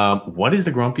 Grumpy. What does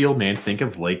the grumpy old man think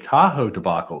of Lake Tahoe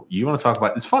debacle? You want to talk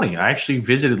about – it's funny. I actually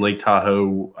visited Lake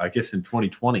Tahoe, I guess, in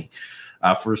 2020.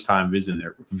 First time visiting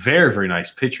there. Very, very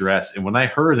nice, picturesque. And when I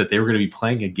heard that they were going to be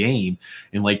playing a game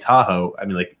in Lake Tahoe, I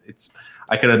mean,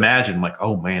 I could imagine,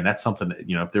 oh man, that's something that,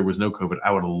 if there was no COVID, I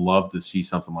would have loved to see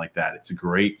something like that. It's a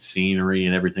great scenery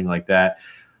and everything like that.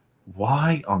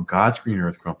 Why on God's green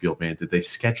earth, grumpy old man, did they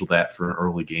schedule that for an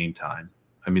early game time?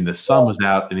 I mean, the sun was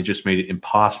out and it just made it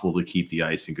impossible to keep the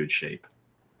ice in good shape.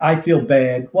 I feel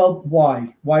bad. Well,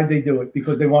 why? Why did they do it?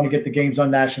 Because they want to get the games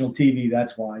on national TV.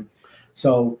 That's why.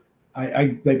 So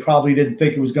they probably didn't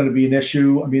think it was going to be an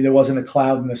issue. I mean, there wasn't a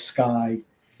cloud in the sky.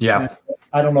 Yeah. And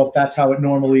I don't know if that's how it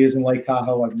normally is in Lake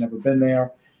Tahoe. I've never been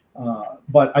there.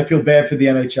 But I feel bad for the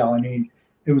NHL. I mean,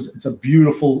 it's a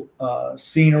beautiful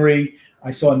scenery. I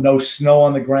saw no snow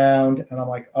on the ground, and I'm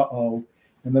like, uh-oh.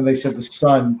 And then they said the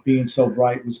sun being so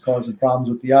bright was causing problems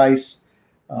with the ice.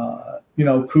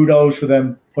 Kudos for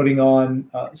them putting on,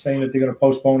 saying that they're going to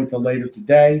postpone it till later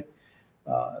today.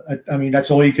 I mean, that's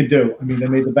all you could do. I mean, they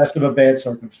made the best of a bad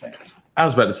circumstance. I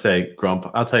was about to say,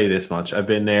 Grump, I'll tell you this much. I've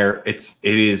been there. It's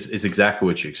exactly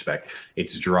what you expect.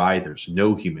 It's dry. There's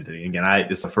no humidity. Again,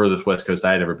 it's the furthest West Coast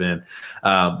I had ever been,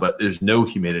 but there's no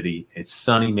humidity. It's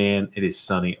sunny, man. It is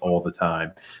sunny all the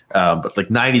time. But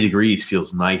 90 degrees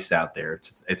feels nice out there.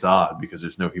 It's odd because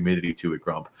there's no humidity to it,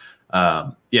 Grump.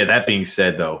 That being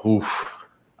said, though,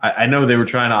 I know they were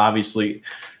trying to obviously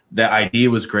 – the idea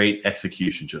was great.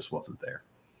 Execution just wasn't there.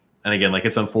 And again, like,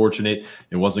 it's unfortunate.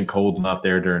 It wasn't cold enough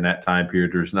there during that time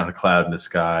period. There's not a cloud in the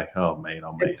sky. Oh, man.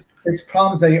 It's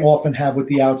problems they often have with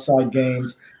the outside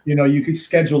games. You could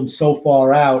schedule them so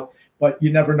far out, but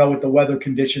you never know what the weather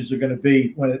conditions are going to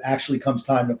be when it actually comes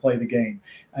time to play the game.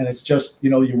 And it's just,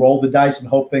 you roll the dice and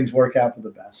hope things work out for the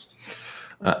best.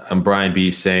 And Brian B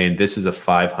saying, this is a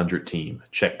 500 team.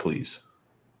 Check, please.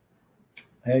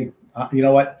 Hey, you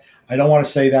know what? I don't want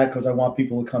to say that because I want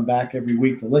people to come back every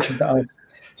week to listen to us.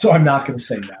 So I'm not going to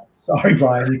say that. Sorry,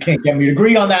 Brian. You can't get me to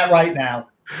agree on that right now.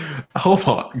 Hold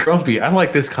on. Grumpy, I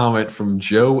like this comment from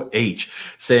Joe H.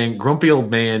 saying, grumpy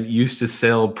old man used to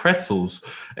sell pretzels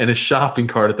in a shopping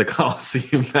cart at the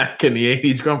Coliseum back in the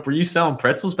 80s. Grump, were you selling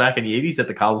pretzels back in the 80s at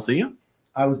the Coliseum?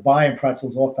 I was buying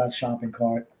pretzels off that shopping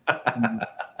cart.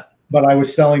 But I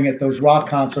was selling at those rock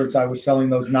concerts. I was selling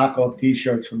those knockoff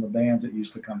T-shirts from the bands that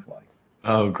used to come play.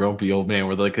 Oh, grumpy old man,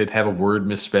 where they'd have a word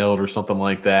misspelled or something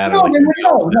like that. No,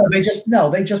 they just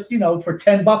for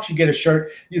 $10 you get a shirt.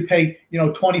 You pay,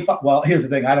 25. Well, here's the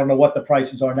thing. I don't know what the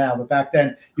prices are now, but back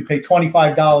then you pay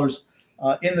 $25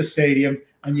 in the stadium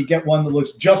and you get one that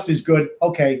looks just as good.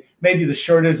 Okay, maybe the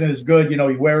shirt isn't as good.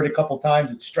 You wear it a couple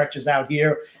times. It stretches out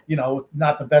here.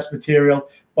 Not the best material,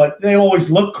 but they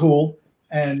always look cool.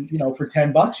 And, for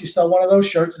 $10, you sell one of those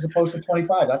shirts as opposed to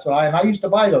 25. That's what I used to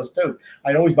buy those too.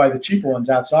 I'd always buy the cheaper ones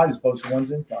outside as opposed to the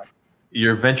ones inside.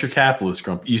 You're a venture capitalist,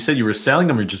 Grump. You said you were selling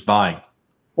them or just buying?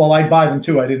 Well, I'd buy them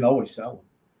too. I didn't always sell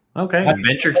them. Okay.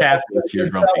 Venture capitalist here,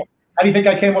 Grumpy. How do you think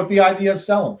I came up with the idea of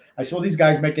selling them? I saw these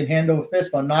guys making hand over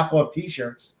fist on knockoff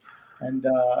T-shirts. And,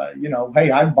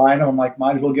 hey, I'm buying them. I'm like,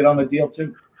 might as well get on the deal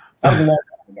too. That was a long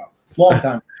time ago. Long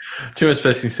time. Too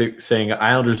especially saying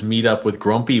Islanders meet up with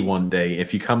Grumpy one day.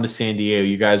 If you come to San Diego,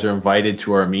 you guys are invited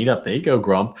to our meetup. There you go,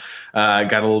 Grump.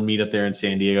 Got a little meetup there in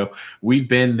San Diego. We've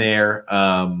been there.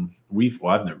 I've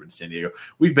never been to San Diego.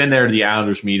 We've been there to the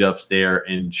Islanders meetups there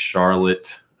in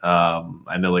Charlotte.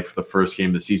 I know, like, for the first game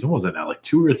of the season, what was it now, like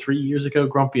 2 or 3 years ago,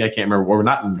 Grumpy? I can't remember. Well, we're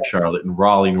not in Charlotte, in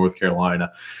Raleigh, North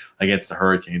Carolina, against the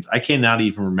Hurricanes. I cannot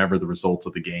even remember the result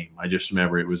of the game. I just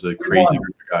remember it was a crazy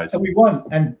group of guys. And we won,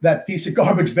 and that piece of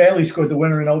garbage Bailey scored the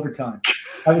winner in overtime.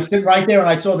 I was sitting right there, and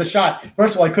I saw the shot.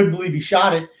 First of all, I couldn't believe he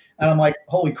shot it, and I'm like,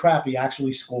 holy crap, he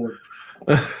actually scored.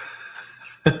 Josh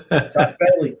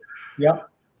Bailey. Yep.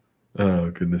 Oh,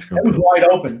 goodness. It was wide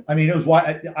open. I mean, it was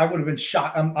wide. I would have been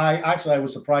shot. I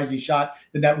was surprised he shot.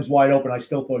 The net was wide open. I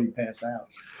still thought he'd pass out.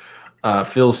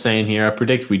 Phil's saying here, I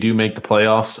predict we do make the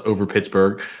playoffs over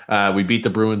Pittsburgh. We beat the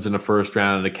Bruins in the first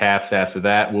round and the Caps after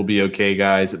that. We'll be okay,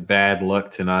 guys. Bad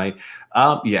luck tonight.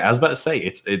 I was about to say,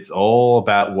 it's all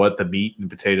about what the meat and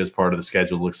potatoes part of the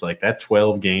schedule looks like. That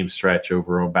 12-game stretch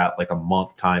over about like a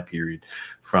month time period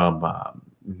from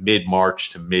mid-March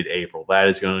to mid-April. That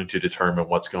is going to determine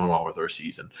what's going on with our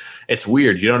season. It's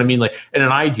weird. You know what I mean? Like, in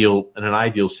an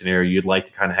ideal scenario, you'd like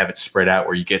to kind of have it spread out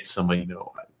where you get some,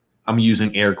 I'm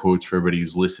using air quotes for everybody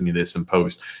who's listening to this in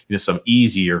post, some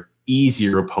easier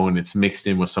opponents mixed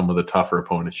in with some of the tougher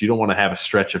opponents. You don't want to have a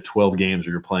stretch of 12 games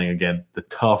where you're playing, again, the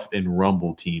tough and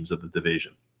rumble teams of the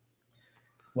division.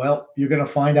 Well, you're going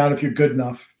to find out if you're good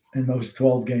enough in those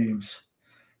 12 games.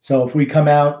 So if we come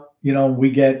out, we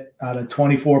get out of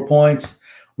 24 points,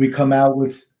 we come out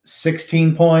with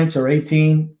 16 points or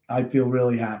 18, I'd feel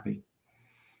really happy.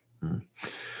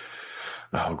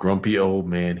 Oh, grumpy old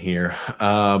man here.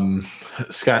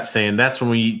 Scott saying that's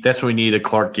when we need a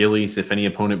Clark Gillies. If any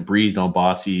opponent breathed on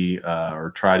Bossy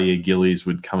or Tridia, Gillies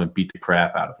would come and beat the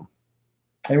crap out of them.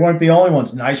 They weren't the only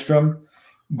ones. Nystrom,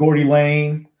 Gordy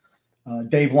Lane,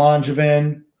 Dave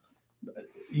Langevin.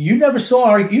 You never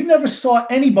saw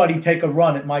anybody take a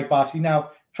run at Mike Bossy.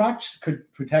 Now, Trotz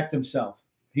could protect himself.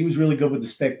 He was really good with the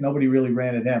stick. Nobody really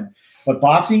ran at him. But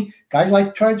Bossy, guys like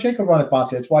to try to take a run at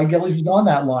Bossy. That's why Gillies was on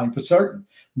that line for certain.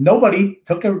 Nobody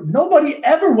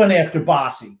ever went after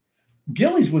Bossy.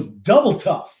 Gillies was double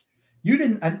tough.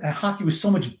 And hockey was so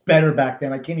much better back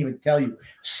then. I can't even tell you.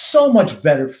 So much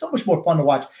better, so much more fun to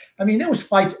watch. I mean, there was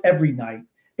fights every night.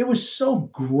 It was so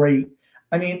great.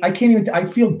 I mean, I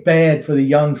feel bad for the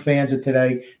young fans of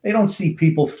today. They don't see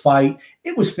people fight.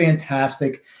 It was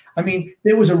fantastic. I mean,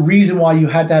 there was a reason why you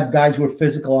had to have guys who were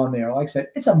physical on there. Like I said,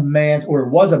 it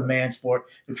was a man sport.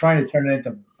 They're trying to turn it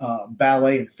into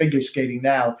ballet and figure skating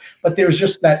now. But there's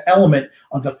just that element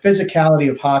of the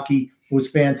physicality of hockey was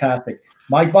fantastic.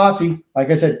 Mike Bossy, like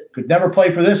I said, could never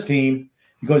play for this team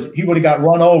because he would have got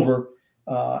run over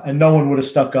and no one would have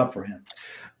stuck up for him.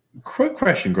 Quick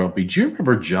question, Grumpy. Do you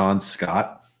remember John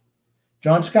Scott?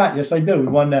 John Scott, yes, I do. We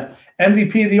won the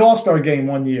MVP of the All-Star game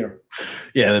one year.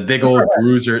 Yeah, the big old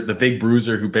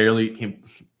bruiser, who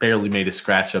barely made a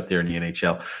scratch up there in the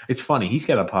NHL. It's funny. He's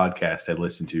got a podcast I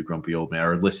listen to, Grumpy Old Man,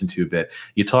 or listen to a bit.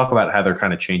 You talk about how they're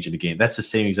kind of changing the game. That's the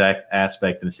same exact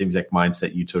aspect and the same exact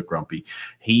mindset you took, Grumpy.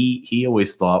 He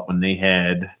always thought when they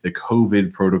had the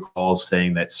COVID protocols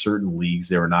saying that certain leagues,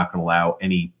 they were not going to allow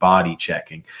any body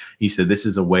checking. He said this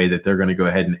is a way that they're going to go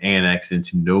ahead and annex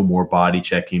into no more body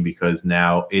checking because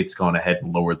now it's gone ahead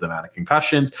and lowered the amount of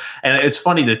concussions. And it's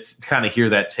funny to kind of hear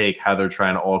that take, how they're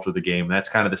trying to alter the game. And that's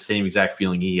kind of the same exact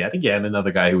feeling he had. Again,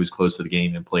 another guy who was close to the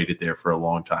game and played it there for a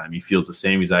long time. He feels the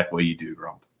same exact way you do,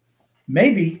 Grump.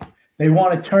 Maybe they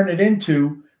want to turn it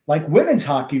into like women's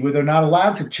hockey where they're not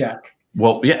allowed to check.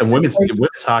 Well, yeah, and women's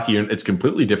hockey, it's a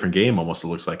completely different game almost, it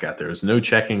looks like out there. There's no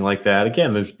checking like that.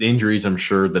 Again, there's injuries. I'm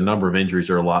sure the number of injuries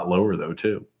are a lot lower, though,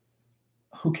 too.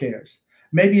 Who cares?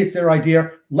 Maybe it's their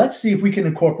idea. Let's see if we can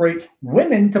incorporate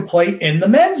women to play in the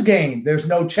men's game. There's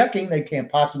no checking. They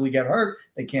can't possibly get hurt.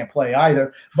 They can't play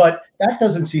either. But that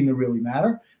doesn't seem to really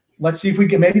matter. Let's see if we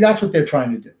can. Maybe that's what they're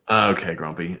trying to do. Okay,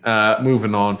 Grumpy.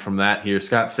 Moving on from that here.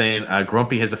 Scott saying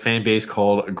Grumpy has a fan base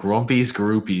called Grumpy's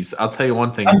Groupies. I'll tell you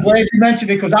one thing. I'm glad you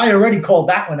mentioned it because I already called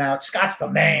that one out. Scott's the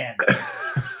man.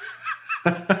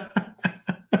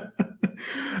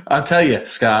 I'll tell you,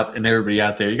 Scott, and everybody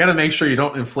out there, you got to make sure you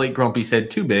don't inflate Grumpy's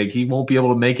head too big. He won't be able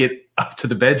to make it up to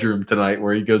the bedroom tonight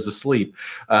where he goes to sleep.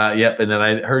 Yep, and then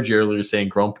I heard you earlier saying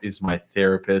Grump is my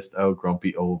therapist. Oh,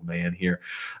 Grumpy old man here.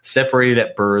 Separated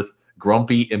at birth,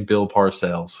 Grumpy and Bill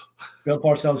Parcells. Bill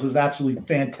Parcells was absolutely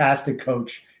fantastic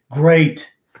coach.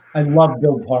 Great. I love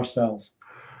Bill Parcells.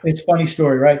 It's a funny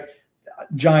story, right?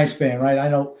 Giants fan, right? I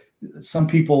know some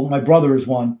people, my brother is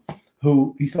one,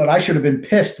 who he thought I should have been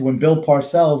pissed when Bill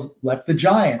Parcells left the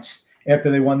Giants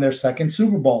after they won their second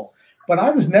Super Bowl. But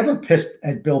I was never pissed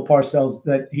at Bill Parcells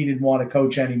that he didn't want to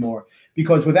coach anymore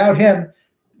because without him,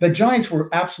 the Giants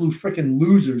were absolute freaking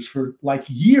losers for like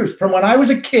years. From when I was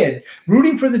a kid,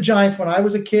 rooting for the Giants when I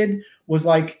was a kid was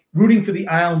like rooting for the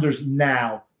Islanders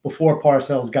now before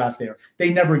Parcells got there.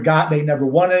 They never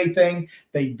won anything.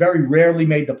 They very rarely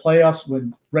made the playoffs.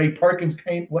 When Ray Perkins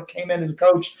came in as a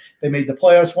coach, they made the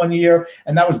playoffs one year,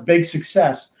 and that was big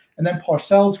success. And then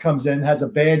Parcells comes in, has a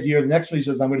bad year. The next year he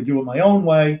says, I'm going to do it my own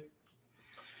way.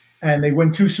 And they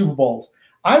win 2 Super Bowls.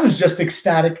 I was just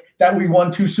ecstatic that we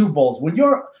won 2 Super Bowls. When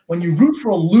you root for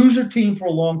a loser team for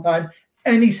a long time,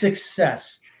 any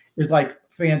success is like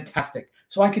fantastic.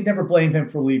 So I could never blame him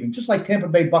for leaving. Just like Tampa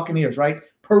Bay Buccaneers, right?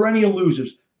 Perennial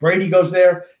losers. Brady goes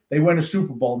there. They win a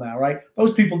Super Bowl now, right?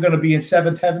 Those people are going to be in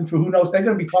seventh heaven for who knows. They're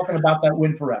going to be talking about that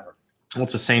win forever. Well,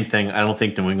 it's the same thing. I don't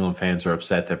think New England fans are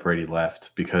upset that Brady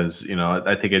left because,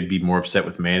 I think I'd be more upset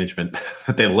with management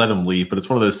that they let him leave. But it's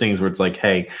one of those things where it's like,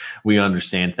 hey, we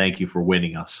understand. Thank you for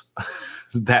winning us.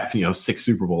 6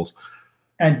 Super Bowls.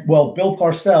 And, well, Bill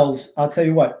Parcells, I'll tell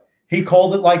you what, he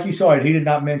called it like he saw it. He did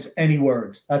not mince any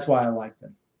words. That's why I liked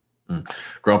him.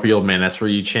 Grumpy old man. That's where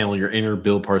you channel your inner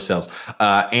Bill Parcells.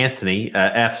 Anthony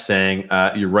F saying,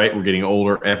 you're right. We're getting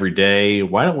older every day.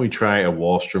 Why don't we try a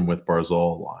Wahlstrom with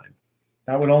Barzal line?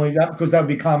 Because that would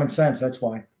be common sense. That's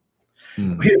why.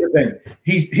 Here's the thing.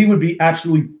 He would be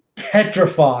absolutely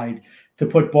petrified to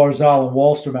put Barzal and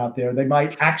Wahlstrom out there. They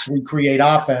might actually create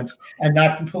offense and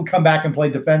not come back and play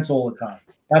defense all the time.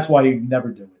 That's why he'd never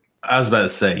do it. I was about to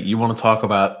say, you want to talk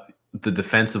about the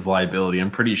defensive liability.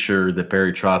 I'm pretty sure that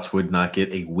Barry Trotz would not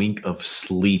get a wink of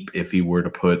sleep if he were to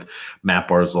put Matt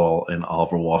Barzal and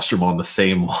Oliver Wahlstrom on the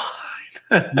same line.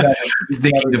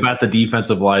 Thinking about the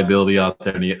defensive liability out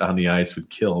there on the ice would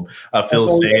kill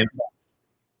him.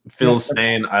 Phil's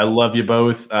saying, I love you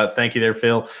both. Thank you there,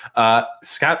 Phil.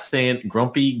 Scott's saying,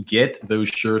 Grumpy, get those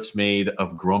shirts made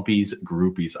of Grumpy's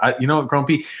Groupies. You know what,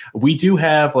 Grumpy? We do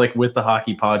have, with the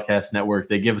Hockey Podcast Network,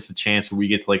 they give us a chance where we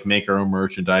get to, make our own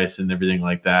merchandise and everything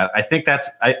like that. I think that's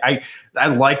 – I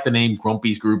like the name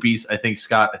Grumpy's Groupies. I think,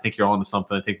 Scott, you're on to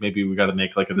something. I think maybe we got to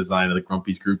make, a design of the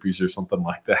Grumpy's Groupies or something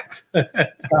like that.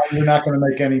 Scott, you're not going to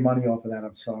make any money off of that.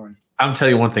 I'm sorry. I'm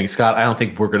telling you one thing, Scott, I don't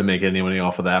think we're going to make any money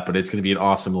off of that, but it's going to be an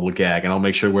awesome little gag, and I'll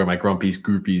make sure to wear my Grumpy's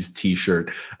Groupies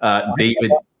t-shirt.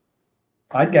 David.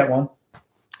 I'd get one.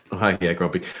 Yeah,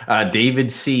 Grumpy.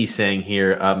 David C. saying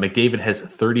here, McDavid has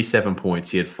 37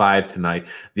 points. He had 5 tonight.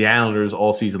 The Islanders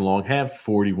all season long have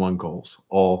 41 goals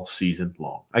all season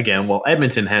long. Again,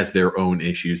 Edmonton has their own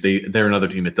issues. They're another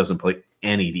team that doesn't play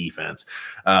any defense.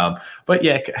 But,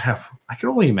 yeah, I can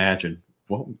only imagine.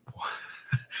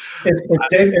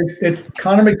 If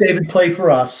Connor McDavid played for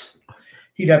us,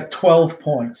 he'd have 12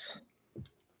 points.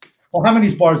 Well, how many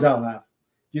does Barzal have?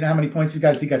 Do you know how many points he's got?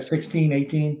 Has he got 16,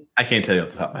 18? I can't tell you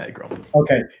off the top of my head, Grump.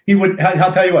 Okay. He would.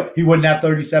 I'll tell you what. He wouldn't have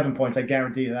 37 points. I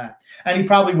guarantee you that. And he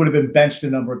probably would have been benched a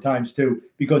number of times too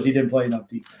because he didn't play enough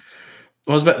defense.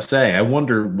 I was about to say, I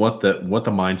wonder what the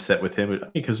mindset with him,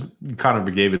 because Connor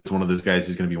McDavid is one of those guys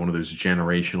who's going to be one of those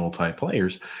generational type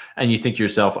players, and you think to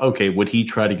yourself, okay, would he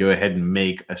try to go ahead and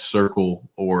make a circle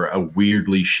or a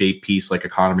weirdly shaped piece like a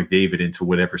Connor McDavid into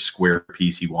whatever square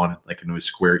piece he wanted, like into a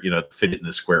square, fit it in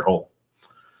the square hole?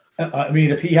 I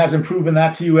mean, if he hasn't proven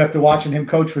that to you after watching him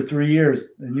coach for 3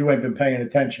 years, then you ain't been paying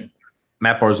attention.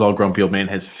 Matt Barzal, Grumpy Old Man,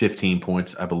 has 15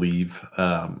 points, I believe,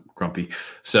 Grumpy.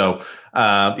 So,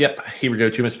 here we go.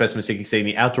 2 minutes pessimistic saying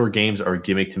the outdoor games are a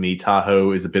gimmick to me.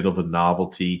 Tahoe is a bit of a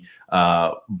novelty,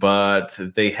 but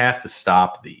they have to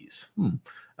stop these.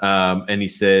 And he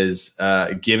says,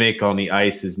 gimmick on the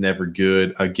ice is never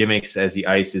good. Gimmicks as the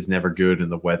ice is never good,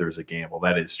 and the weather is a gamble.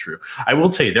 That is true. I will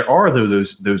tell you, there are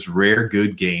those rare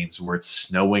good games where it's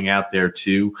snowing out there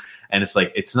too, and it's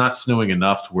like it's not snowing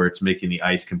enough to where it's making the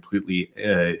ice completely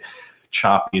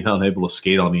choppy and unable to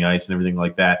skate on the ice and everything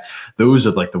like that. Those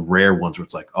are like the rare ones where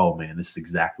it's like, oh man, this is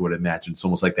exactly what I imagined. It's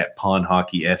almost like that pond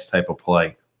hockey-esque type of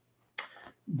play.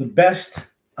 The best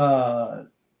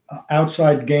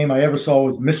outside game I ever saw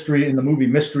was in the movie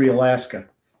Mystery Alaska.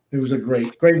 It was a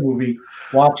great movie.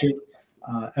 Watch it.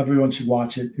 Everyone should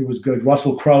watch it. It was good.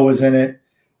 Russell Crowe was in it.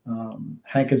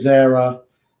 Hank Azaria.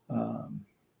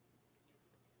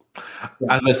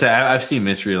 I was going to say, I've seen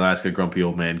Mystery Alaska, Grumpy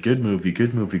Old Man. Good movie,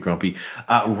 Grumpy.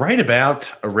 Right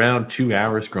about around 2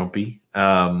 hours, Grumpy.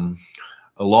 A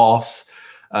loss.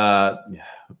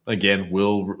 Again,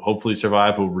 we'll hopefully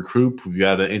survive. We'll recruit. We've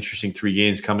got an interesting 3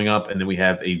 games coming up, and then we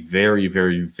have a very,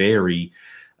 very, very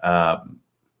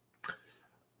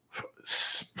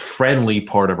friendly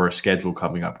part of our schedule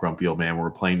coming up, Grumpy Old Man. We're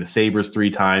playing the Sabres 3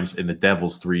 times and the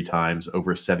Devils 3 times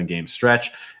over a 7-game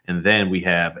stretch, and then we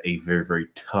have a very, very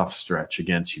tough stretch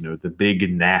against the big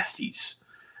nasties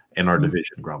in our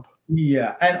division, Grump.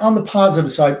 Yeah, and on the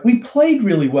positive side, we played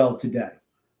really well today.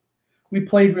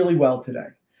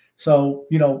 So,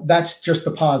 that's just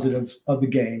the positive of the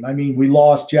game. I mean, we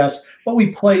lost, yes, but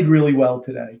we played really well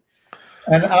today.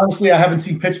 And honestly, I haven't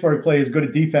seen Pittsburgh play as good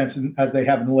a defense as they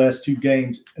have in the last 2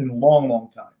 games in a long,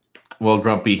 long time. Well,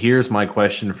 Grumpy, here's my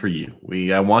question for you.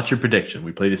 I want your prediction.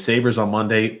 We play the Sabres on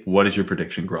Monday. What is your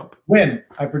prediction, Grump? Win.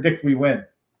 I predict we win.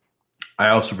 I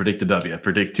also predict a W. I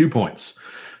predict 2 points.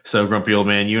 So, Grumpy Old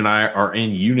Man, you and I are in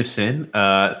unison.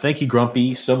 Thank you,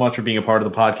 Grumpy, so much for being a part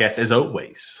of the podcast, as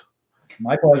always.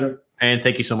 My pleasure. And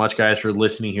thank you so much, guys, for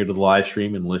listening here to the live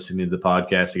stream and listening to the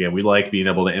podcast. Again, we like being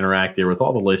able to interact there with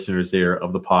all the listeners there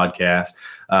of the podcast,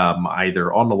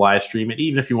 either on the live stream, and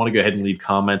even if you want to go ahead and leave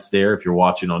comments there, if you're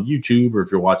watching on YouTube or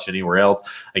if you're watching anywhere else,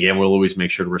 again, we'll always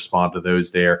make sure to respond to those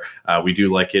there. We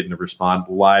do like it and to respond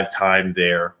live time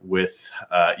there with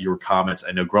your comments.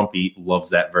 I know Grumpy loves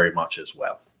that very much as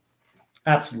well.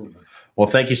 Absolutely. Well,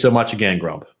 thank you so much again,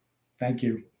 Grump. Thank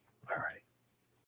you.